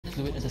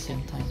do it at the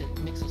same time. It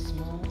makes a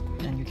small,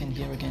 and you can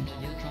hear again,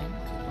 eardrum,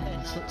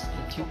 and inserts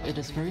the tube. It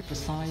is very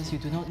precise. You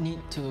do not need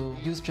to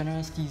use general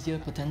anesthesia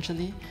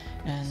potentially,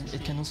 and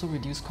it can also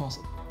reduce cost.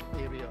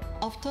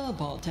 After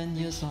about 10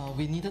 years,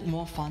 we needed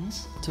more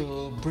funds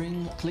to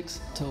bring clicks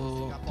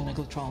to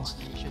clinical trials.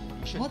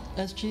 What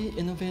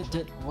SGInnovate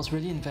did was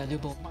really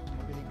invaluable.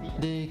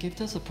 They gave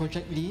us a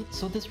project lead,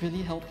 so this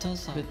really helped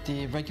us with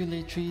the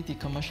regulatory, the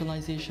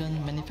commercialization,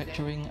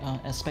 manufacturing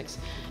aspects,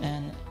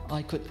 and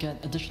I could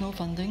get additional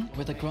funding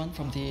with a grant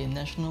from the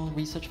National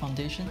Research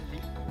Foundation.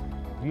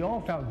 We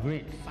all felt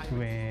great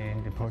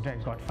when the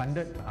project got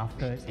funded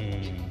after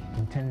an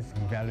intense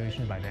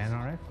evaluation by the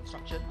NRF.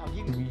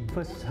 We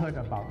first heard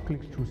about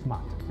Clicks Through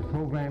Smart, the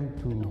program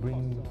to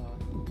bring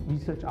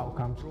research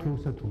outcomes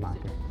closer to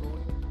market.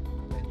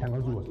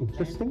 Technology was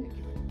interesting,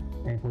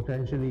 and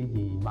potentially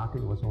the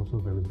market was also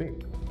very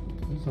big.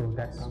 So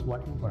that's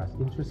what got us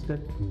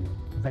interested to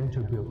venture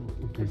build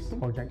this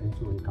project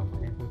into a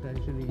company.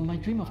 My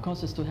dream, of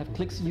course, is to have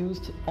clicks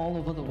used all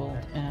over the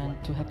world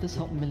and to have this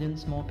help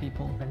millions more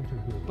people.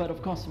 But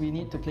of course, we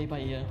need to play by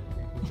ear.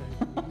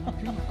 My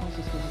dream, of course,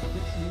 is to have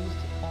clicks used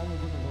all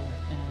over the world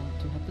and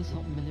to have this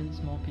help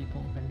millions more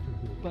people.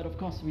 But of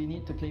course, we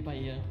need to play by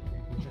ear.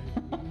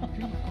 My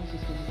dream, of course,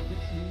 is to have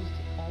clicks used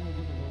all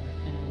over the world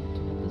and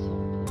to have this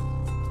help.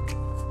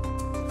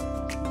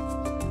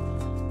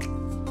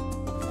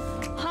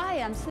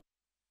 Hi, I'm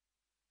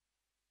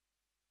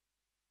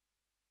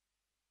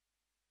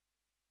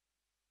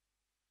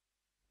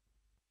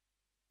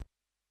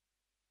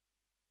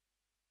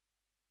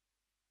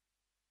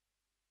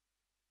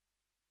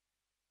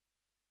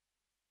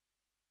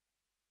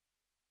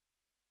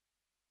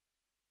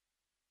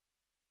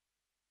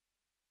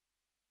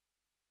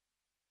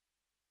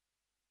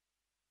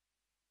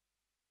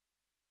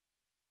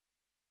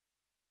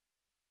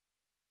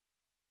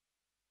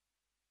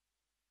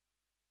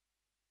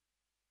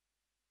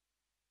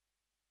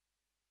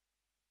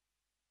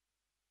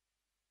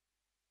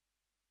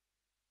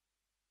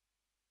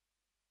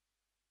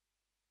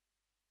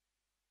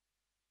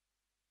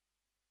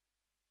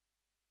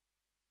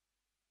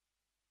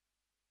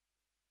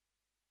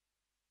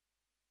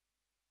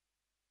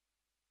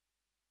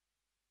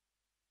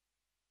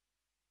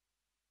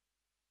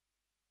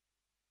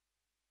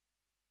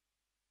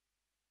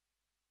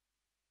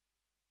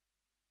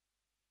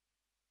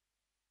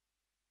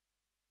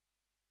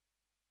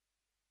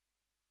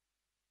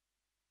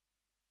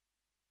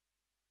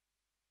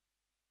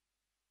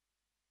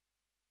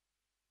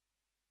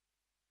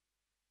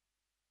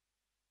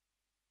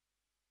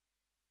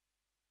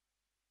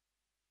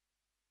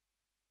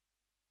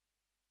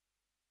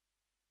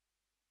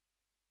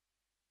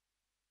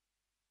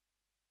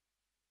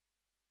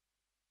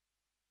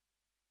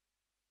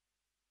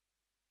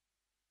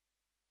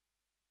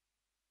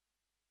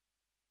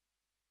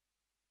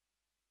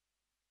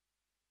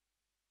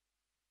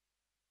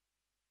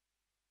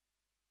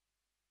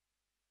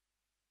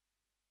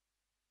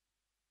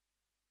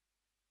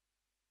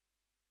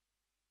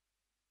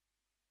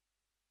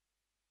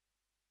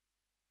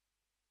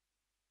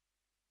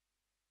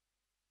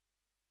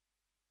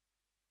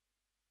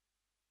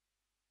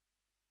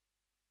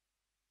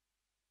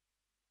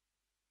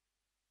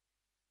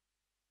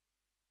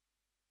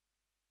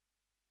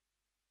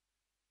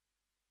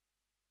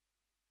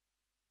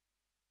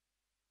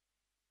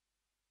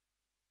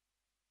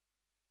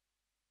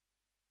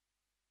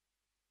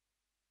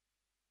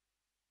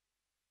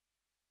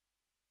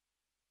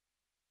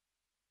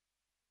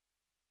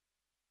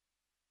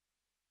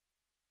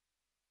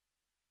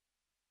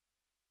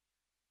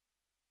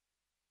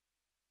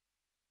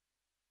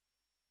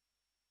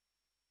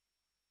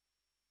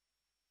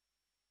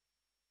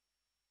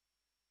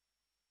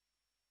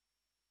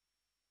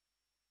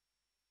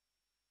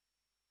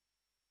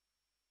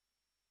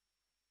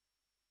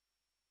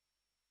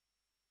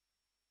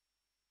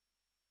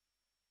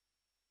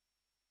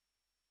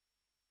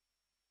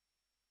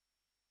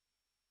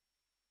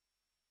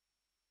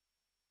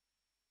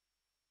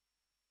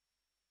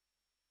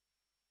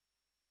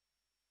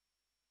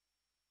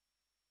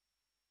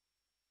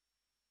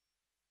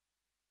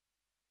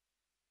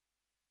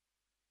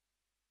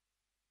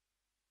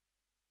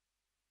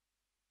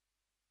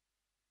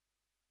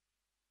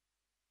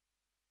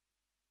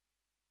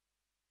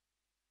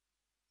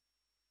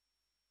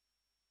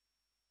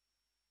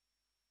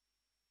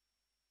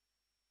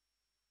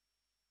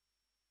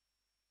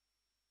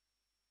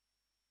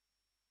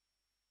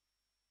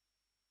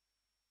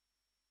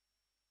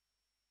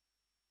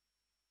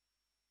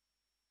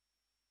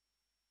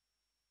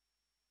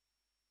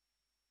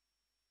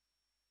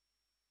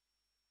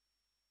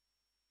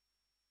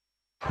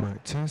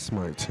Mic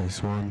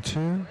test, 1,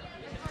 2.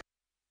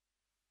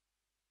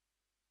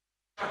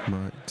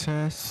 Mic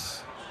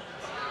test.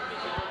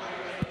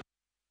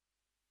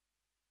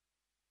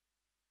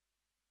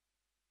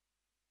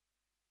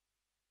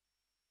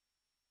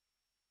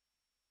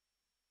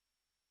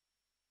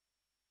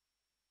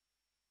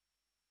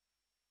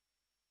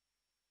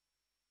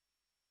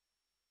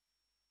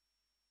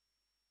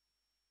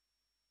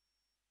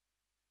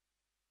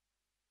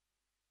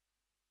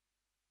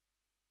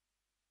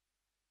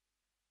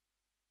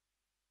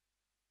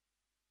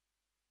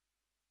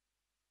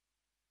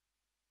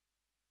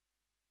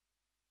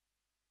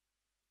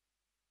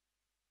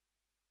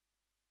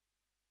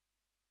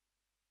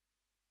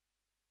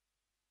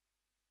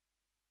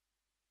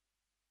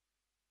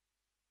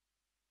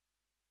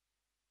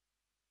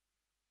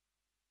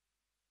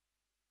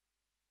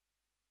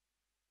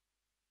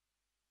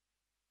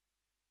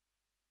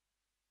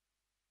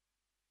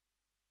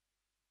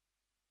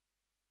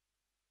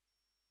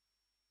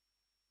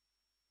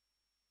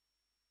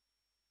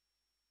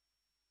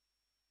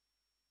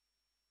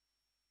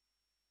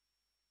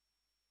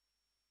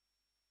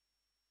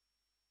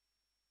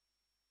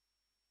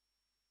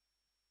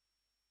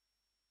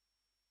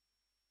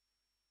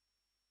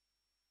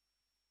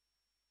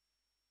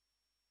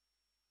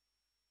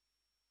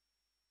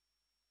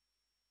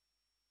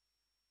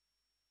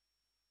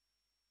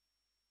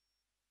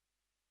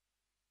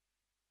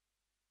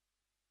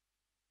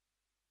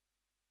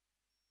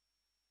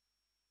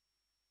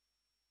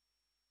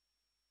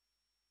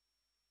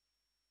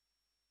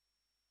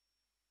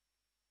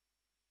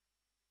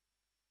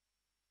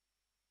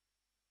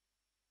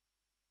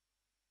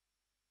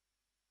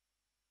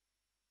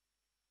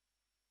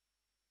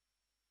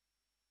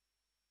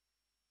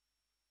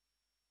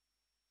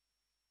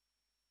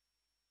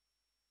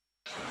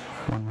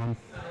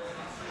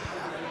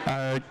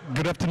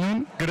 Good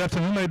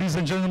afternoon, ladies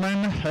and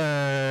gentlemen.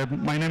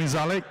 My name is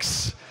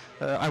Alex.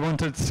 I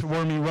wanted to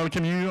warmly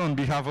welcome you on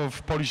behalf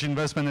of Polish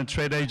Investment and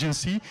Trade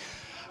Agency.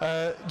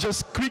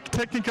 Just quick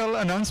technical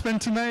announcement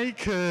to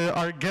make.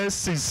 Our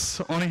guest is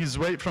on his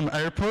way from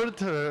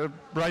airport,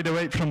 right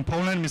away from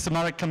Poland. Mr.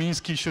 Marek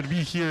Kamiński should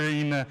be here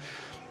in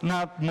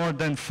not more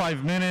than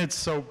 5 minutes,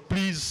 so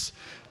please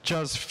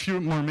just a few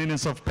more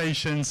minutes of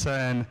patience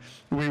and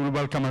we will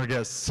welcome our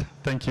guests.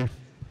 Thank you.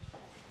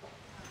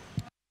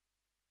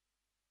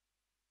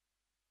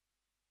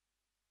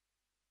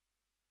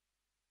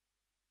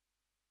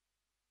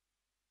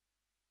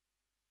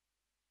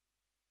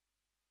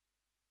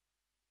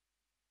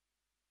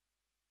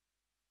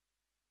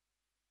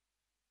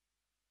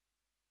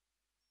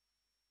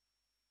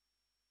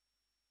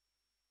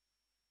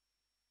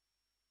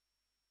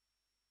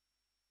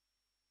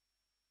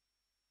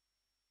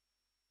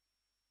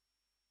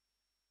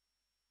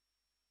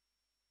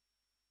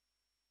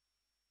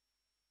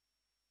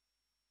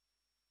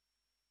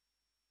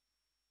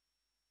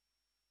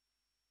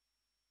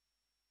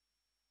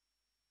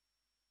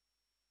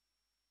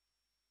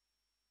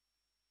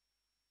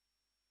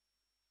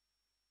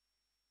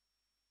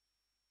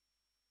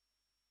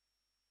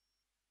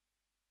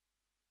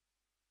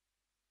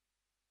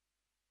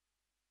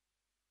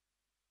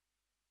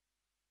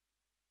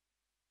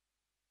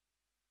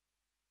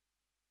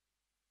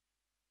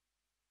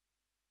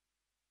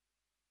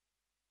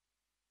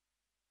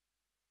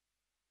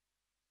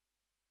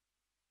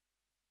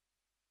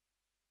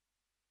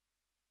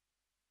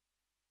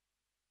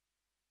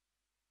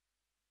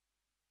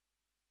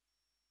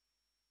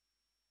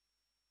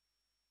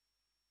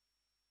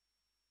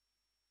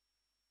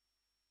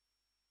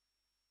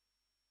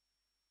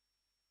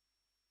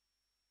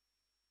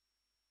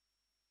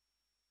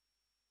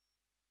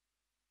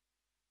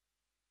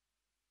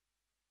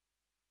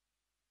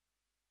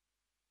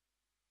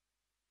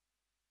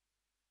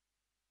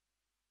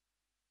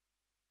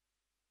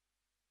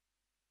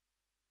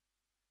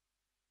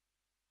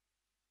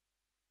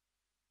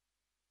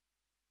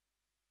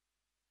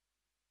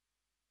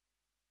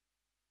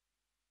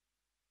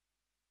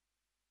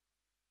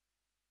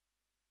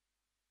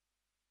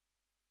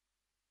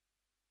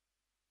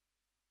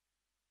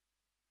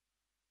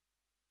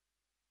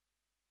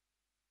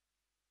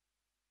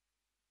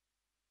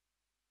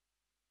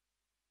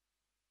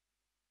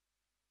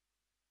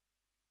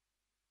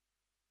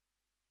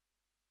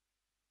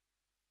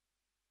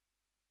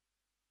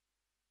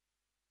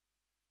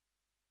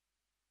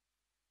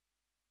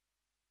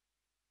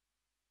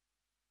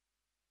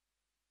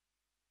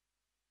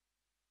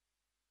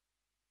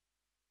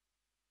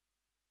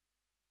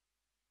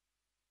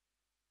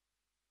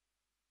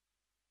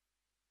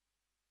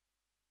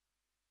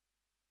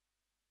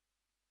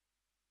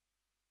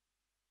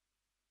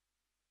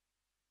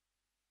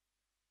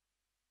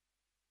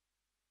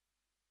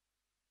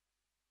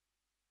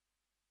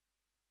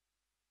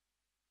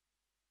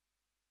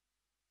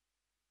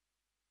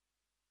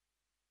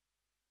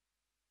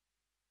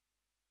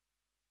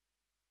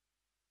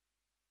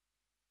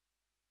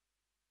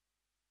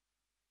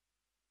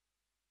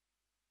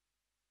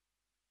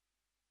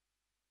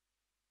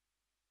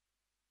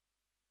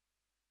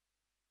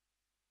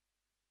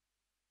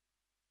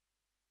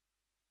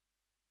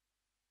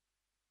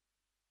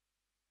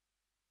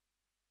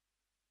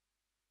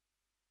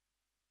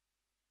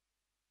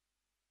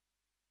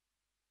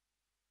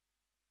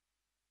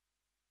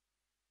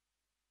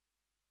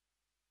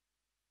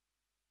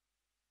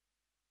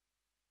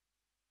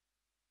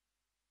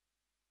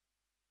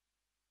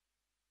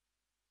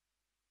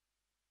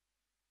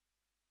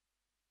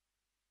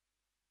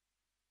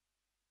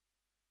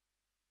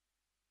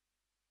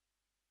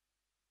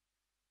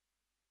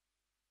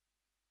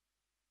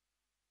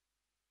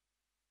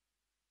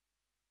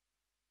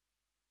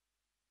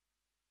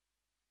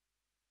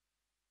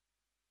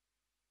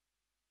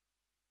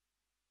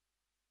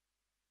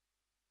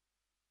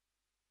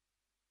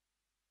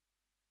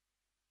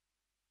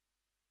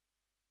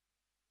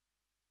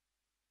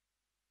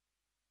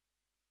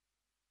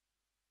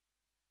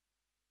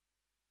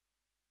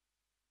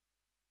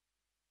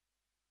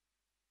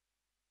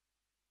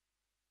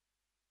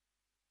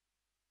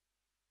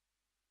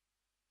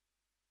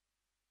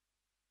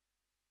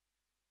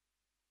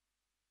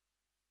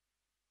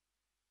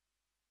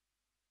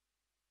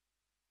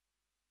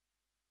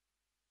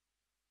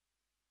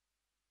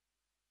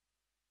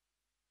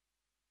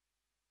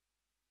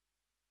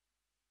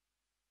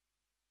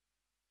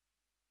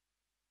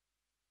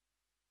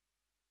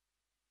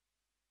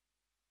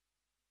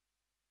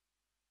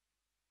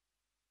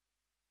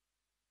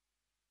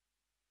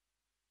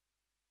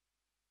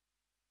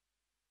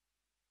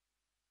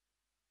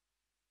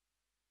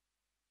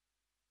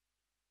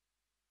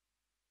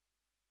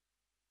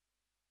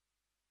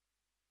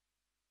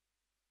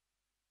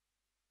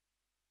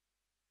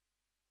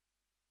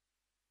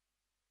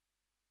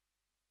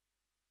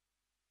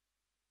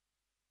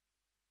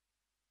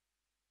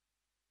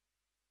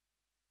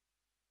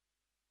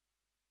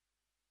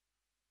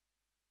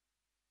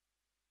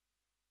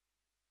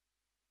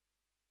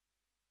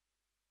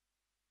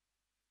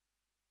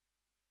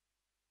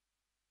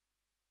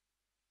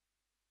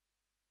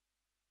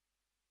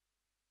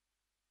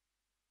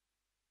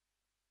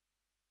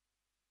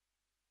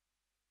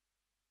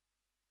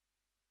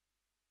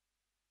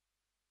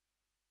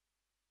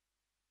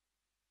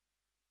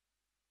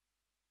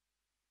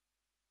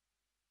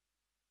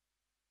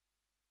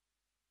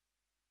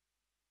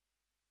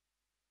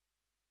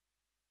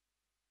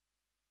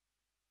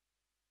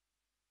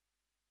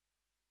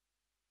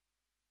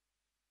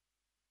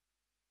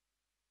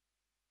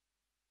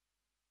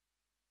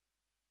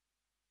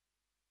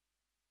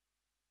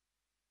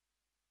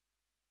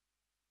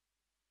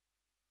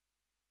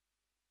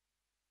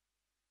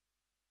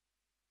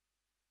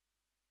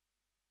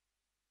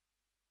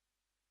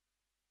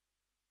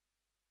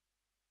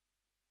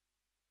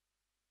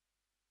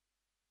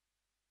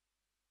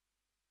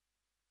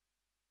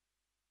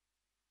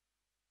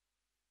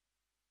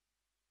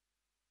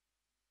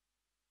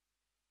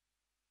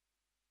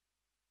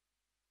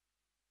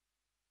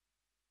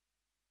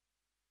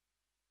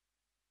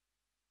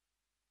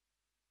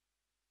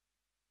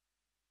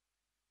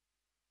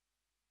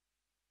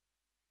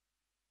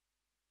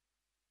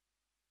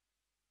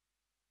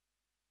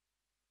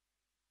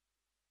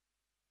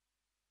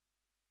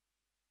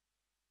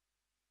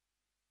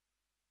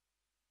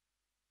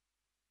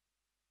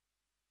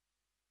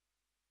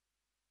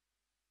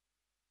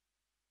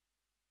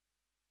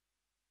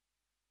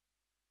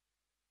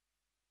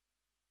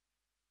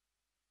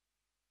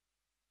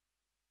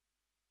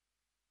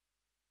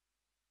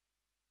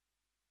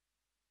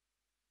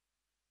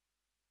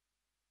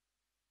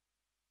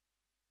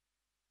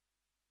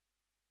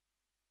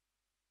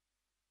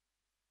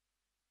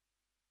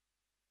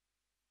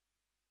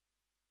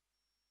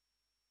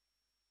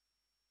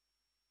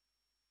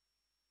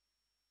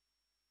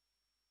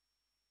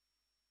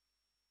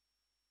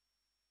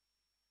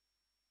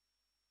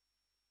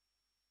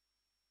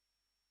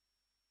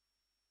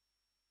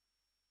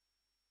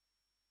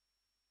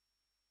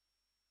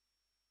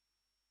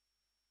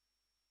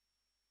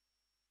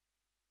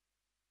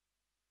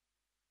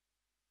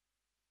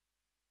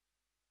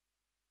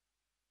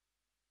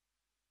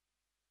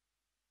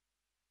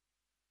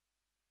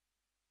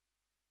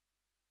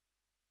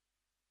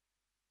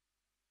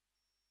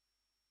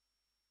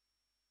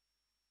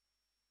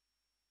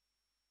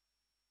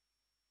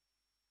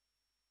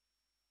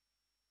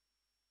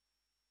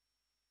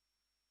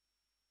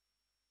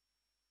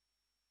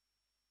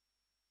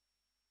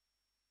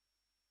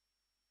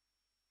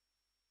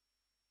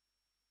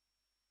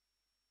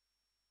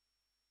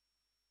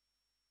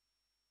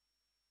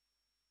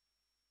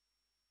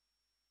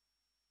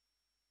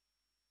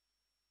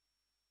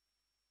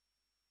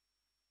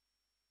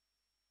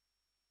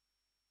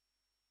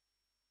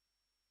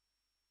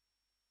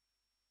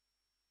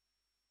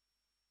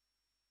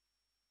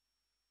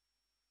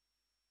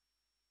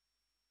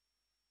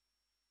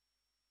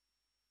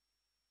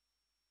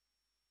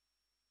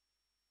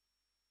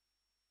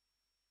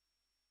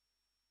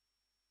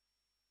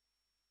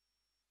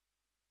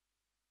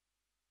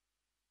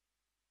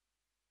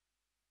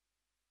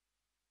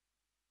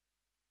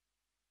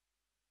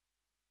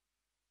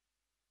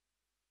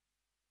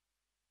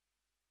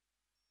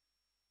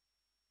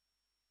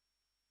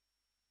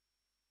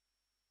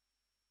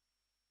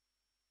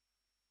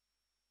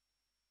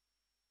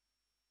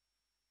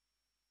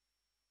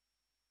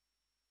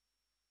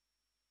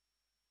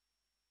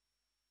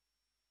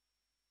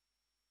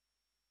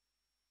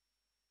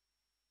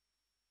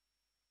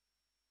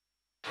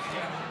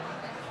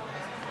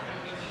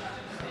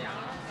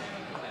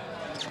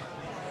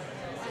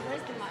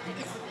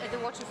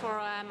 water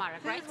for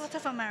Marek, right? This is water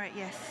for Marek,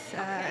 yes.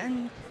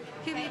 And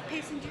he'll be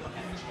pacing you.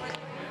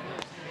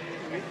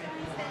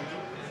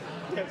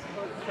 Yes,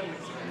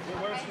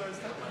 where should I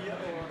start? Here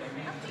or?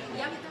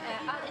 Yeah,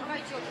 I'll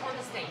invite you on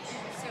the stage.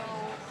 So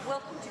we'll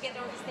come together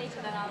on the stage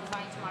and then I'll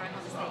invite Marek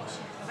on the stage.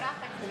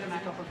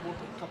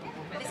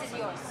 This is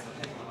yours.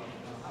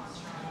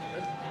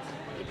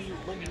 Maybe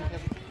when you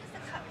have...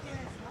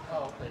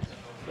 Oh, okay.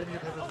 Maybe you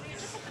have a...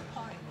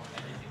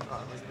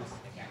 like this.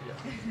 Yeah.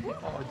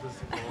 Oh, it is.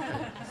 Okay.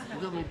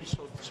 We'll maybe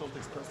short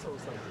espresso or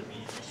something.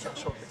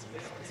 Short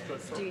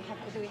espresso. Do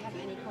we have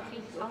any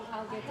coffee?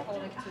 I'll get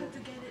Oleg to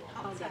get it.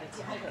 I'll get it.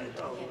 Okay.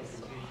 Oh,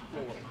 yes. No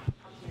worries.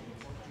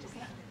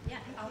 Yeah.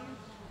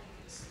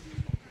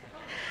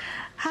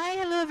 Hi,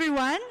 hello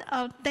everyone.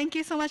 Thank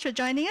you so much for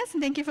joining us,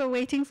 and thank you for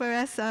waiting for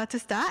us to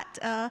start.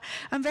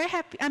 I'm very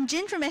happy. I'm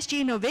Jin from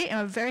SGInnovate, and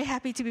I'm very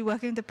happy to be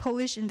working with the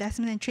Polish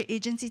Investment and Trade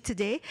Agency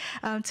today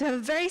to have a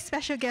very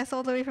special guest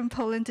all the way from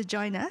Poland to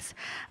join us.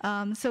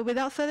 So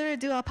without further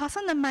ado, I'll pass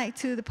on the mic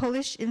to the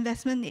Polish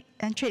Investment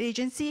and Trade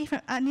Agency from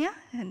Ania,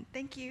 and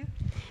thank you.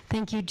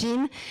 Thank you,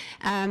 Jin.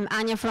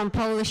 Ania from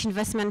Polish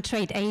Investment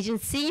Trade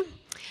Agency,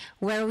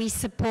 where we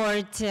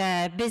support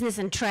business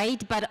and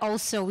trade, but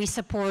also we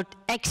support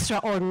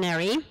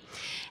extraordinary.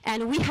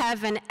 And we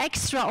have an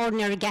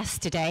extraordinary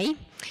guest today,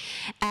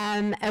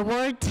 a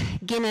World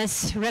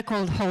Guinness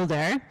record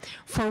holder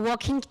for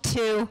walking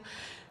to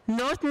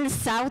North and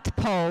South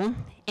Pole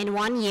in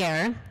 1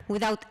 year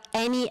without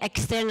any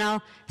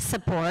external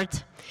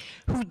support,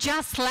 who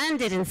just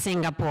landed in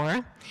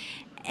Singapore,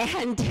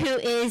 and who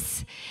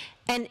is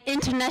an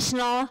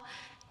international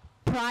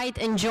pride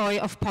and joy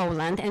of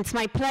Poland. And it's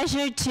my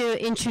pleasure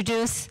to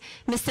introduce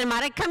Mr.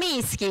 Marek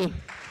Kamiński.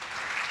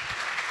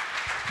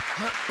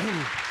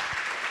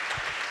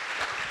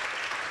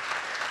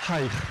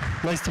 Hi,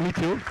 nice to meet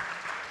you.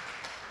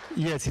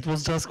 Yes, it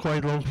was just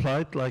quite a long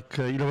flight, like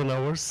 11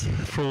 hours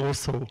from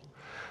Warsaw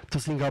to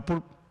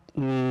Singapore.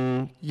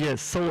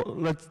 Yes, so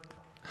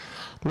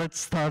let's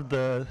start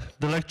the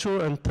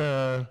lecture, and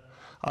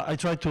I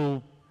try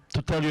to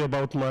tell you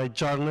about my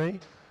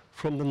journey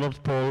from the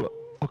North Pole.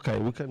 Okay,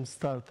 we can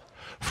start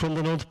from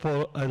the North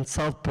Pole and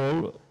South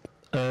Pole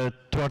to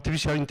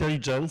artificial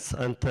intelligence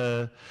and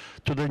to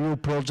the new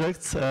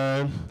projects.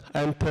 Yeah,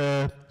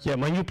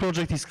 my new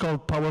project is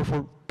called Power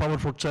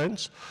for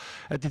Change,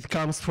 and it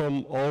comes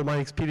from all my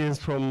experience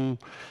from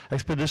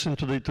expedition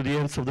to the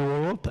ends of the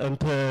world. And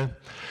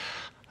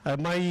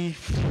my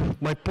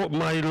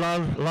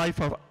life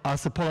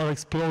as a polar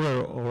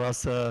explorer or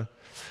as a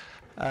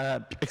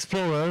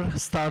explorer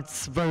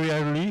starts very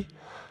early.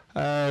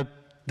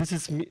 This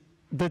is me.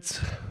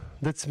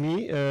 That's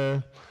me,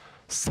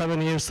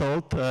 7 years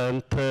old,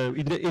 and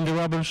in the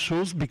rubber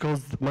shoes,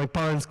 because my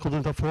parents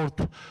couldn't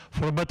afford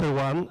for a better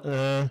one,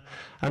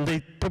 and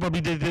they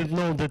didn't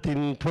know that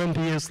in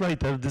 20 years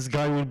later this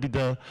guy will be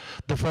the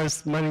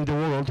first man in the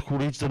world who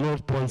reached the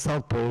North Pole and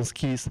South Pole on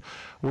skis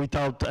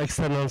without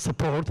external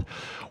support.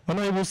 When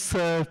I was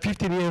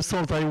 15 years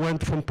old, I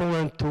went from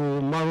Poland to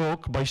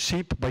Morocco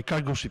by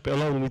cargo ship,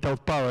 alone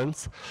without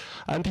parents,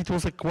 and it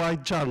was a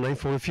quite journey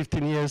for a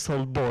 15 years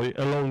old boy,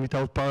 alone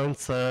without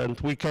parents, and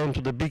we came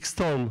to the big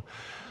storm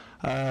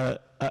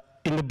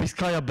in the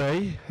Biscaya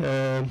Bay.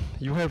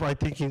 You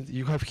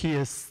have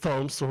here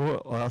storms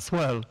as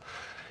well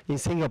in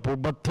Singapore,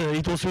 but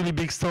it was really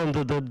big storm.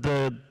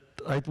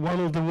 One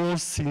of the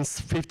worst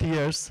since 50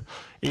 years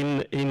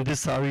in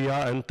this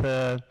area, and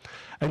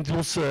it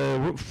was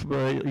a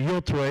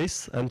yacht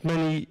race, and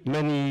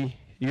many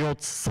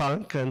yachts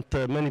sank, and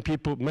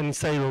many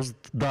sailors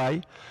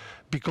died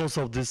because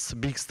of this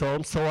big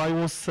storm. So I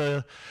was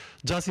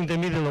just in the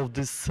middle of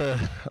this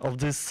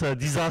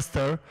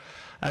disaster,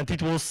 and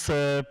it was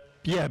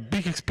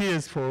big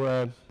experience for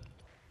a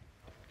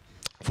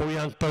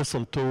young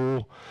person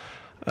to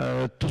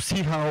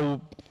see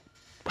how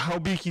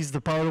big is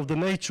the power of the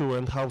nature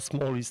and how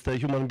small is the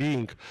human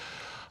being.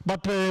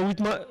 But in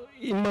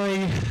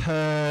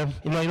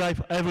my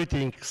life,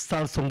 everything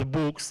starts from the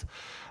books,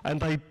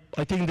 and I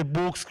think the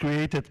books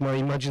created my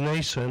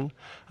imagination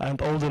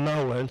and all the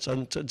knowledge,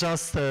 and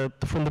just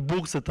from the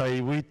books that I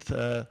read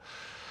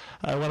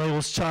when I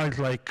was child,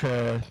 like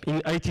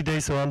in 80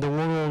 Days Around the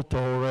World,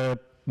 or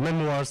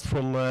memoirs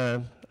from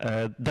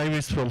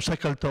diaries from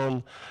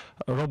Shackleton,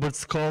 Robert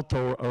Scott,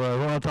 or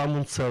Ronald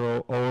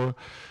Amundsen, or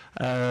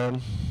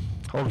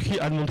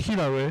Edmund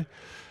Hillary.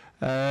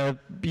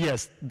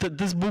 Yes,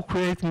 this book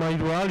created my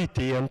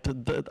reality, and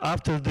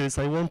after this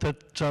I wanted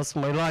just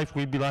my life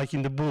will be like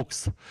in the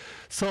books.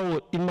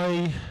 So in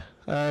my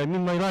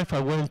life I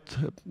went,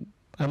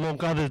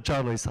 among other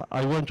journeys,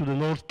 I went to the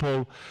North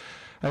Pole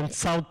and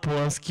South Pole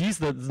on skis.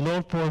 The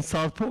North Pole and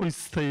South Pole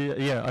is,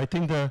 I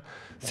think the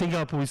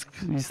Singapore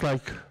is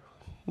like,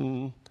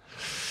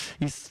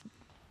 is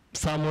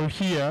somewhere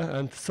here,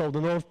 and so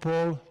the North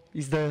Pole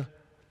is the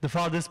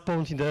farthest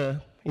point in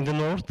the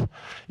north,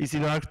 is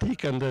in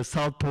Arctic, and the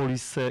South Pole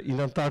is in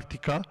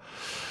Antarctica.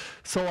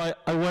 So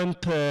I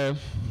went,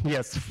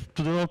 yes,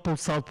 to the North Pole,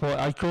 South Pole.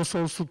 I crossed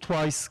also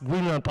twice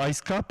Greenland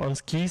ice cap on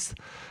skis,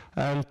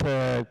 and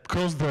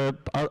crossed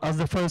as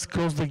the first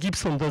crossed the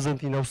Gibson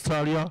Desert in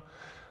Australia.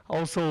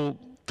 Also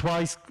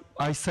twice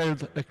I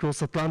sailed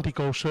across Atlantic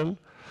Ocean,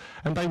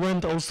 and I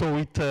went also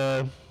with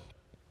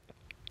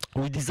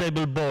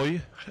disabled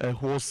boy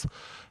who was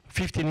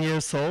 15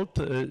 years old.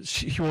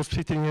 He was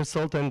 15 years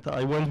old, and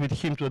I went with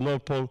him to the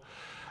North Pole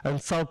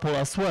and South Pole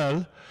as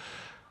well.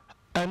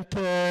 And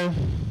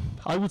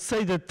I would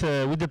say that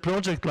with the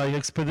project like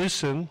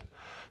expedition,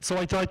 so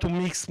I try to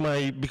mix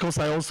because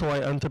I also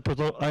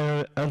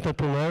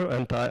entrepreneur,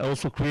 and I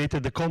also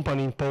created a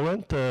company in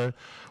Poland,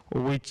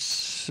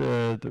 which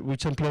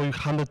employ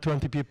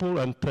 120 people,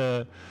 and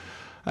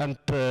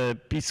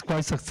it's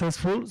quite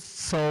successful.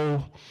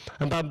 So,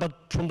 but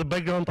from the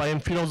background, I am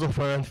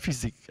philosopher and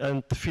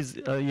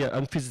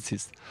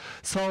physicist.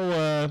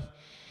 So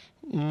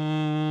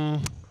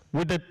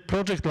with a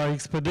project like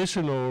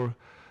expedition or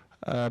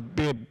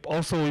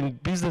also in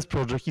business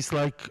project, it's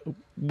like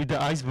with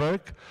the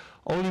iceberg.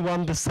 Only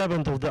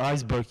 1/7 of the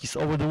iceberg is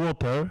over the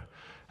water,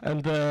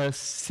 and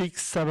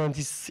 6/7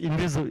 is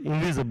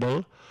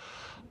invisible.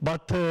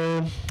 But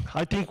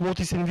I think what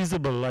is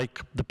invisible,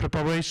 like the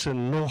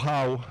preparation,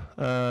 know-how,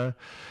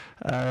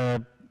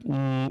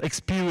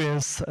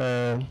 experience,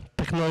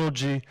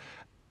 technology,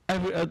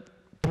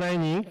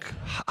 planning,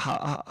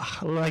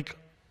 like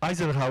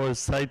Eisenhower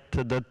said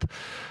that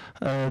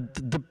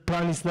the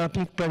plan is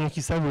nothing, planning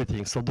is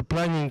everything. So the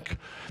planning,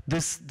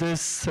 this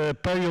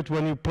period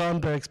when you plan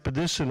the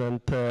expedition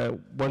and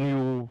when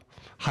you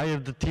hire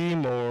the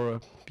team or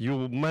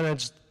you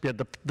manage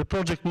the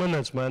project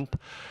management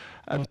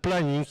and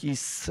planning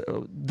is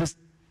this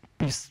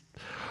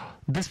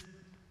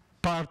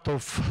part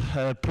of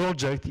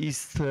project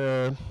is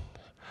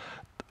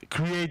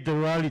create the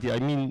reality. I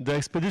mean, the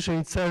expedition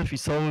itself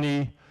is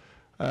only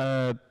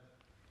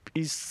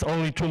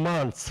 2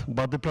 months,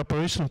 but the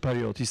preparation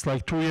period is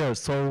like 2 years.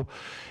 So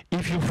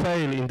if you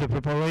fail in the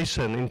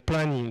preparation, in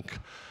planning,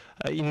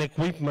 in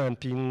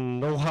equipment, in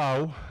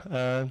know-how,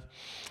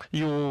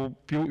 you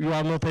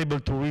are not able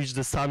to reach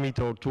the summit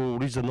or to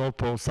reach the North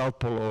Pole, South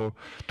Pole, or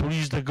to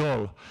reach the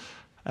goal.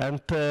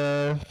 And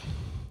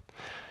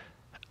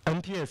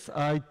yes,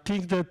 I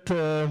think that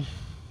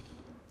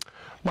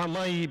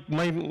many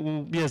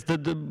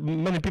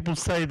people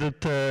say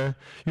that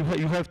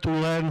you have to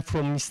learn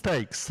from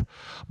mistakes,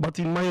 but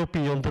in my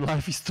opinion, the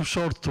life is too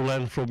short to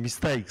learn from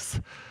mistakes.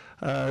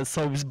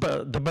 So it's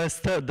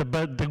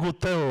the good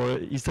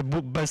theory is the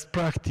best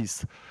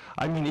practice.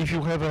 I mean, if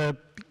you have a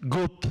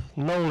good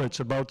knowledge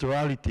about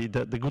reality,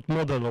 the good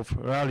model of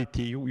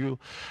reality,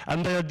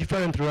 and there are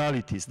different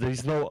realities. There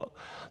is the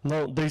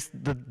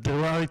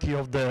reality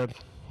of the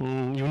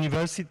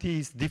university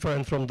is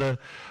different from the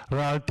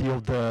reality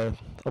of the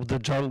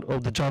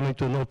journey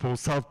to North Pole,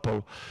 South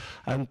Pole,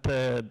 and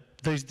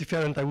there is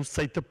different, I would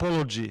say,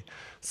 topology.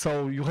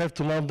 So you have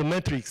to know the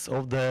metrics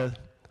of the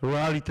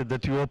reality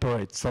that you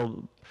operate.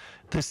 So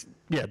this,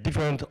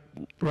 different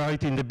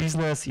reality in the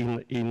business,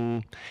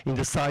 in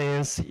the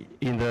science,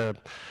 in the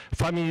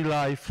family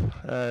life.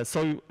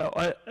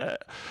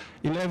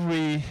 In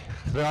every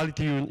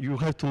reality, you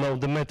have to know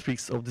the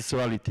metrics of this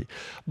reality.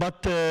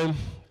 But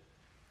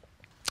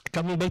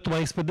coming back to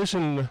my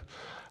expedition,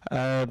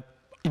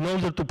 in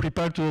order to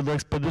prepare to the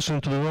expedition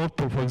to the North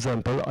Pole, for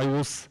example, I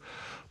was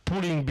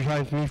pulling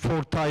behind me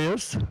 4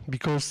 tires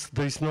because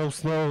there is no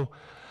snow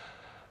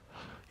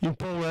in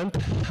Poland.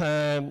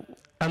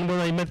 And when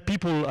I met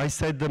people, I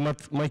said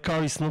that my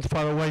car is not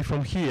far away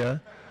from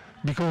here,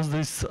 because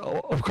there's,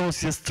 of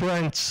course, a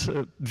strange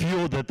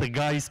view that the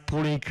guy is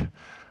pulling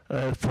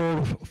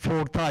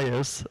 4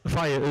 tires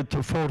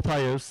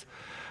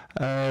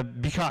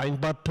behind.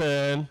 But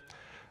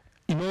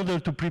in order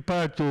to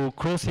prepare to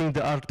crossing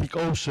the Arctic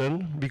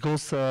Ocean,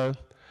 because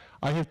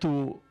I have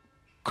to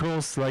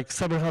cross like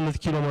 700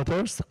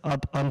 kilometers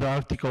on the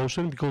Arctic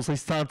Ocean, because I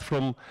start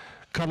from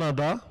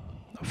Canada,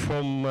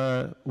 from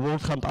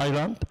Waltham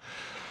Island,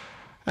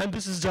 and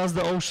this is just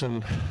the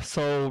ocean.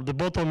 So the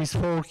bottom is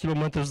 4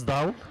 kilometers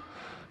down,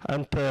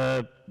 and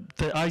the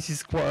ice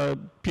is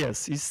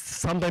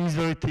sometimes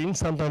very thin,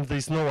 sometimes there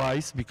is no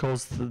ice,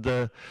 because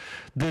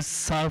this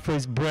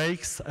surface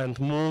breaks and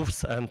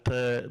moves, and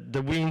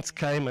the winds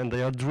came and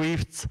there are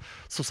drifts.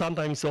 So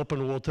sometimes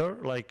open water,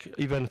 like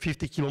even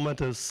 50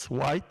 kilometers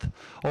wide,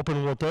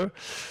 open water.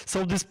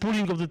 So this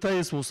pulling of the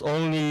tires was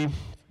the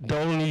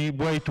only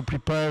way to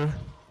prepare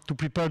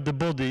the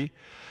body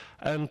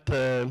and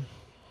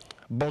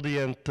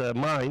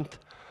mind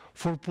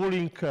for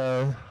pulling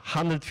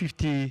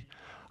 150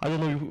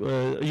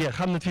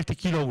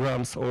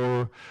 kilograms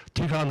or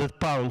 300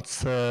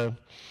 pounds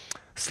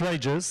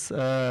sledges,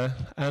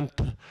 and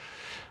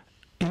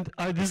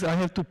I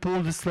have to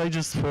pull the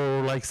sledges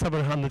for like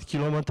 700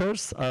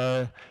 kilometers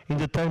in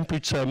the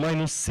temperature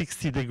minus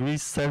 60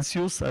 degrees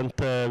Celsius, and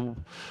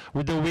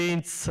with the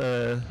winds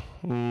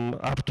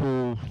up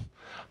to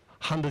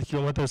 100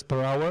 kilometers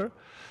per hour,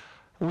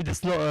 with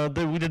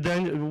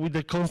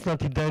the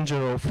constant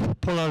danger of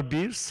polar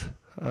bears,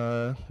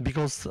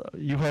 because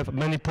you have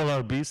many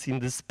polar bears in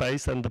this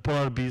space, and the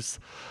polar bears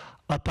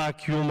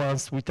attack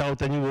humans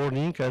without any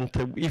warning. And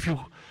if you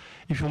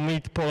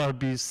meet polar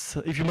bears,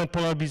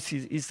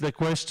 is the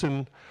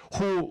question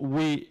who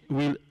we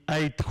will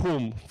eat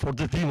whom for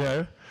the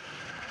dinner.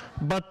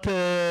 But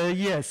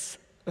yes.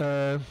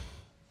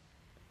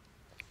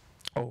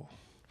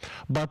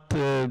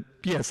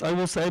 Yes, I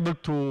was able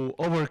to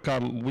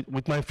overcome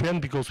with my friend,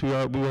 because we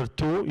were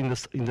two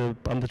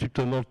on the trip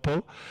to the North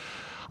Pole.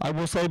 I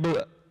was able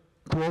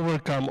to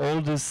overcome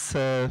all these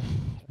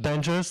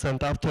dangers,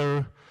 and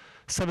after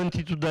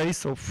 72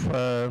 days of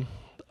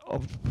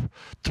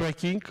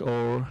trekking,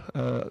 or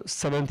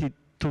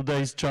 72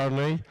 days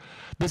journey,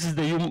 this is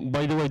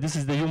by the way, this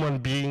is the human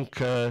being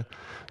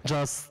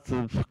just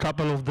a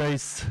couple of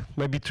days,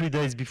 maybe 3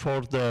 days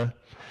before the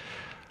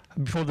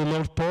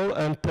North Pole,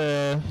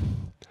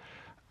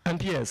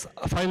 and yes,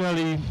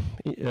 finally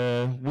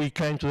we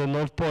came to the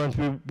North Pole,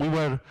 and we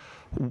were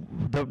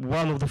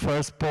one of the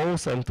first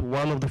poles and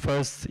one of the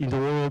first in the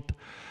world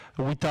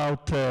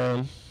without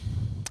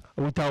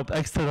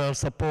external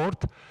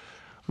support.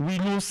 We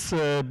lose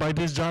by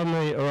this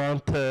journey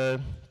around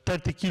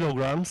 30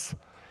 kilograms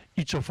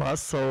each of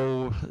us,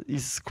 so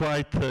it's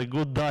quite a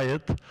good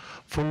diet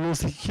for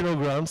losing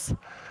kilograms.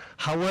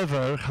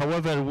 However,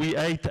 we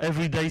ate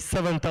every day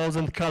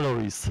 7,000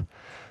 calories.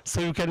 So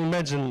you can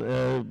imagine,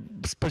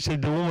 especially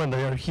the women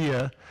that are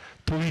here,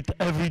 to eat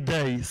every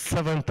day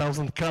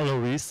 7,000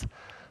 calories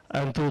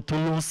and to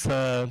lose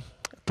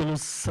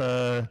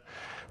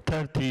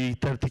 30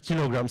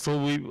 kilograms. So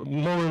we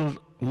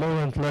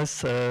more and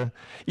less,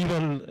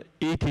 even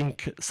eating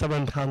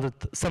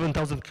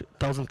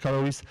 7,000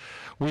 calories,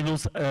 we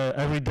lose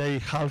every day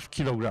half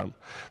kilogram.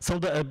 So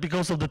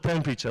because of the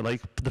temperature,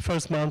 like the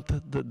first month,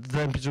 the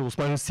temperature was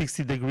minus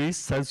 60 degrees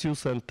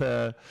Celsius, and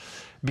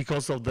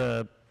because of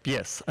the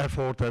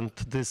effort and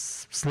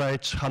this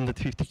sledge,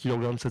 150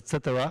 kilograms,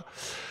 etc.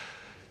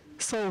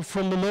 So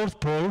from the North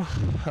Pole,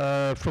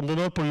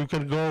 you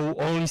can go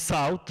only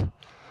south.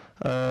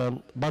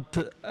 And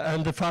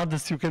the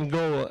farthest you can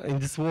go in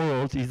this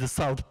world is the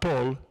South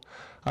Pole,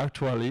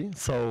 actually.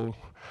 So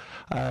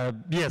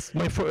yes,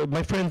 my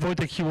friend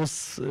Wojtek, he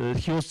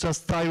was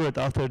just tired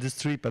after this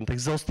trip and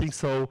exhausting.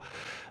 So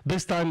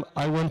this time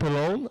I went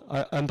alone,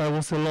 and I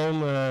was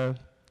alone.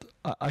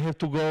 I had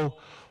to go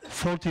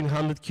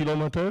 1,400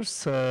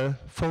 kilometers,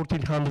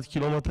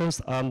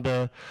 on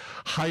the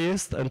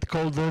highest and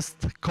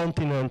coldest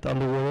continent in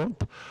the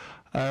world,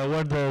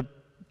 where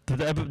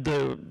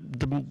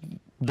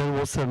there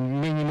was a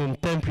minimum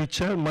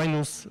temperature,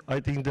 minus, I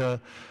think the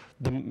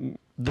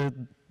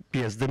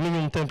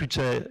minimum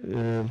temperature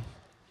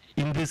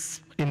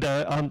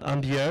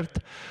on the Earth,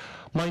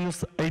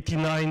 minus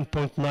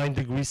 89.9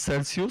 degrees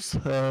Celsius,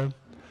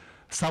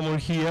 somewhere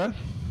here,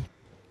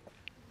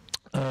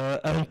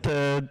 and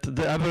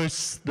the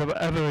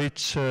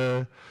average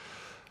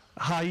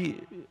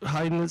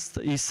highness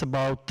is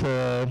about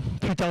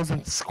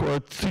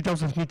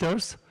 3,000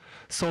 meters.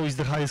 So it's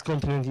the highest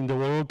continent in the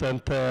world,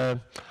 and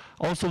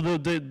also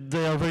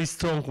there are very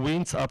strong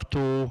winds, up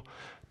to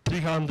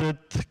 300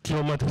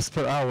 kilometers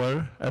per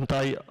hour, and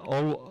I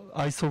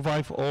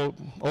survived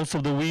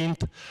also the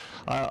wind.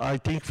 I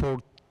think for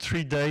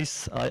 3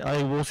 days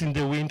I was in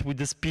the wind with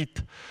the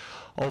speed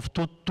of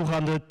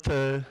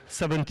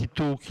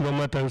 272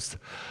 kilometers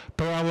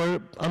per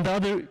hour.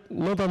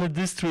 Not on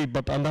this trip,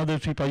 but on the other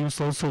trip, I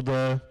used also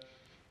the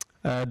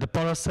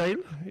parasail.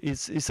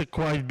 It's a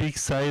quite big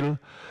sail,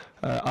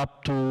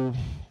 up to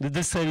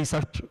this sail is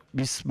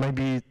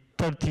maybe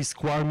 30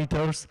 square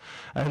meters,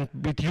 and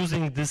with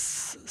using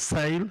this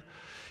sail,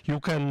 you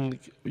can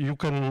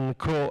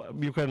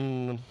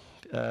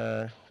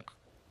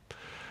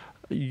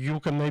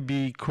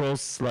maybe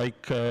cross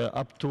like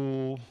up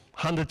to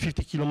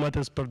 150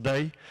 kilometers per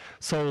day.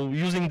 So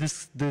using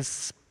this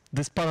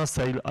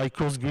parasail, I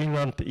crossed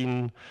Greenland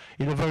in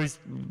a very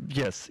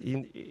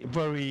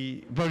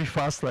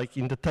fast. Like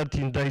in the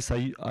 13 days,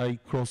 I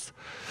crossed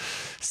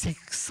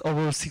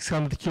over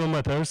 600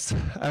 kilometers,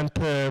 and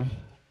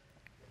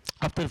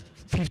after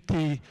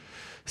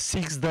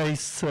 56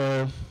 days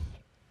to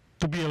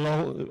be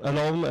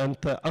alone and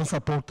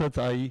unsupported,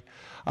 at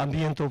the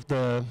end of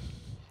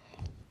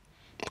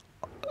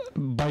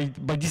by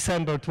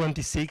December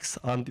 26,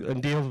 and at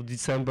the end of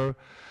December,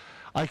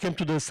 I came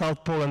to the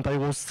South Pole, and I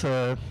was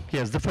the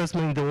first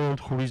man in the world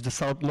who reached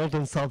the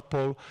northern South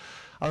Pole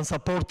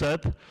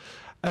unsupported.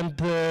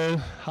 And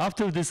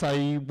after this,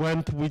 I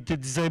went with the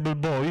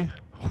disabled boy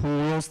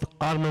who lost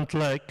arm and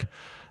leg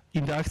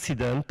in the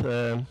accident.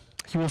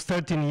 He was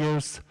 13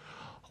 years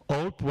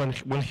old when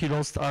he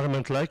lost arm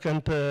and leg,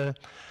 and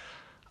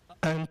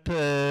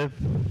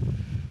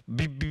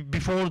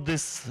before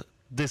this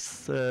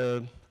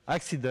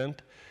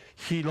accident,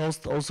 he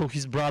lost also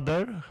his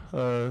brother,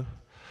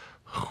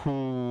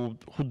 who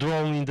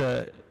drowned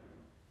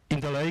in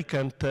the lake,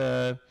 and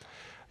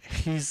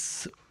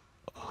his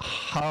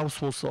house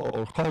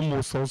home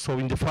was also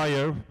in the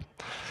fire.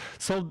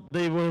 So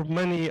there were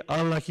many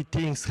unlucky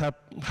things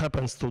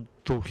happens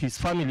to his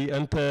family,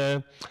 and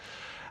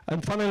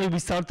And finally, we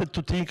started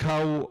to think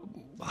how,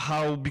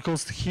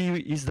 because he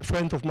is the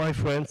friend of my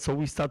friend, so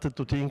we started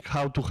to think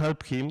how to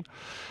help him.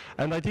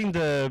 And I think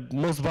the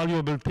most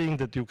valuable thing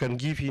that you can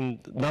give in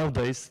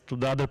nowadays to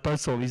the other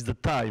person is the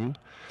time,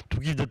 to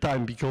give the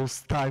time,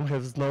 because time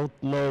has no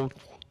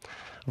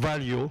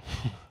value.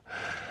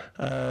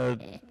 There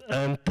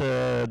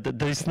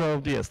is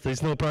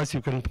no price.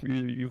 You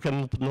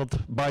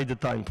cannot buy the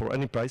time for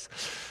any price.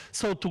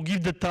 So to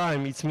give the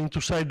time, it means to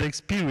share the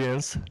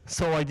experience.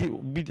 So I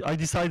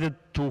decided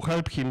to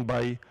help him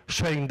by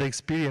sharing the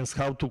experience,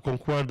 how to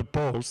conquer the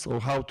poles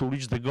or how to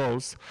reach the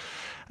goals.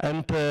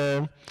 And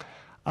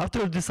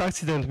after this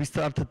accident, we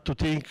started to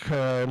think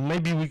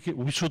maybe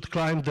we should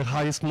climb the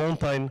highest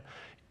mountain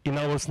in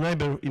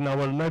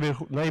our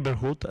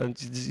neighborhood, and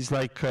it's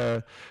like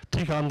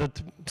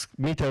 300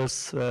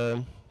 meters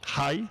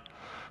high,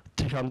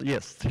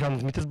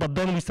 300 meters. But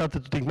then we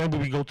started to think maybe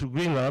we go to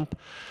Greenland,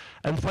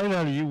 and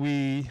finally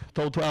we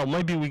thought, well,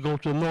 maybe we go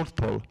to the North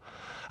Pole.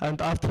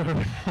 And after,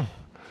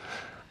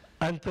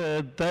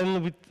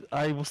 then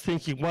I was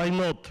thinking, why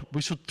not?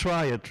 We should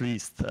try at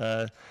least.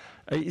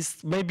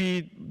 It's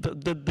maybe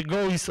the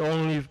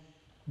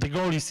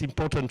goal is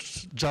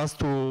important just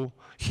to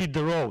hit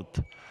the road.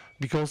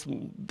 Because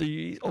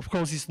of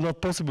course it's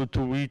not possible to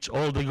reach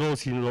all the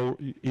goals in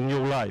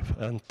your life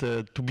and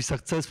to be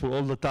successful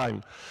all the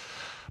time.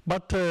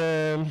 But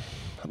in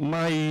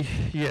my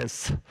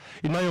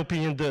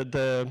opinion,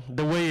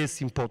 the way is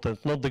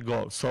important, not the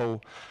goal. So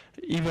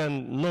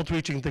even not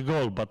reaching the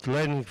goal, but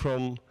learning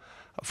from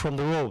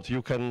the road,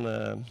 you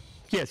can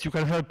you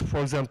can help,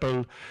 for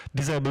example,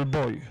 disabled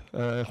boy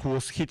who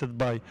was hit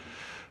by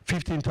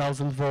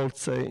 15,000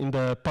 volts in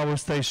the power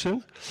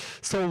station.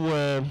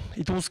 So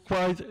it was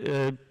quite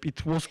a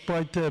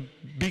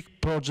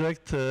big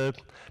project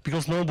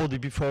because nobody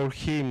before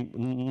him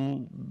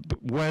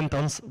went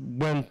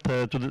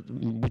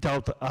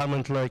without arm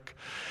and leg,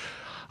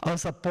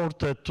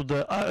 unsupported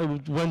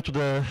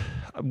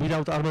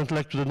without arm and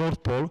leg to the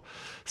North Pole.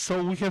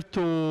 So we have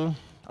to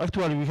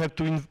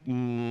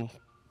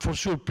for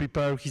sure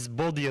prepare his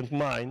body and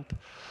mind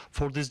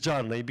for this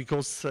journey,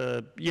 because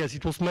yes,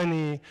 it was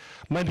many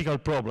medical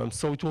problems.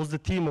 So it was the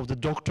team of the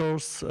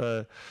doctors,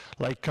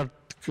 like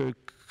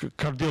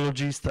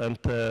cardiologists and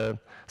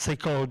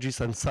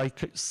psychologists and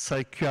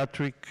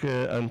psychiatric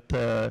and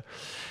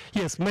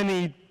yes,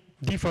 many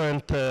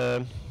different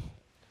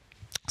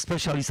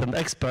specialists and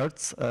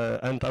experts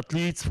and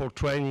athletes for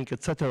training,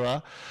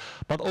 etc.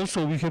 But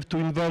also we have to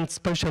invent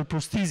special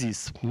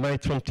prostheses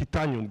made from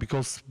titanium,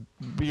 because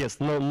yes,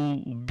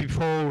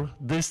 before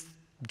this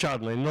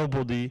journey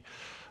nobody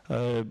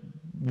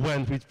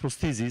went with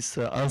prostheses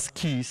on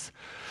skis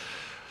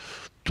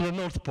to the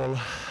North Pole.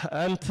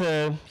 And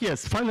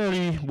yes,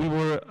 finally we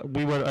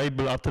were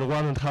able, after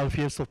 1.5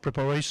 years of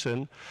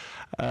preparation,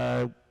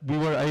 we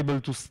were able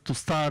to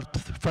start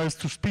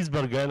first to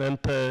Spitsbergen,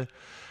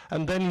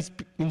 and then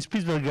in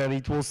Spitsbergen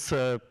it was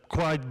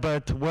quite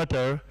bad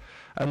weather,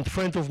 and a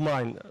friend of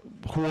mine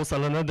who was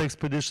on another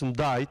expedition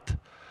died,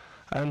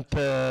 and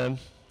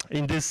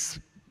in this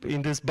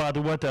bad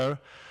weather,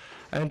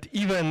 and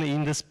even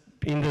in this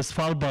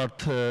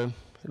Svalbard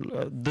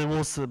there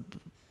was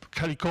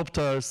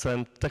helicopters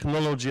and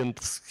technology and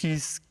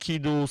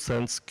ski-doos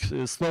and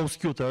snow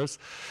scooters.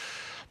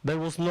 There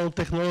was no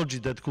technology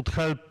that could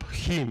help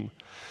him.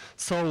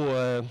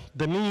 So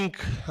the meaning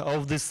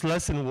of this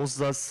lesson was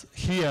that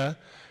here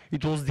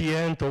it was the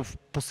end of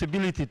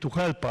possibility to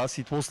help us.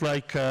 It was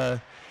like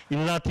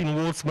in Latin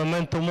words,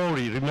 memento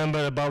mori,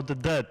 remember about the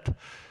dead,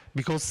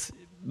 because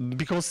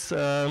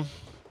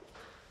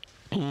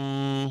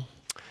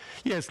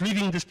yes,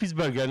 leaving the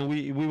Spitsbergen,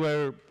 we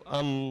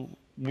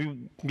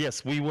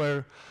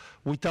were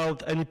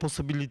without any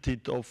possibility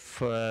of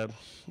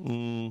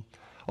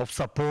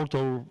support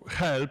or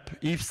help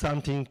if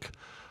something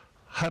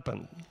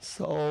happened.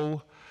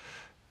 So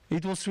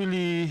it was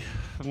really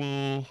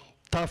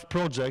tough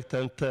project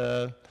and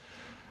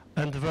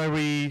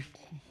very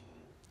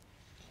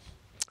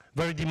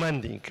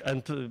demanding.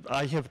 And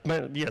I have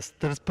yes,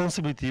 the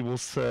responsibility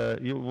was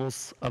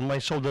on my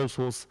shoulders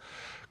was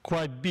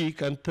quite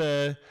big. And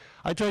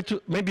I tried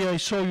to maybe I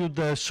show you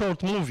the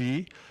short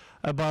movie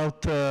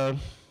about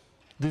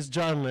this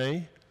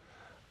journey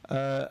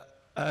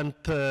and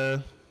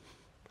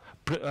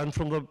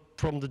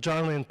from the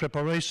journey and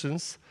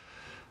preparations.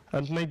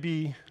 And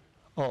maybe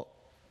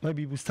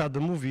we start the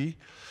movie.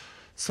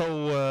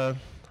 So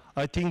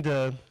I think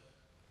the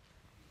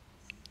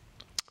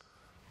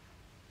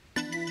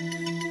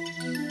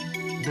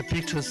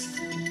pictures,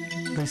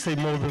 they say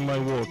more than my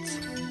words.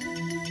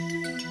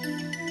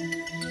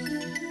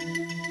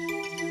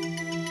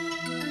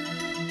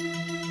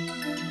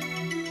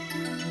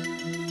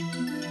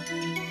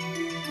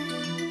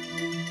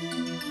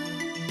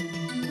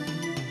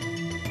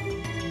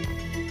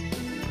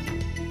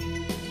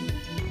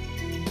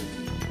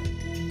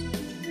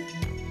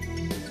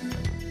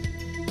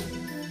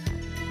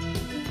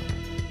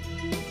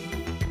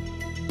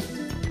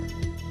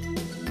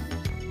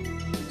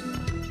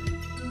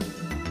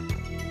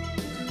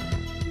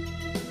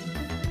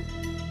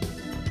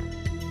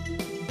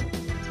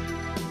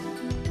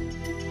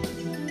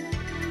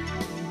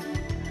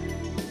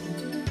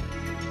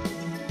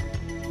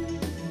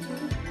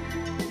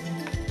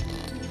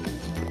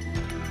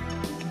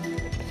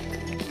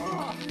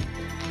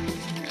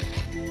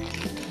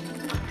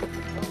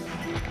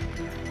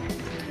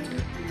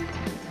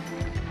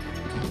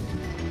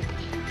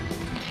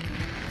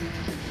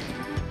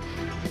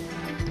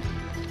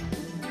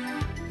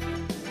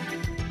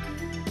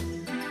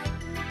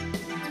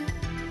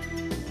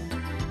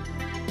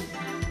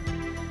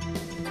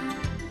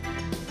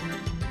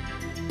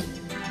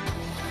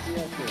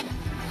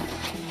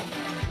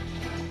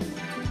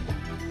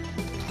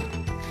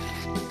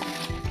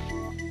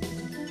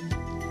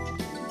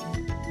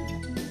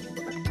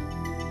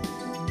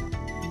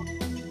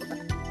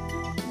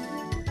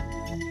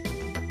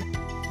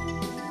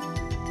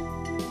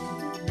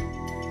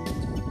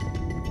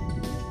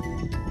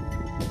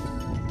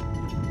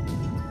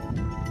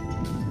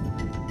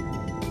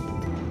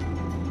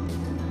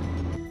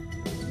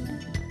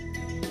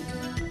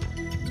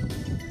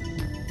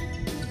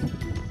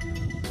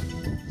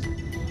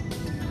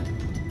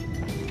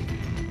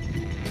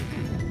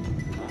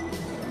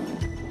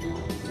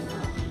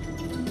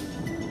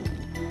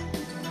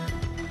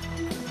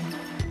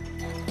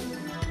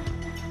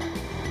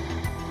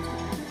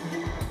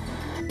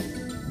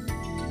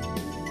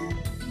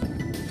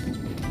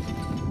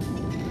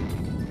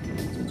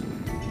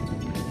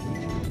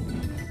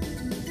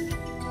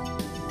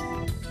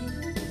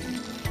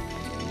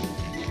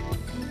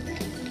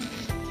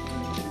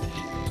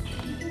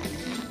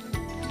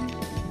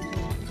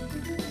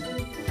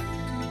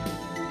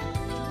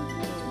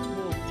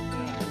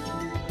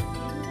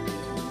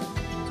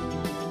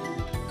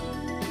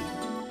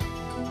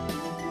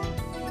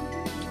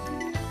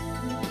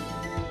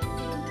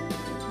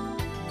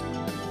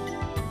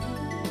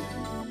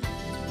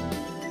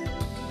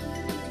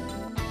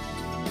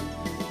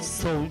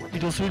 So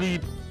it was really,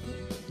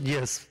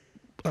 yes,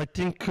 I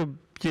think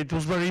it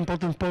was very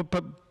important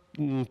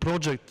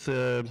project,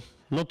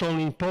 not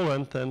only in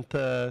Poland,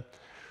 and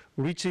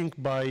reaching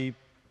by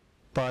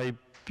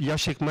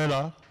Jacek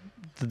Mela,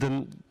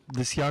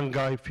 this young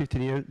guy,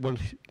 15 years, when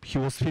he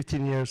was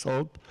 15 years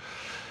old,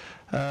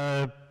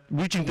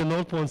 reaching the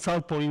North Pole and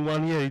South Pole in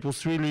 1 year. It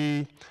was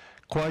really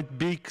quite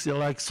big,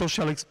 like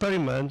social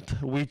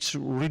experiment, which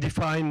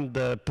redefined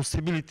the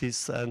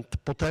possibilities and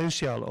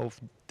potential of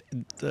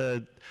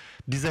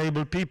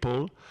disabled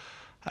people.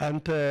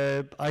 And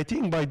I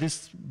think by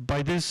this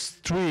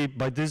trip,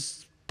 by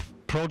this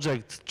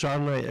project,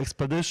 journey,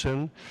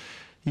 expedition,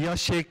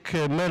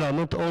 Jacek Mela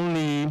not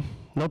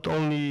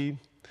only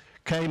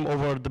came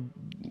over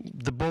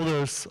the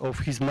borders of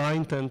his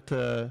mind and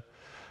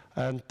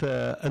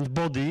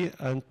body,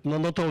 and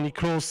not only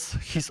crossed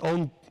his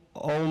own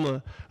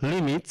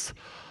limits,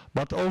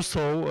 but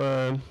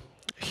also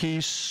he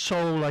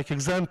showed like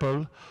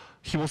example.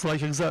 He's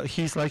like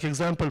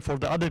example for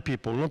the other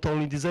people, not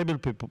only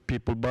disabled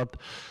people, but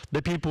the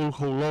people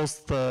who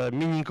lost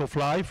meaning of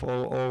life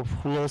or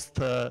who lost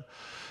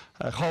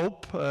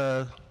hope.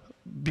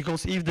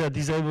 Because if the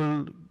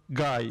disabled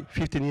guy,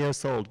 15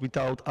 years old,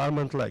 without arm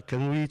and leg,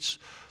 can reach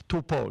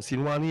 2 poles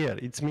in 1 year,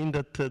 it means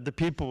that the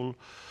people,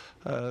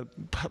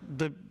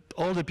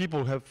 all the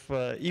people have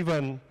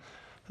even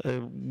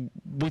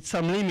with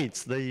some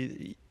limits.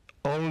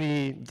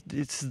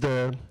 It's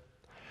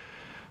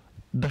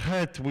the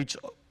head which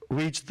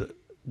reached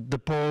the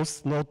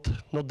poles, not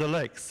the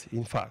legs,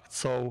 in fact.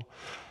 So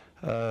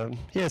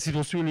yes, it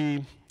was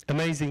really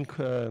amazing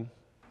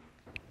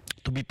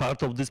to be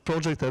part of this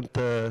project, and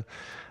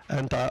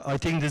I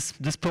think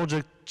this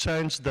project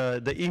changed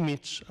the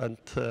image and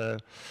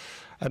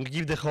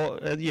give the whole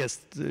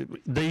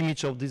the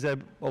image of these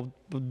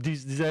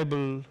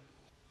disabled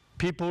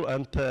people,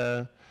 and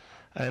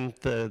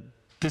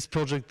this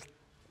project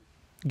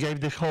gave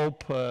the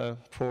hope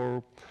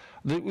for.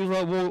 It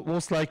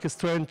was like a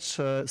strong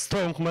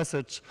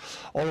message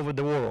all over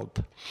the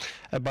world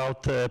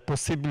about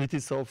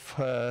possibilities of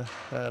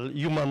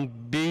human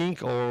being,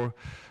 or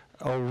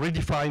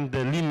redefine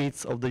the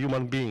limits of the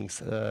human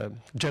beings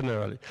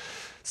generally.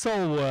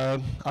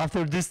 So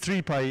after this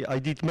trip, I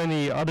did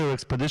many other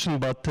expeditions,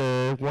 but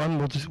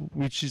one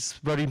which is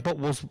very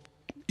important,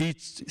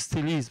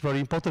 still is very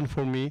important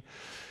for me,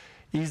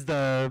 is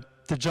the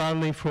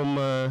journey from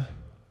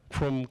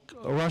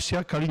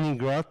Russia,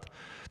 Kaliningrad,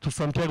 to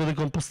Santiago de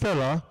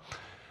Compostela.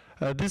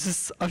 This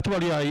is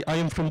actually, I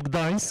am from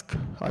Gdańsk.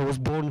 I was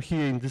born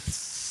here in this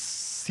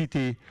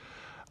city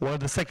where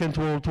the Second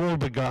World War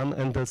began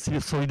and the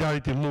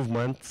solidarity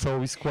movement.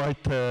 So it's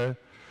quite, I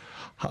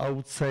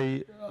would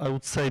say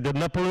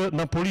the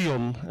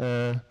Napoleon,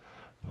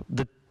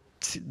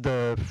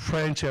 the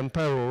French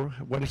emperor,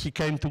 when he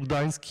came to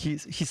Gdańsk,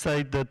 he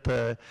said that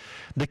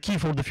the key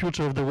for the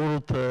future of the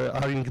world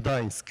are in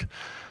Gdańsk.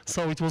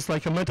 So it was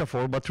like a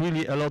metaphor, but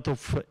really a lot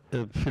of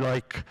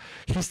like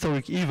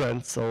historic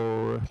events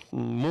or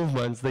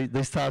movements.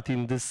 They start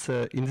in this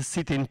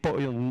city in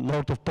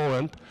north of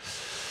Poland.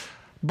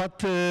 But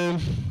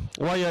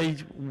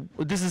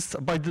this is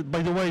by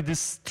the way,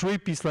 this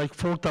trip is like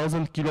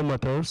 4,000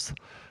 kilometers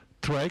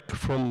trek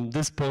from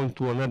this point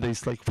to another.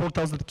 It's like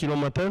 4,000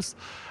 kilometers,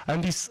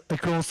 and it's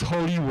across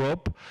whole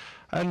Europe.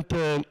 And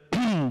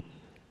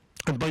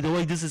and by the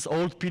way, this is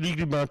old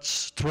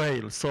pilgrimage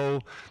trail.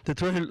 So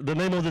the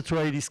name of the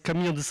trail is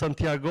Camino de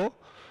Santiago.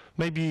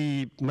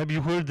 Maybe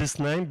you heard this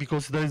name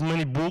because there is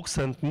many books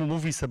and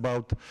movies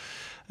about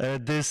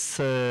this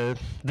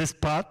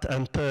path,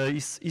 and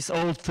it's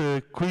old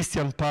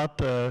Christian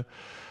path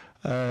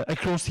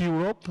across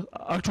Europe.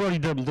 Actually,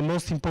 the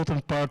most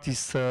important part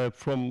is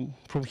from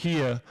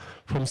here,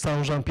 from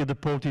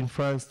Saint-Jean-Pied-de-Port in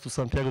France to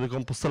Santiago de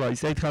Compostela.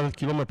 It's 800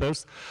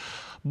 kilometers.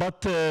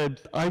 But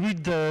I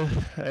read there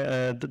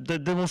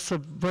was a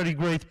very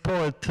great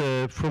poet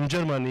from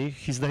Germany.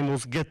 His name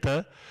was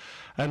Goethe,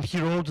 and he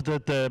wrote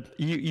that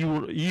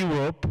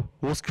Europe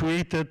was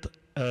created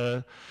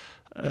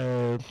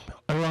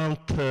around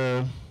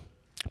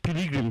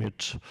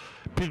pilgrimage.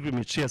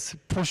 Yes,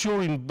 for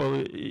sure.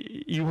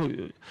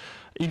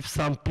 If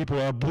some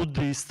people are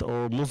Buddhist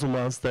or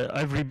Muslims,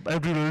 every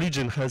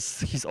religion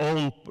has his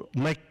own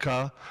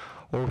Mecca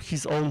or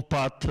his own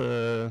path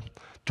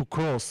to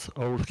cross,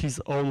 or his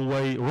own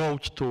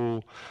road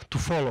to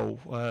follow.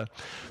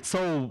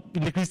 So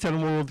in the Christian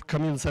world,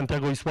 Camino de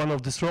Santiago is one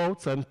of these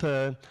roads, and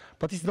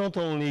but it's not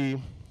only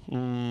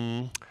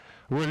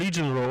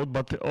religion road,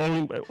 but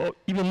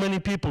even many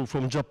people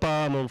from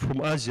Japan or from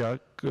Asia,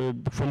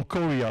 from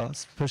Korea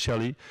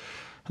especially,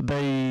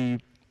 they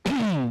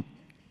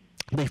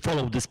they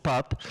follow this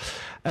path,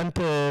 and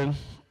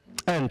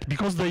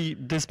because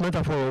this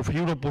metaphor of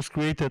Europe was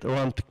created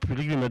around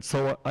pilgrimage,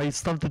 so I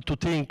started to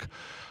think,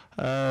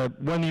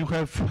 when you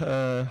have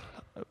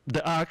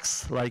the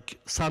axe, like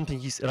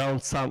something is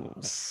around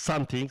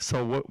something,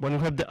 so when you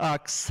have the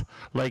axe,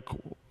 like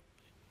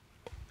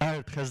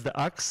Earth has the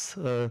axe,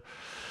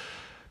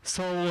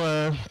 So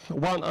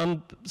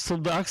so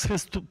the axe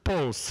has 2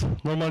 poles,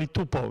 normally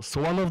 2 poles.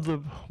 So one of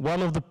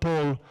the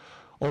pole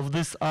of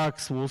this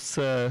axe was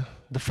the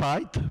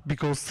fight,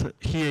 because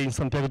here in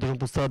Santiago de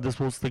Compostela this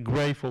was the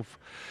grave of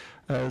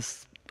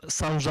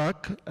Saint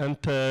Jacques,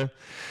 and the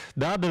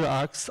other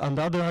axe,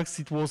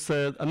 it was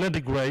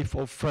another grave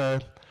of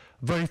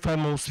very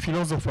famous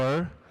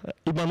philosopher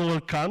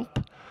Immanuel Kant,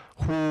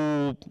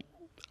 who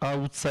I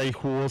would say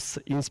who was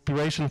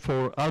inspiration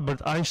for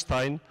Albert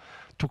Einstein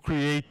to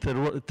create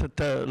to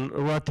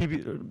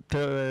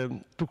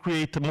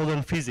create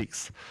modern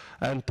physics,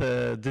 and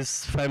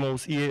this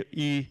famous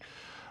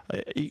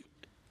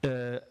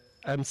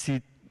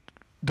MC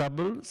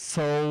double.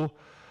 So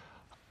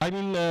I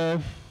mean,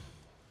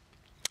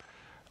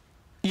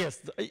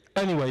 yes.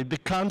 Anyway, the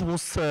Kant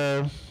was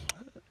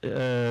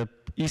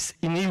is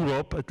in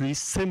Europe at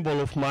least symbol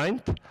of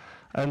mind,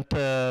 and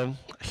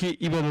he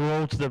even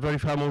wrote the very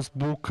famous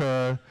book.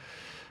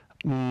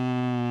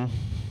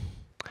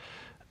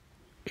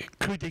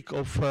 Critic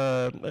of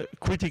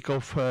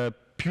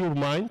pure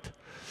mind.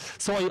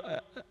 So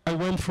I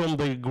went from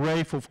the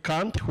grave of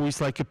Kant, who is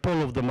like a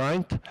pole of the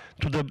mind,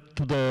 to the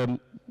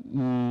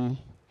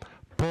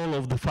pole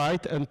of the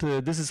fight, and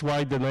this is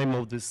why the name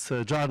of this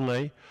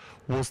journey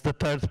was the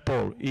third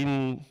pole,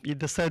 in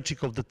the searching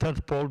of the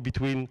third pole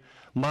between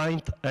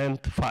mind and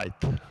fight.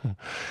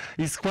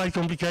 It's quite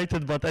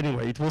complicated, but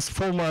anyway, it was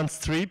 4 months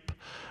trip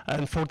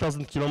and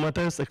 4,000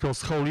 kilometers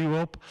across whole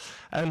Europe.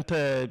 And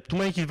to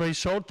make it very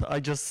short, I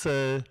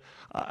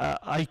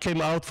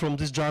came out from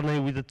this journey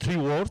with the 3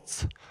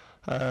 words,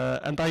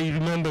 and I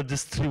remember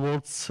these 3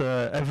 words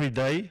every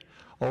day,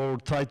 or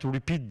try to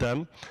repeat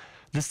them.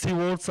 These 3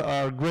 words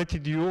are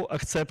gratitude,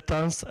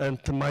 acceptance, and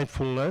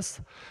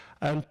mindfulness.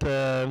 And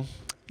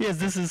yes,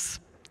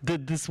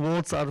 these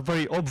words are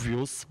very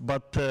obvious,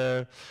 but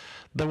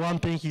the one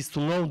thing is to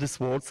know these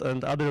words,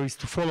 and other is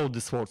to follow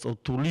these words, or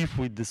to live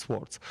with these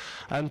words.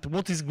 And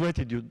what is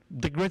gratitude?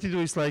 The gratitude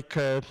is like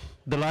the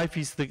life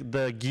is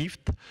the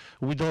gift.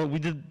 We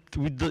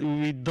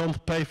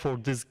don't pay for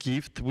this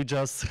gift. We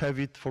just have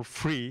it for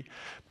free.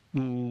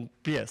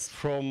 Yes,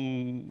 from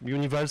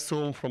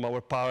universum, from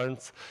our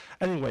parents.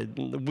 Anyway,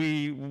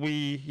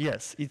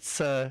 yes,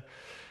 it's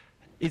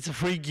a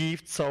free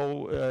gift,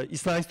 so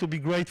it's nice to be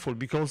grateful,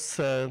 because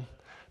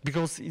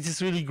it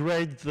is really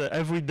great that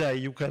every day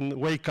you can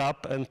wake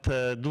up and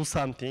do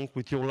something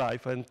with your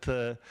life, and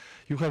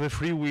you have a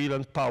free will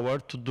and power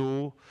to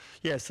do,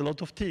 yes, a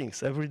lot of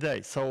things every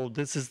day. So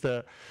this is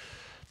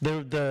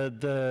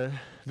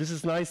this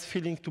is nice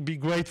feeling to be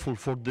grateful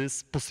for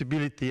this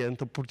possibility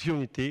and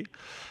opportunity.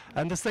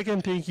 And the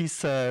second thing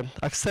is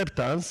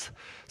acceptance.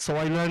 So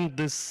I learned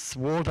this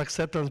word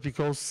acceptance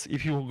because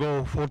if you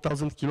go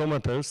 4,000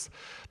 kilometers,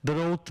 the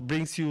road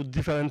brings you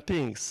different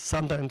things.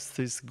 Sometimes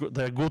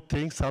they're good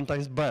things,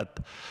 sometimes bad.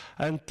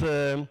 And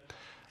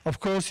of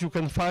course you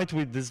can fight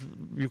with this,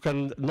 you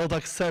can not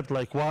accept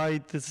like why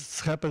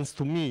this happens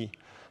to me.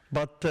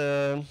 But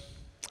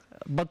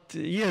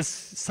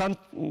yes,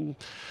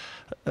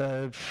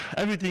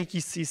 everything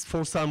is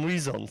for some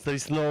reason. There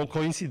is no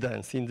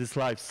coincidence in this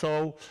life.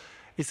 So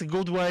it's a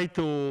good way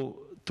to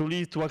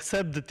live, to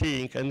accept the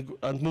thing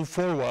and move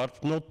forward,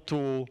 not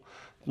to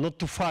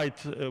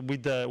fight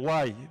with the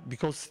why,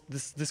 because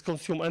this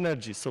consumes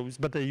energy. So it's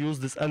better use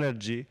this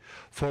energy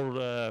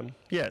for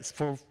yes,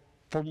 for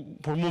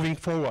moving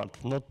forward,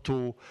 not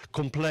to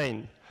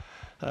complain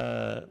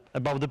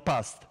about the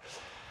past.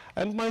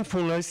 And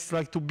mindfulness is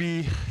like to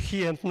be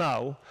here and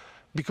now,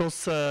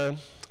 because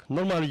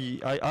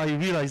normally I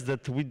realize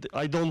that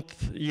I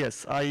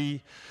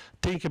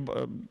think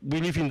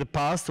we live in the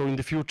past or in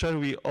the future.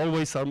 We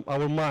always,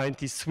 our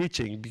mind is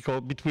switching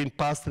between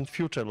past and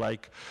future,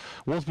 like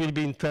what will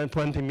be in 10,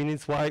 20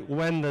 minutes,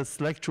 when this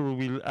lecture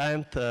will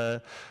end,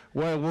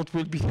 what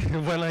will be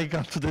when I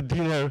come to the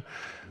dinner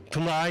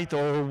tonight,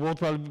 or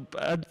what will,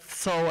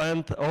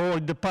 or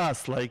in the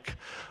past, like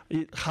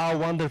how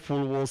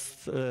wonderful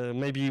was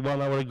maybe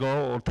 1 hour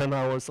ago, or 10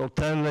 hours, or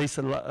 10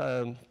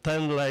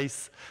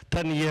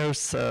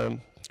 years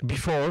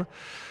before.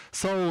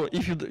 So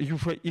if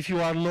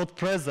you are not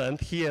present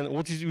here,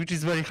 which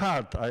is very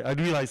hard, I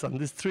realize on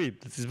this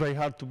trip, it is very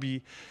hard to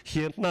be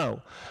here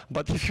now.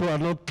 But if you are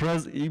not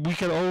present, we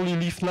can only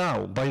live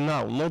now, by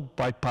now, not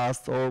by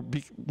past or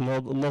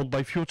not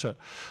by future.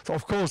 So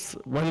of course,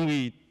 when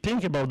we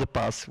think about the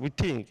past, we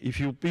think. If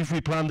we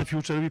plan the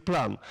future, we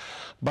plan.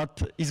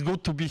 But it's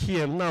good to be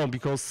here now,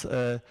 because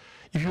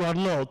if you are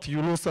not,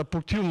 you lose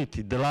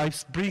opportunity. The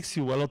life brings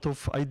you a lot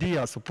of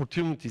ideas,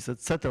 opportunities,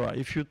 etc.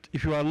 If you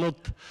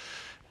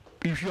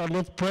are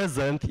not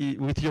present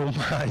with your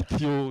mind,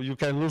 you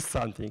can lose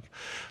something.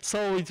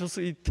 So it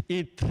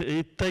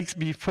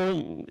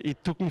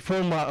took me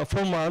 4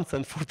 months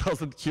and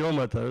 4,000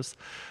 kilometers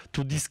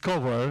to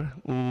discover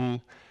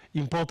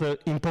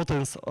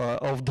importance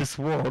of these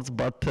words.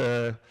 But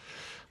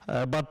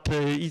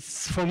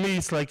it's, for me,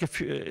 it's like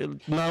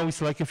now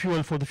it's like a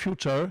fuel for the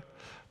future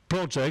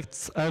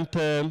projects. And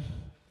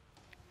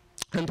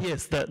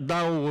yes,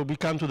 now we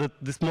come to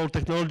this more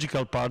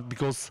technological part,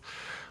 because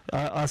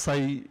as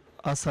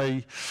as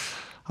I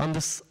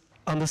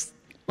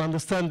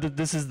understand that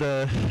this is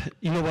the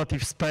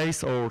innovative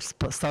space or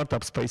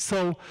startup space.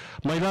 So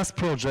my last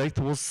project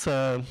was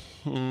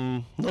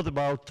not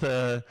about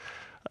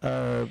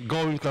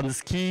going on the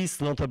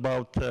skis, not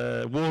about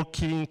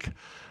walking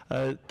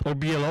or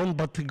be alone,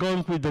 but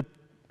going with the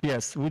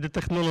with the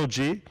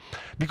technology,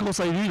 because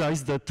I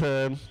realized that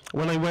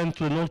when I went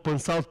to the North Pole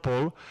and South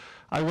Pole,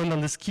 I went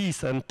on the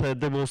skis and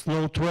there was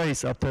no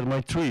trace after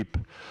my trip.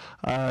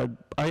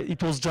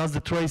 It was just the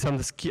trace on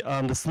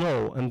the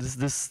snow, and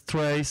this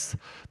trace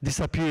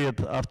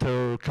disappeared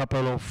after a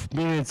couple of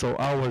minutes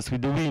or hours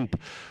with the wind.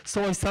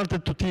 So I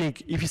started to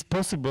think if it's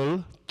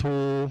possible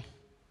to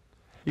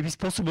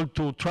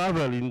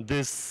travel in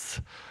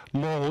this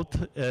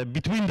mode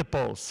between the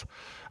poles,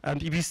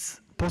 and if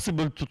it's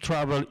possible to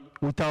travel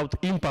without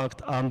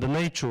impact on the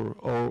nature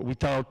or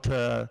without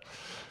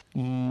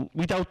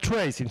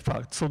trace, in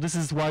fact. So this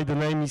is why the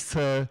name is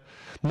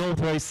No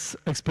Trace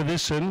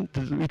Expedition.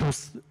 It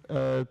was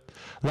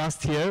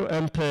last year,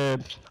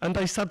 and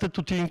I started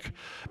to think,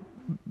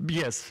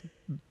 yes,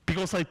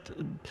 because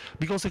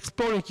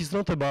exploring is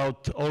not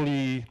about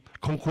only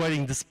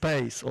conquering the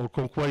space or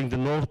conquering the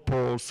North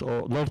Poles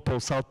or North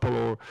Pole, South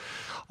Pole,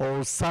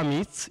 or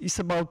summits. It's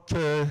about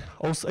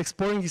also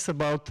exploring is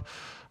about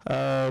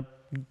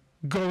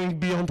going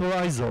beyond the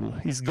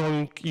horizon. Is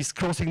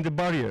crossing the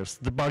barriers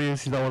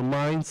in our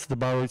minds, the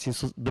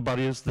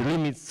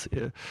limits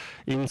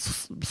in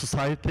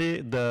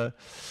society, the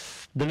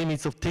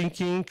limits of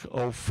thinking,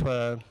 of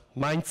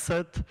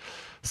mindset.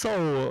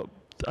 So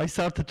I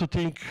started to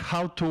think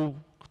how to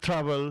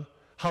travel,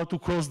 how to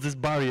cross this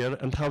barrier,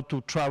 and how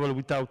to travel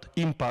without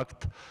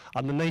impact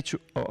on the nature.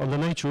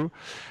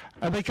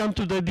 And I come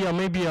to the idea,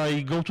 maybe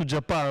I go to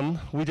Japan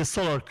with a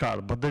solar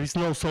car, but there is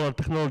no solar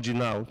technology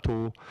now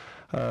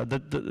there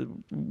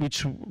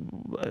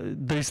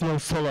is no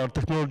solar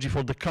technology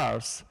for the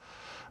cars.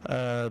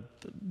 There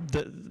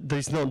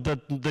is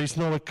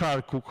no a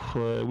car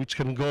which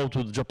can go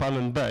to Japan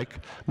and back.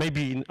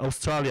 Maybe in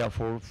Australia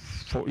for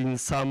in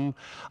some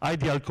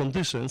ideal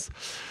conditions.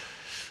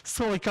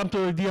 So I come to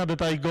the idea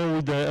that I go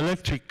with the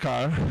electric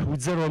car,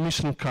 with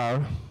zero-emission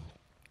car,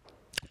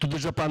 to the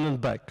Japan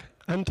and back.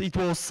 And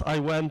I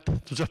went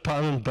to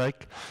Japan and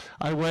back.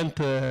 I went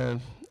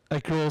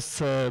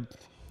across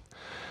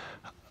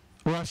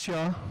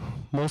Russia,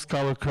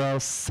 Moscow,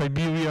 across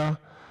Siberia,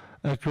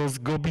 across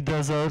Gobi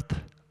Desert,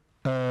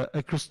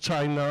 across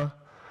China,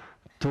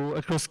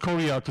 across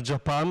Korea to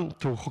Japan,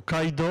 to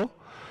Hokkaido.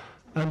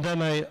 And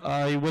then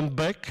I went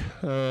back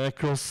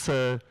across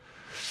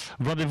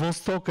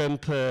Vladivostok and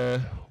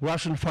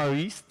Russian Far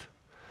East.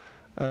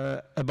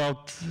 I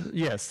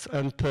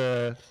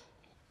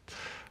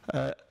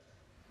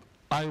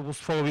was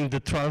following the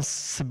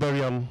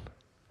Trans-Siberian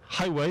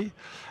highway,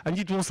 and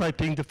it was, I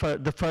think,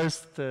 the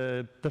first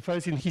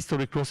in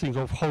history crossing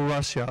of whole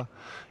Russia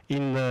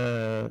in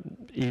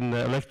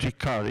electric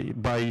car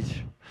by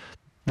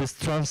this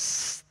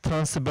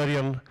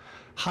Trans-Siberian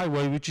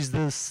highway, which is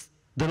the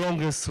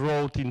longest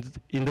road in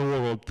the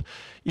world,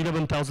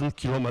 11,000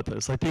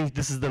 kilometers. I think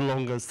this is the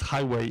longest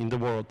highway in the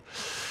world.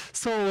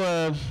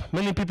 So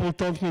many people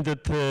told me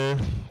that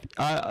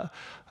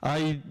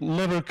I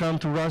never come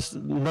to Russia,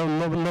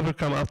 never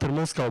come after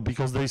Moscow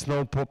because there is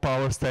no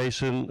power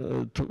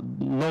station,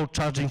 no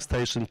charging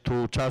station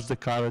to charge the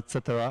car,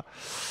 etc.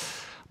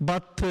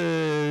 But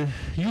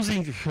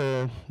using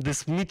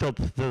this method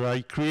that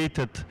I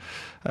created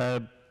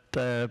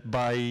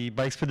by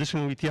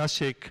expedition with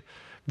Jacek,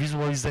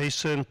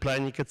 visualization,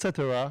 planning,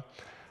 etc.,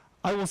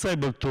 I was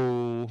able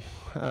to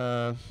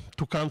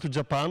come to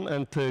Japan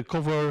and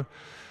cover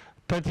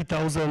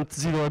 30,000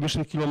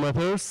 zero-emission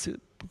kilometers,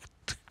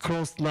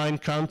 crossed 9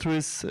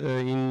 countries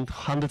in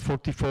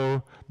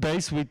 144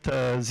 days with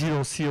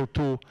zero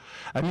CO2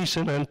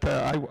 emission, and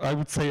I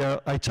would say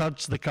I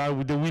charged the car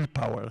with the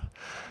willpower,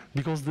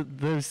 because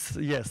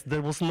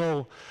there was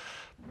no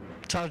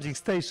charging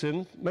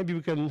station.Maybe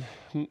we can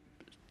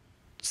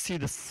see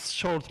the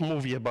short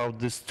movie about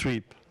this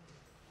trip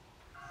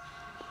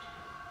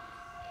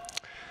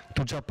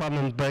to Japan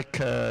and back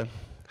in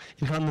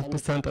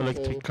 100%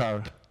 electric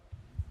car.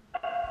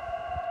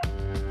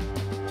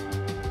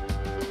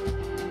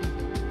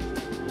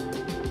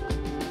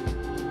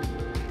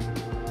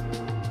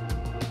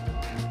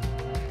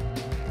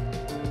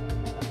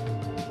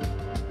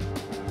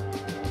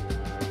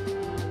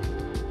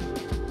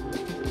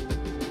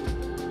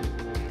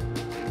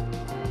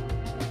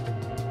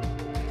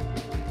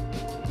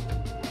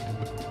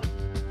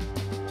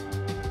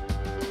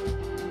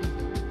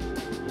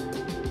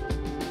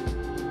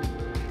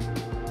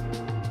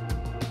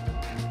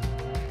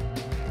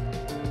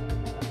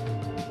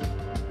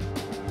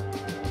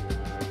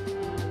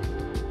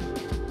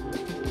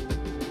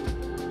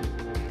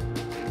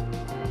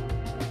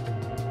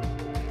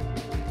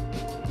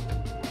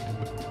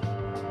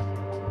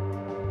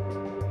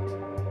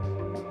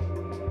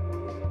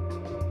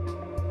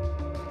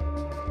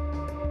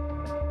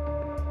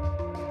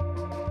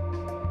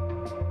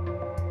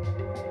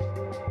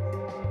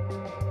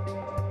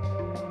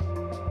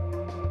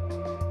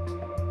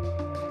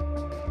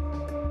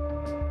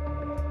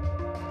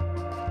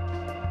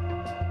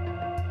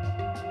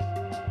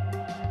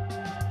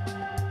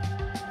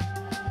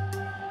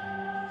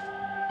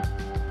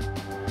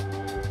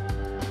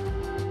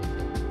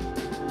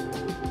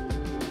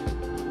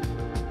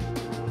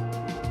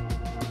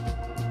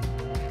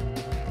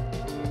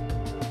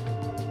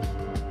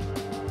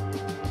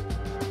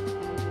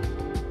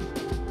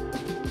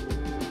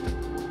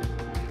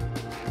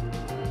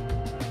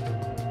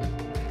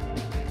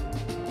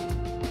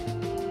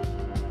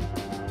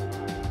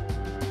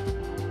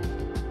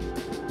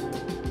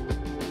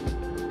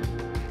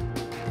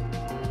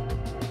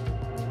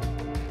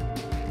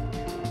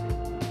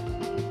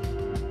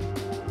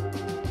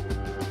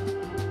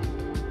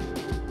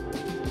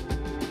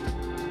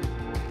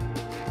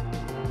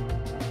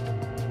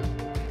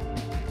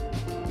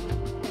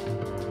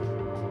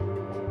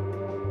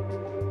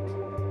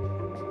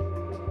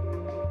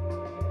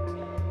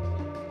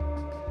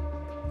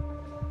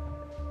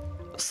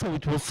 so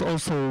it was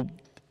also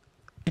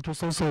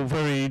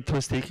very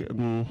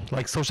interesting,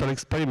 like social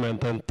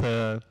experiment and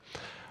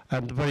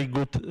very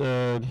good,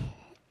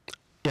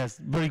 yes,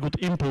 very good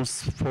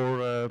impulse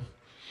for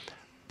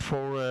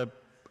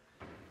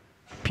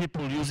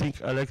people using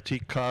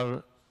electric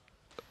cars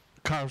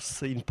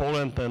in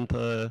Poland and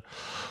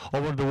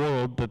over the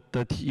world.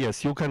 That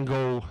yes, you can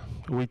go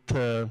with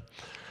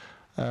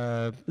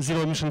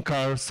zero-emission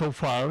car so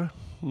far,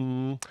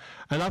 and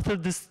after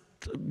this.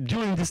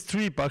 During this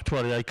trip,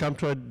 actually, I came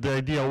to the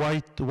idea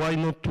why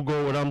not to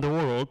go around the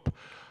world,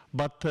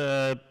 but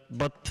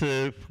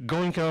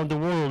going around the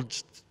world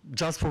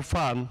just for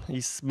fun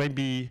is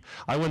maybe.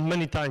 I went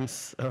many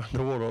times around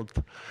the world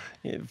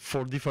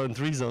for different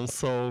reasons.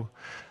 So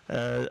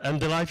and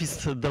the life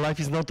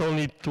is not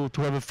only to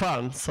have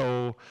fun.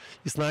 So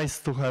it's nice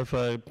to have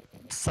to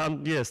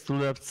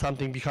leave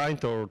something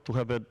behind or to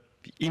have a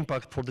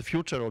impact for the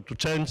future, or to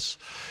change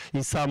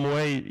in some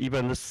way,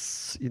 even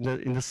small,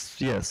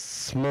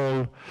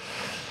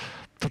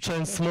 to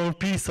change small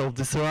piece of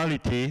this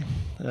reality.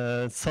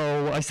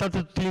 So I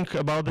started to think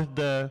about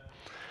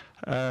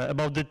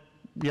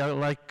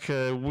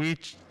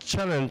which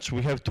challenge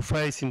we have to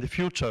face in the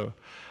future.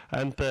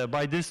 And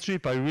by this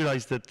trip, I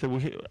realized that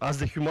we, as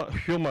the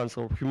humans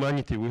or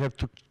humanity, we have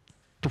to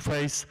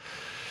face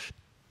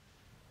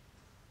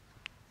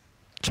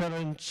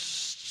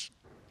challenges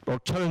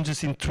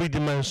in 3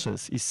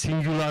 dimensions. Is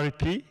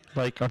singularity,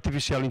 like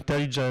artificial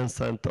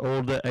intelligence and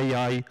all the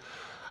AI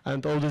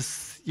and all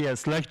this,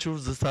 yes,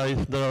 lectures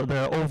that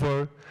are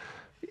over.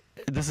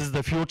 This is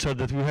the future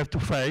that we have to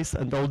face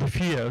and all the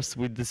fears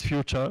with this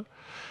future.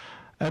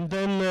 And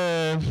then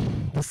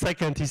the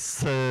second is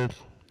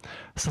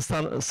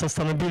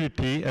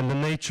sustainability and the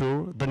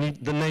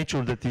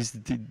nature that is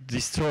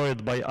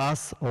destroyed by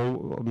us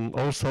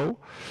also.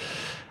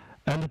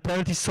 And the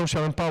third is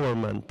social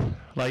empowerment.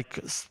 Like,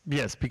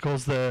 yes,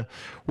 because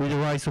with the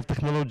rise of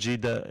technology,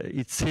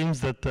 it seems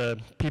that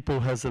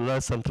people has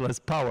less and less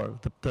power,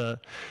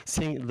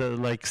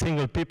 like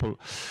single people.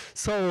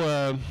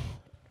 So,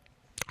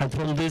 and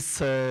from this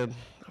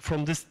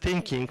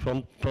thinking,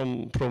 from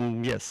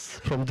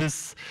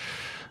this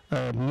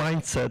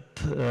mindset,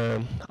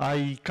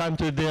 I came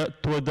to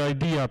the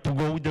idea to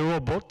go with the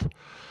robot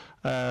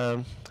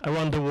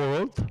around the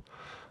world.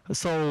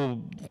 So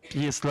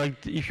yes,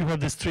 like if you have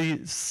these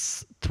three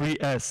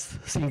S: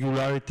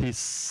 singularity,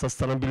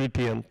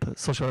 sustainability, and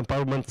social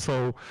empowerment.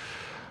 So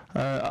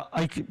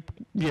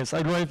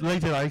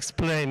later I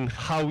explain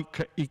how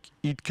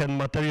it can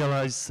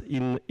materialize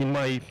in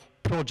my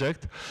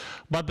project.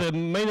 But the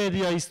main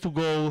idea is to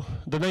go.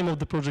 The name of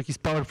the project is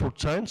Powerful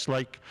Change.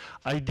 Like,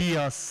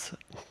 ideas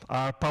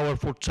are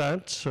powerful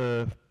change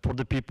for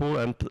the people,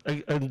 and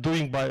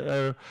doing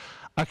by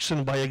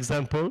action by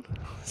example.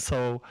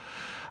 So.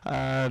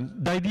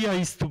 The idea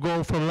is to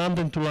go from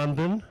London to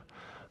London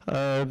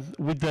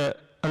with the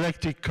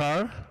electric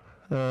car,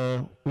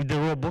 with the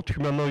robot,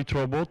 humanoid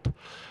robot,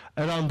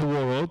 around the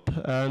world,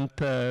 and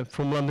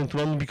from London to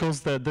London,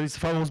 because there is a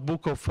famous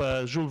book of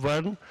Jules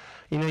Verne,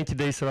 in 80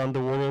 days around the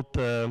world.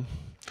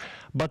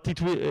 But it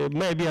will,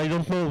 maybe, I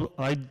don't know,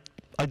 I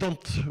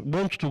don't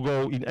want to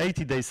go in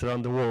 80 days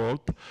around the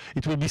world.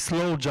 It will be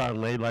slow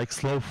journey, like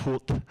slow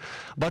food.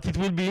 But it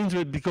will be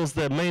interesting because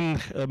the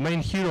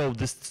main hero of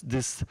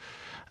this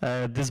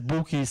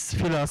book is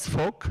Phileas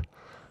Fogg,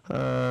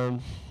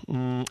 and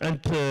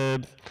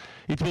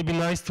it will be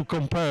nice to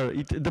compare.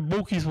 The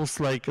book was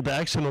like, the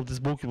action of this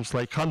book was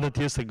like 100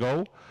 years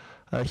ago.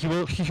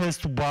 He has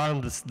to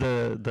burn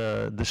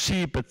the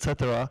ship,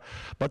 etc.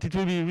 But it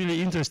will be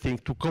really interesting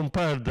to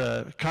compare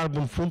the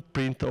carbon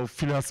footprint of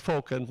Phileas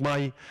Fogg and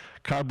my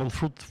carbon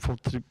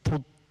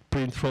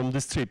footprint from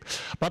this trip.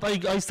 But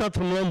I start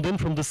from London,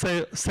 from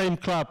the same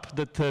club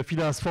that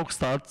Phileas Fogg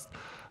starts.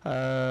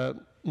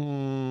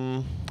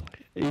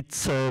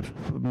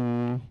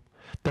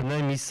 The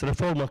name is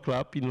Reforma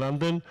Club in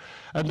London,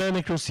 and then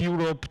across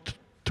Europe,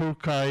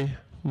 Turkey,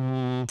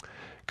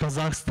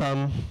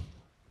 Kazakhstan,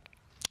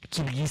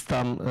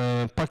 Kyrgyzstan,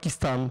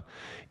 Pakistan,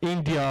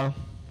 India.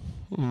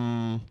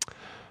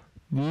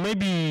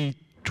 Maybe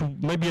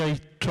I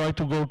try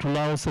to go to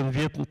Laos and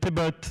Vietnam,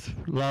 Tibet,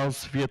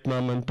 Laos,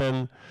 Vietnam, and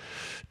then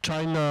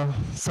China,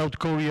 South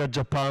Korea,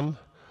 Japan,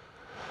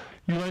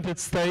 United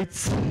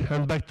States,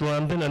 and back to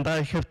London. And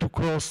I have to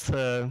cross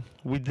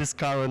with this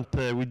car and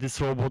with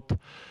this robot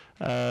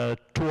 2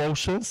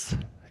 oceans.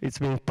 It's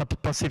been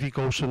Pacific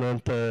Ocean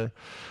and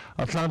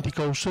Atlantic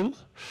Ocean.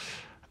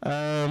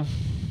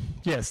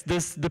 Yes,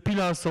 the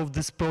pillars of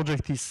this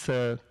project is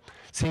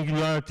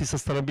singularity,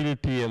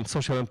 sustainability, and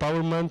social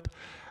empowerment.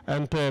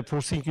 And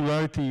for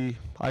singularity,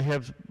 I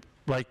have,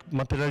 like,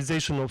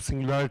 materialization of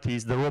singularity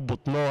is the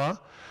robot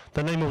Noah.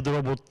 The name of the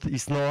robot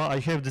is Noah. I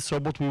have this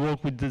robot. We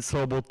work with this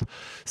robot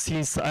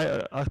since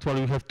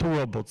actually we have 2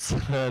 robots,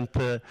 and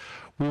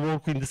we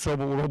work with this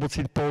robots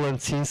in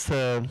Poland since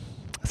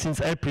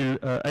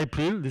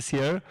April this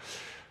year.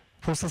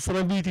 For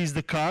sustainability is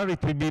the car.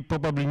 It will be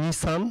probably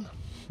Nissan.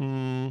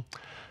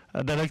 The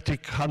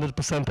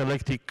 100%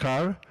 electric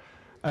car,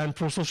 And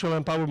for social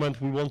empowerment,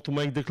 we want to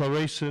make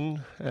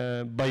declaration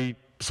by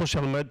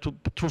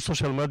through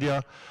social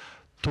media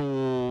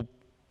to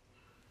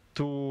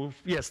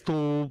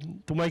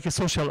make a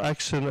social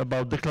action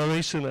about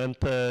declaration and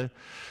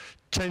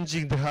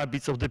changing the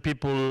habits of the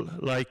people,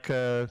 like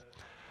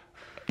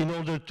in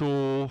order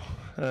to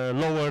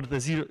lower the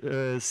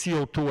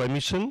CO2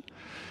 emission.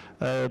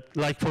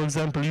 Like, for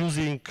example,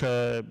 using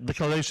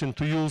declaration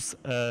to use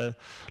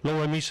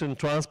low emission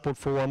transport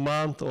for 1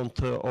 month,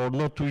 or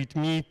not to eat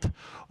meat,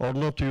 or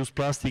not to use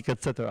plastic,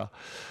 etc.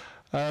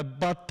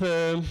 But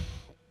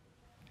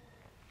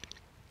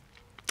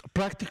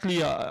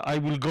practically, I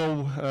will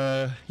go,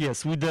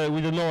 yes, with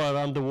the Noah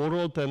around the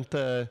world, and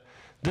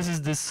this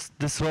is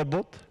this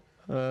robot.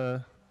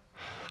 Her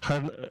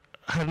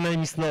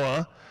name is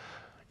Noah.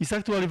 It's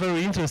actually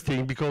very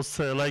interesting because,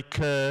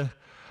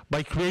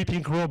 by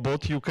creating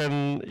robot,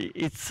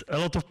 it's a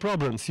lot of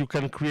problems. You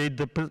can create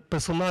the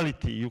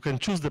personality. You can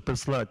choose the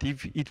personality.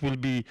 If it will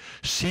be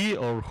she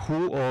or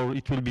who, or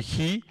it will be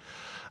he,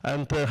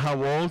 and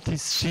how old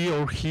is she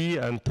or he,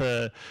 and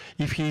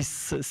if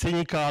he's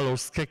cynical or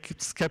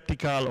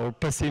skeptical or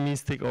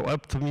pessimistic or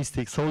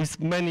optimistic. So it's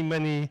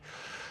many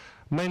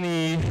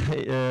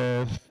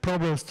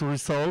problems to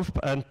resolve,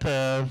 and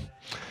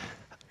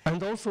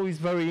also it's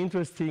very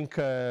interesting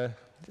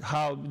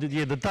how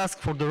the task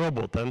for the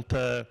robot and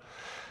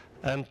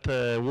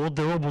what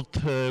the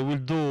robot will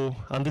do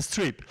on this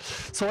trip.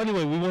 So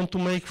anyway, we want to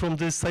make from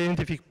this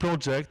scientific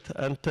project,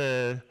 and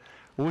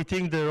we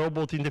think the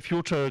robot in the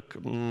future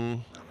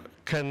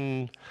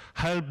can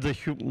help the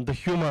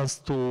humans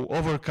to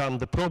overcome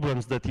the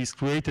problems that is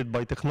created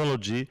by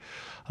technology,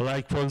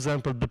 like, for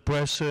example,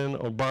 depression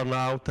or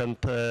burnout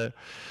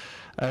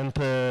and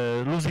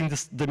losing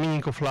the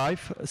meaning of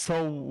life.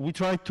 So we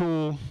try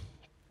to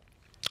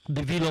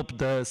develop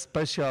the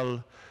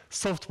special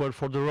software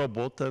for the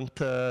robot, then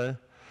to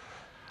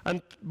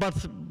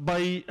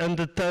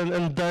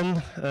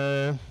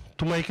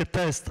make a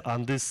test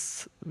on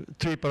this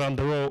trip around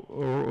the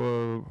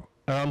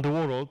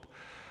world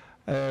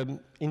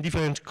in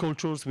different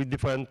cultures with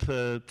different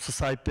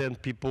society and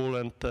people,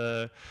 and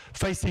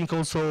facing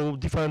also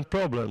different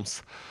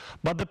problems.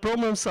 But the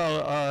problems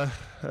are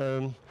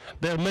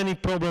there are many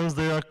problems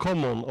that are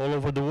common all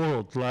over the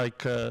world,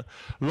 like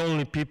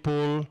lonely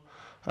people.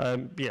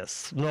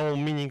 Yes, no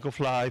meaning of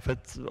life,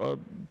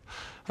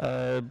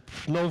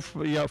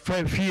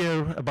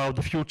 fear about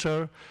the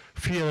future,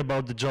 fear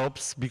about the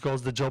jobs,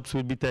 because the jobs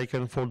will be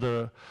taken by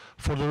the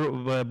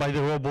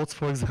robots,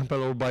 for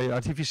example, or by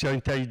artificial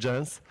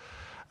intelligence.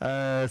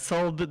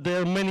 So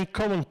there are many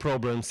common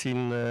problems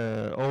in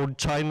or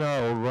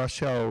China or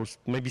Russia or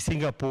maybe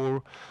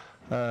Singapore,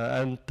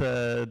 and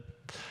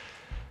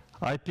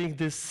I think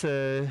this,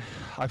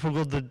 I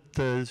forgot the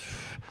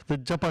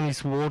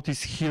Japanese word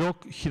is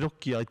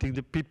hiroki. I think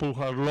the people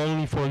who are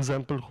lonely, for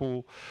example,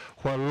 who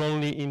are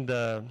lonely in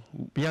the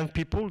young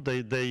people,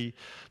 they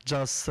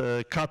just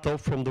cut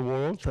off from the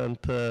world, and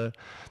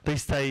they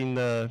stay in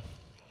the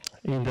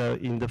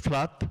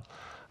flat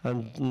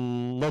and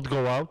not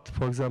go out,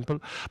 for example.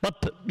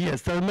 But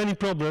yes, there are many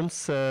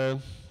problems.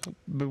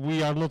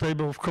 We are not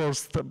able, of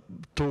course,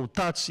 to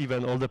touch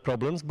even all the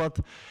problems, but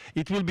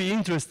it will be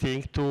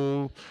interesting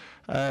to,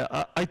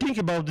 I think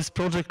about this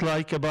project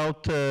like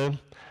about, that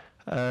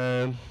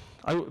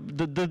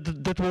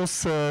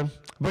was a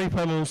very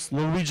famous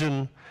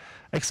Norwegian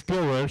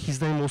explorer.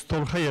 His name was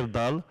Thor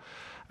Heyerdahl,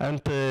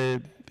 and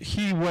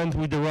he went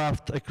with a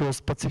raft across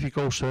Pacific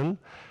Ocean,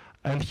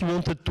 and he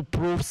wanted to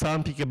prove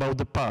something about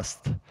the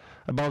past.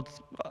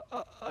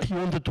 He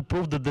wanted to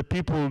prove that the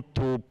people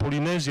to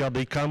Polynesia,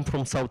 they come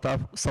from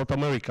South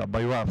America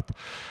by raft,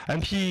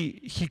 and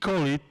he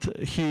gave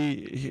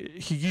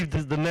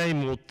this the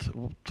name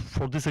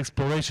for this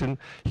exploration.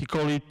 He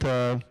called it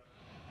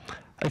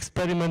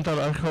experimental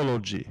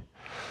archaeology.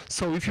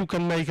 So if you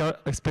can make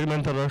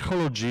experimental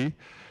archaeology,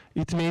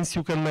 it means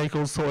you can make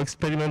also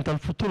experimental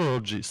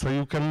futurology. So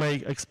you can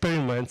make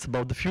experiments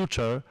about the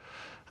future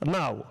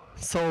now.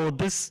 So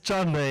this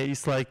journey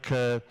is like,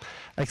 there's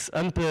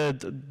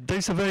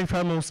a very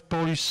famous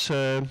Polish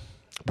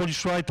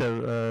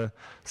writer,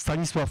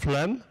 Stanisław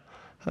Lem.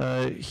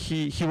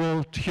 He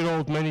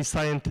wrote many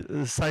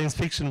science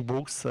fiction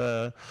books,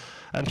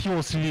 and he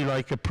was really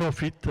like a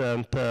prophet.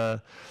 And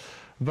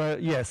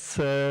but yes,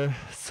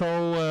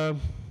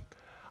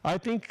 I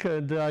think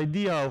the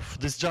idea of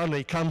this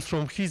journey comes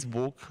from his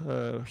books,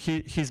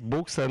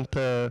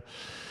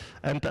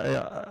 and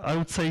I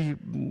would say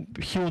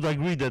he would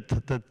agree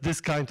that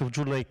this kind of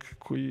journey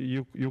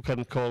you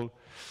can call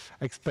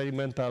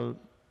experimental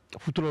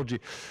futurology.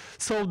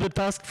 So the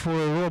task for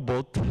a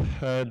robot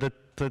that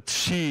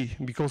she,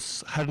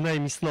 because her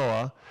name is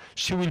Noah,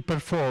 she will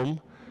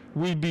perform,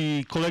 will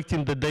be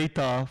collecting the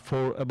data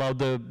about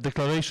the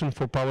declaration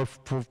for Power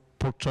for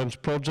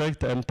Change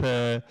project, and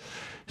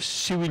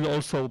she will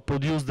also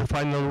produce the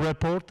final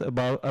report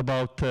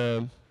about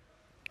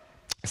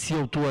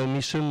CO2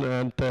 emission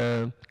and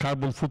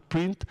carbon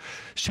footprint.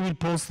 She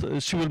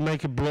will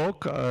make a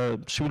blog,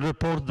 she will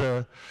report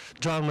the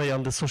journey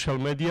on the social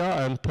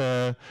media, and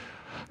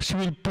she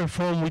will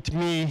perform with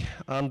me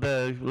on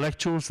the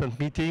lectures and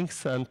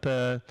meetings, and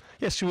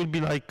yes, she will be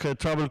like a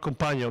travel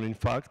companion, in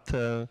fact.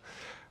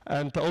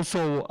 And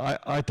also,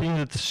 I think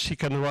that she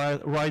can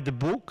write a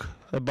book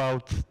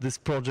about this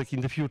project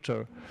in the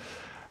future.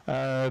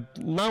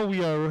 Now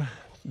we are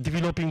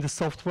developing the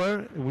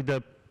software with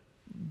a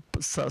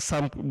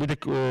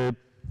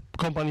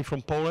company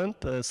from Poland,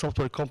 a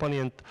software company,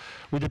 and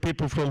with the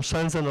people from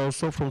Shenzhen,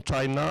 also from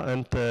China,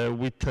 and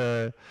with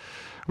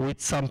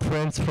some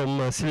friends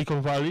from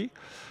Silicon Valley.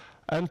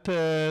 And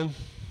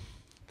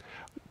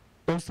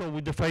also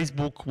with the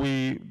Facebook,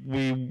 we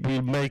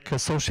will make a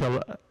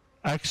social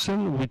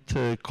action with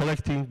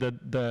collecting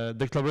the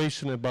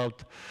declaration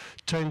about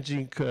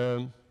changing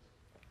the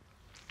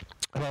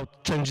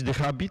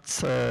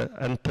habits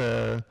and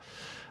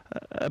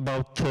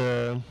about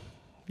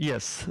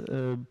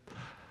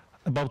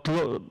about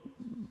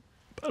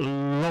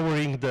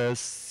lowering the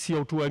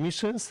CO2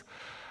 emissions.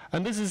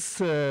 And this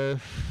is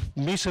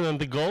mission and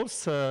the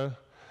goals.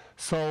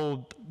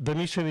 So the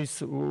mission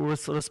is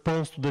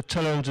response to the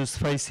challenges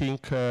facing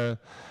that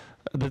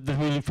we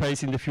will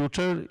face in the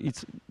future.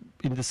 It's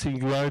in the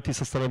singularity,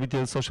 sustainability,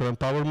 and social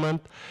empowerment,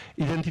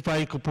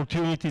 identifying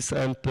opportunities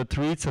and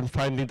threats, and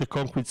finding the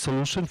concrete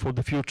solution for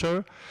the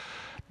future.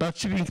 But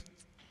achieving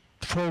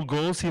 4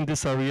 goals in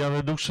this area: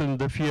 reduction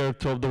the fear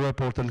of the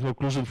report and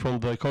conclusion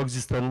from the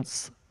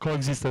coexistence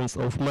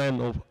of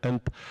man and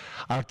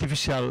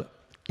artificial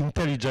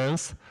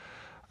intelligence,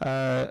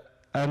 and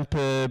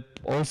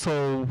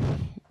also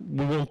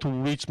we want to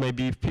reach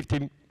maybe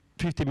 50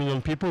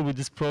 million people with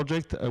this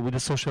project, with the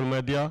social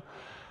media,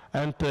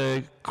 and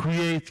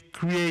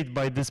create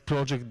by this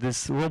project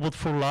this robot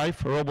for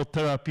life, robot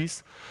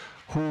therapies,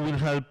 who will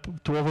help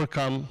to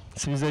overcome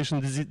civilization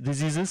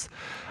diseases.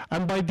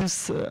 And by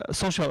this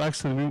social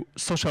action,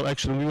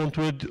 we want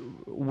to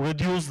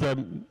reduce the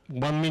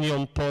 1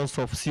 million tons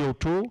of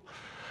CO2.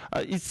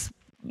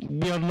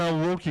 We are now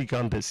working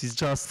on this. It's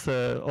just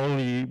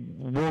only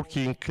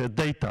working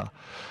data.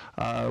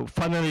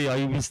 Finally,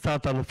 I will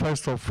start on the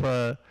 1st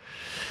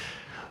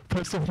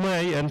of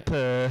May, and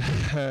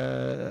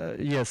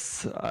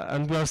yes,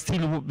 and we are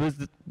still,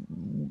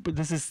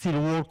 this is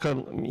still work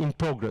in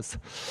progress.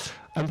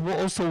 And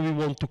also we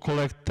want to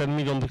collect 10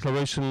 million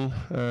declarations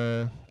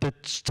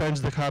that change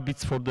the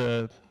habits for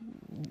the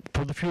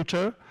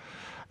future.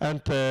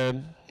 And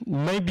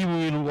maybe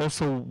we will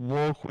also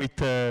work with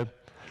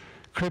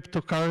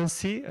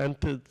cryptocurrency and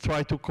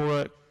try to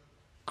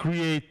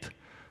create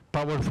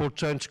power for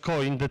change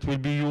coin that will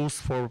be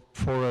used for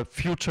a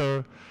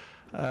future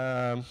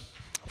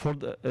for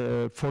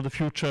the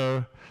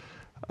future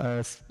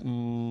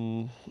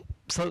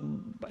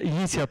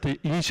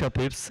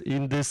initiatives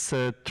in this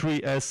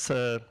 3S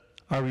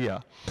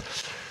area.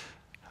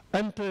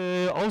 And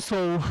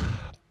also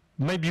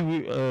maybe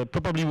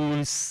probably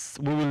we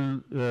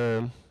will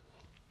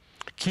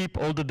keep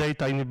all the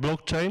data in the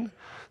blockchain,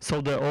 so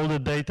that all the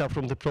data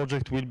from the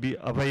project will be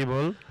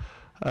available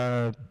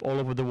all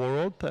over the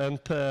world. And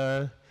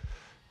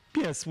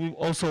yes, we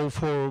also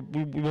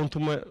we want to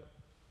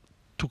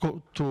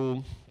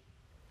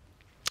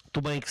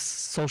make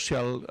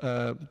social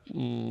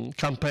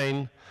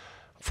campaign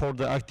for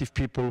the active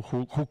people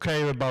who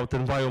care about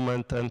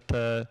environment and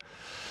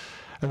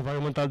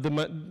environmental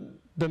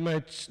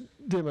damage.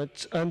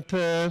 And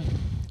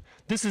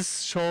this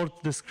is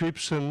short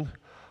description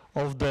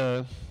of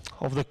the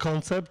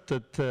concept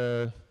that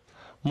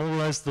more or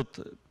less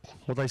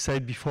what I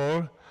said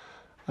before.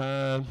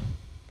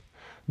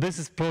 This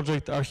is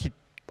project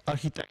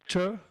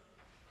architecture.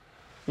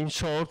 In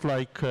short,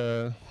 like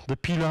the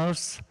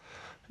pillars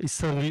is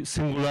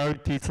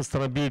singularity,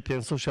 sustainability,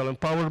 and social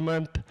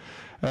empowerment.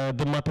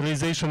 The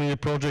materialization in the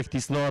project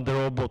is no other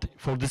robot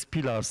for these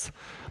pillars: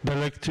 the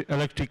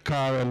electric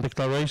car and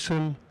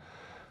declarations,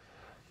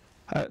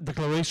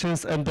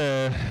 and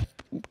the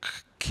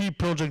key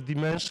project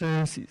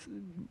dimensions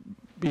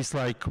is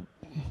like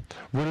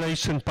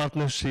relation,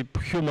 partnership,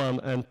 human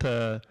and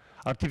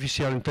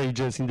artificial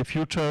intelligence in the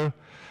future.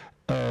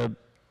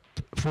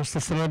 For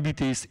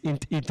sustainability is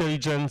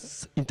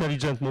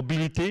intelligent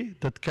mobility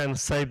that can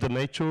save the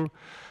nature,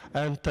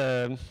 and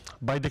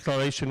by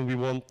declaration we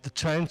want the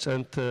change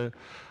and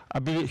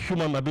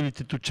human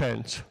ability to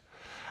change.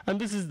 And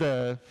this is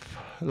the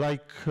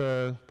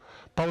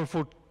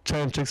powerful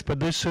change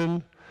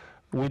expedition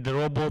with the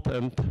robot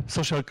and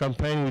social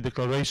campaign with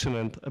declaration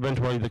and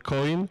eventually the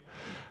coin.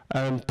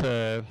 And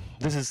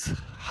this is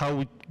how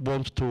we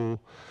want to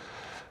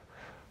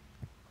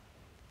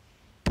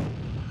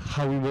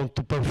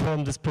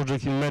perform this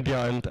project in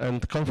media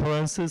and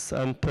conferences,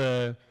 and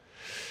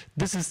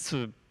this is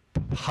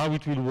how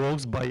it will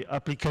work by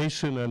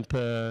application, and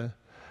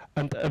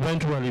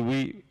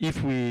eventually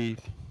if we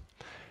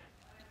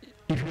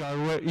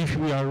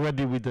are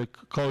ready with the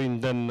coin,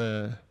 then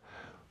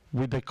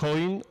with the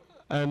coin,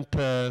 and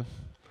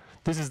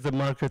this is the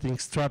marketing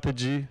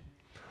strategy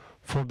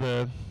for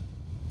the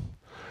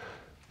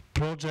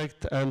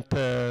project, and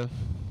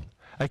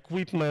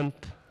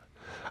equipment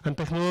and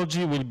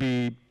technology will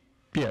be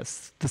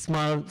yes, the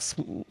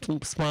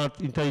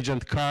smart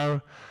intelligent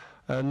car,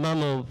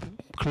 nano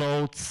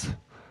clothes,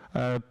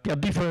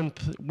 different.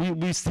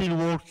 We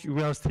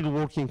are still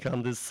working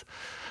on this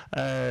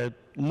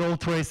no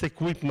trace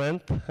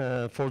equipment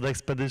for the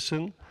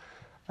expedition,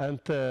 and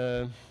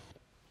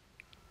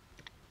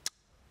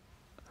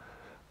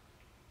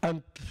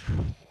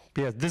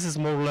yes, this is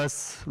more or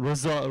less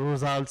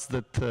results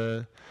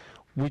that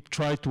we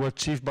try to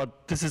achieve,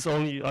 but this is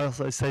only,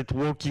 as I said,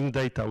 working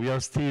data. We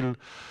are still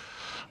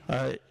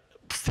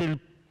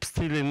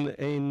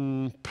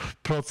in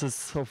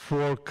process of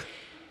work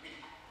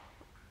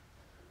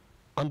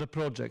on the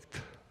project.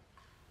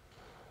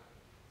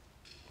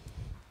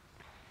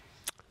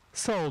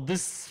 So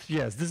this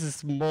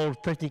is more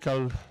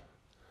technical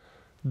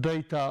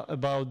data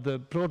about the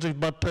project,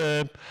 but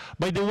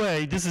by the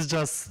way, this is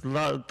just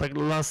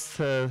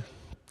last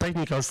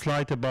technical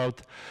slide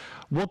about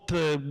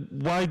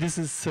why this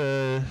is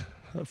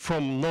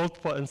from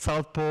North Pole and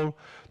South Pole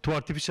to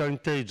artificial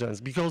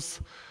intelligence,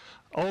 because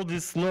all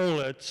this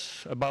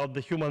knowledge about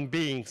the human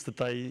beings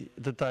that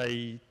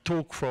I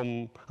took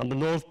from on the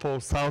North Pole,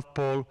 South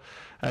Pole,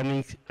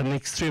 and in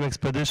extreme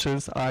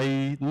expeditions,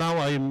 now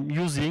I'm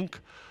using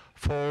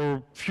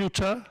for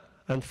future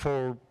and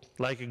for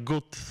like a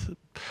good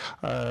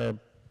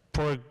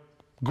for a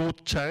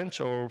good change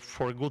or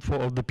for good for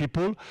all the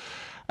people,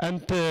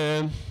 and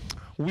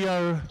we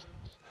are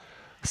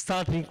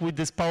starting with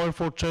this power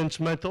for change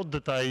method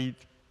that I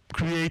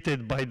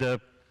created by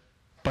the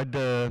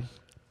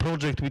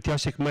project with Jan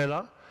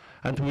Mela,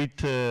 and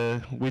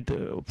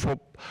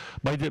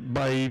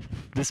by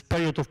this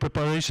period of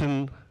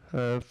preparation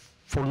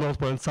for North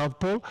Pole and South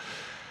Pole.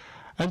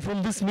 And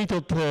from this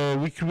method,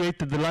 we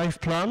created the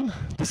life plan.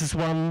 This is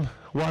one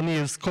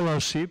year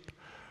scholarship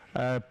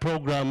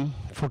program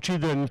for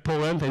children in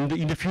Poland, and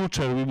in the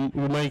future we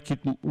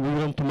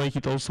want to make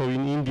it also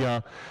in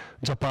India,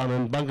 Japan,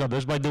 and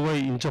Bangladesh. By the way,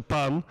 in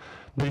Japan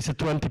there is a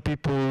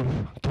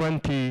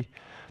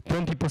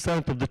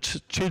 20% of the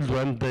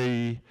children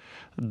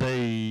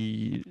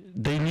they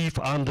live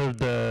under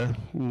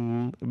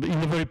in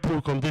a very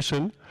poor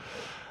condition,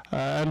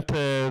 and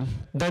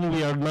then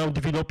we are now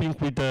developing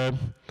with the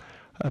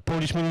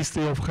Polish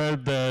Ministry of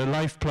Health the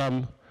life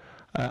plan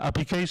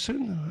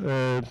application.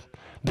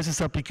 This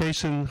is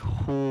application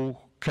who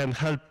can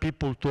help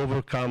people to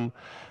overcome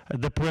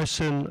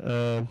depression,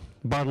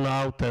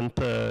 burnout, and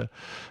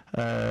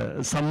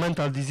some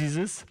mental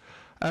diseases.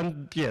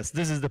 And yes,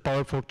 this is the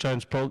Power for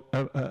Change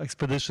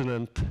expedition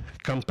and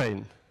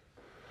campaign.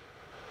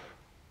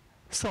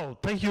 So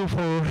thank you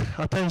for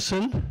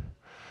attention.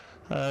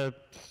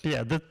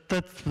 Yeah,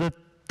 that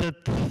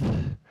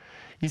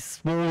is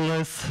more or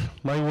less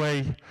my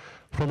way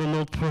from the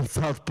North Pole and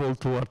South Pole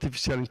to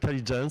artificial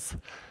intelligence.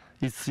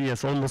 It's,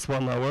 yes, almost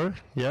 1 hour,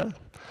 yeah.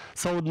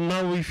 So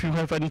now if you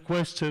have any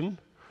question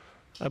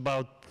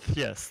about,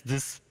 yes,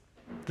 this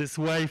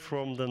way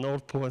from the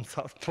North Pole and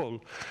South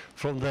Pole,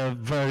 from the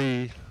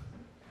very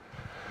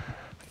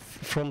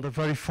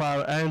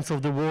far ends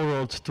of the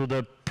world to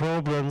the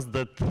problems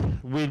that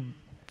we'll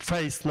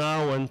face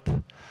now and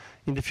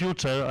in the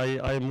future,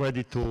 I am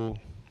ready to,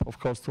 of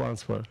course, to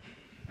answer.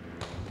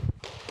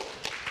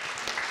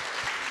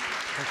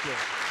 Thank you.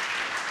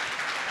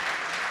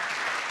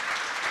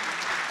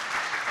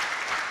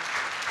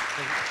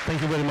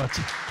 Thank you very much.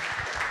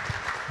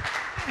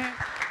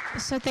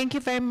 So thank you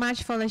very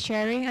much for the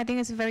sharing. I think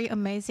it's a very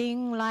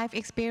amazing life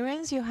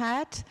experience you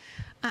had.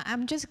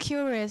 I'm just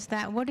curious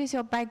that what is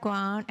your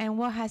background and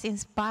what has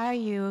inspired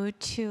you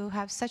to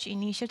have such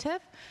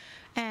initiative?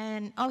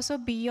 And also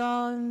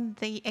beyond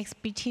the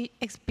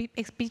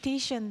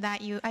expedition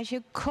that you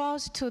actually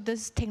crossed to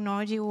this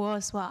technology world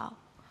as well.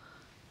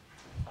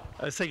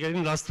 Say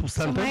again, last two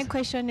sentences. So my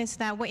question is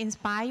that what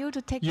inspired you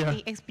to take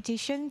the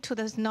expedition to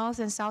the North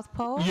and South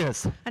Pole?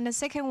 Yes. And the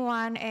second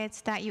one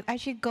is that you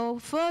actually go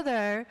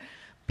further,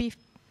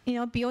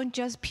 beyond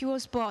just pure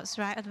sports,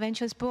 right?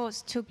 Adventure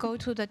sports, to go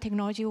to the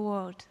technology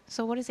world.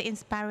 So what is the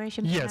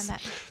inspiration behind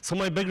that? So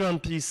my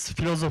background is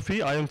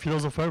philosophy. I am a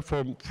philosopher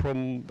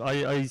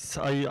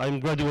I'm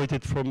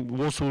graduated from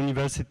Warsaw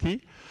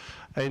University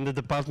in the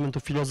Department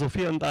of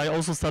Philosophy, and I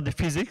also study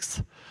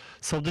physics.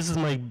 So this is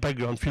my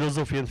background,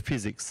 philosophy and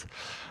physics.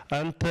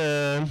 And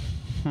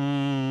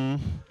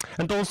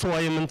also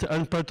I am an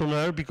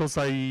entrepreneur because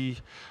I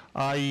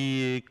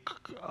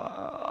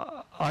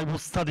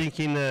was studying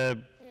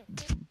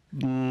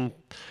in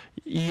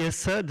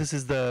ESA. This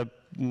is the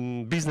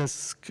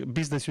business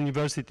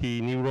university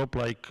in Europe,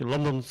 like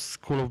London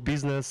School of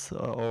Business,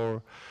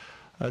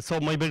 so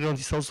my background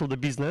is also the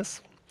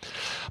business.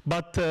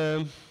 But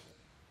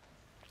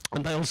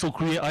and I also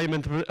I'm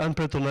an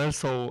entrepreneur,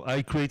 so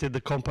I created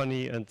the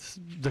company, and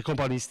the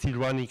company is still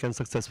running and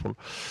successful.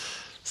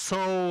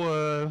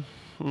 So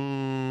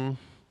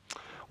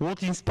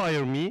what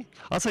inspired me,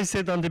 as I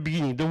said at the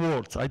beginning, the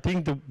words. I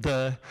think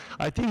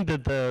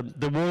that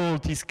the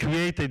world is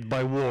created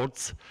by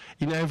words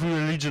in every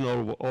religion,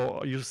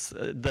 or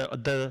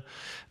the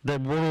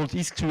world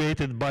is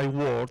created by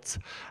words,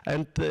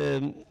 and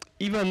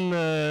even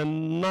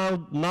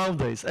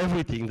nowadays,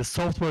 everything, the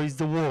software is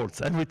the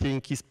words,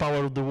 everything is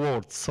power of the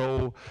words.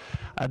 So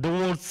the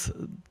words,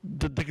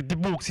 the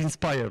books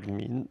inspired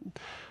me.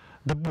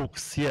 The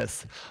books,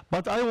 yes.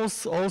 But I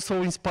was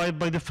also inspired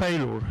by the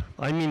failure.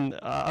 I mean,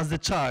 as a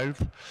child,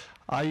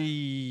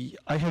 I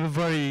have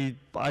an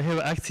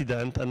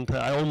accident and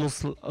I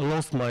almost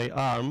lost my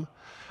arm,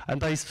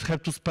 and I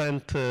had to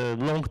spend a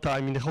long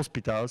time in the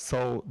hospital.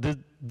 So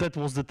that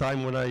was the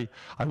time when I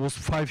was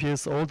 5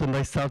 years old and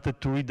I started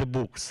to read the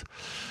books.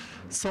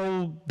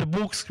 So the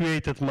books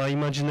created my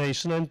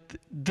imagination, and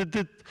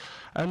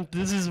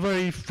this is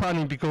very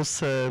funny because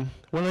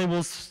when I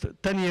was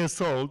 10 years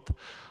old,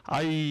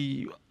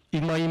 in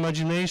my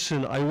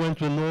imagination, I went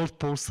to the North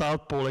Pole,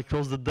 South Pole,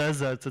 across the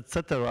deserts,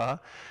 etc.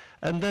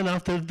 And then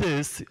after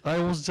this, I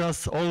was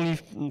just only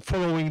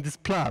following this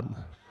plan.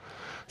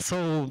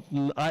 So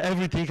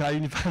everything I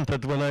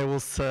invented when I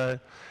was and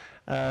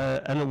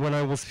when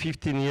I was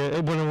 10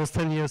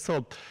 years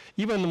old.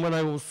 Even when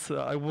I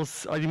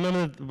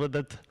remember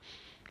that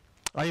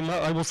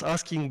I was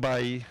asking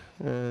by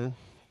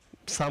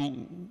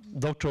some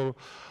doctor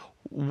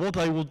what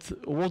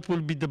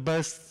will be the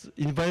best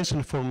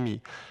invention for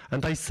me,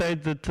 and I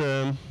said that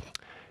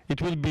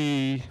it will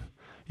be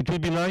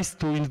nice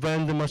to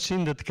invent a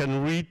machine that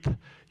can read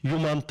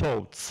human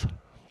thoughts,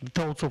 the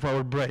thoughts of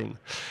our brain.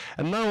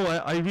 And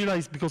now I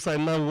realize, because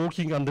I'm now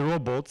working on the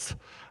robots,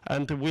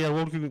 and we are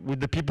working with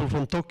the people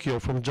from Tokyo,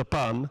 from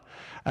Japan,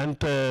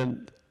 and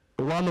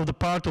one of the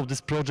part of this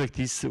project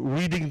is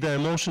reading the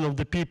emotion of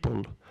the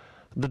people.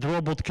 That the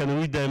robot can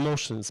read the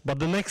emotions, but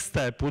the next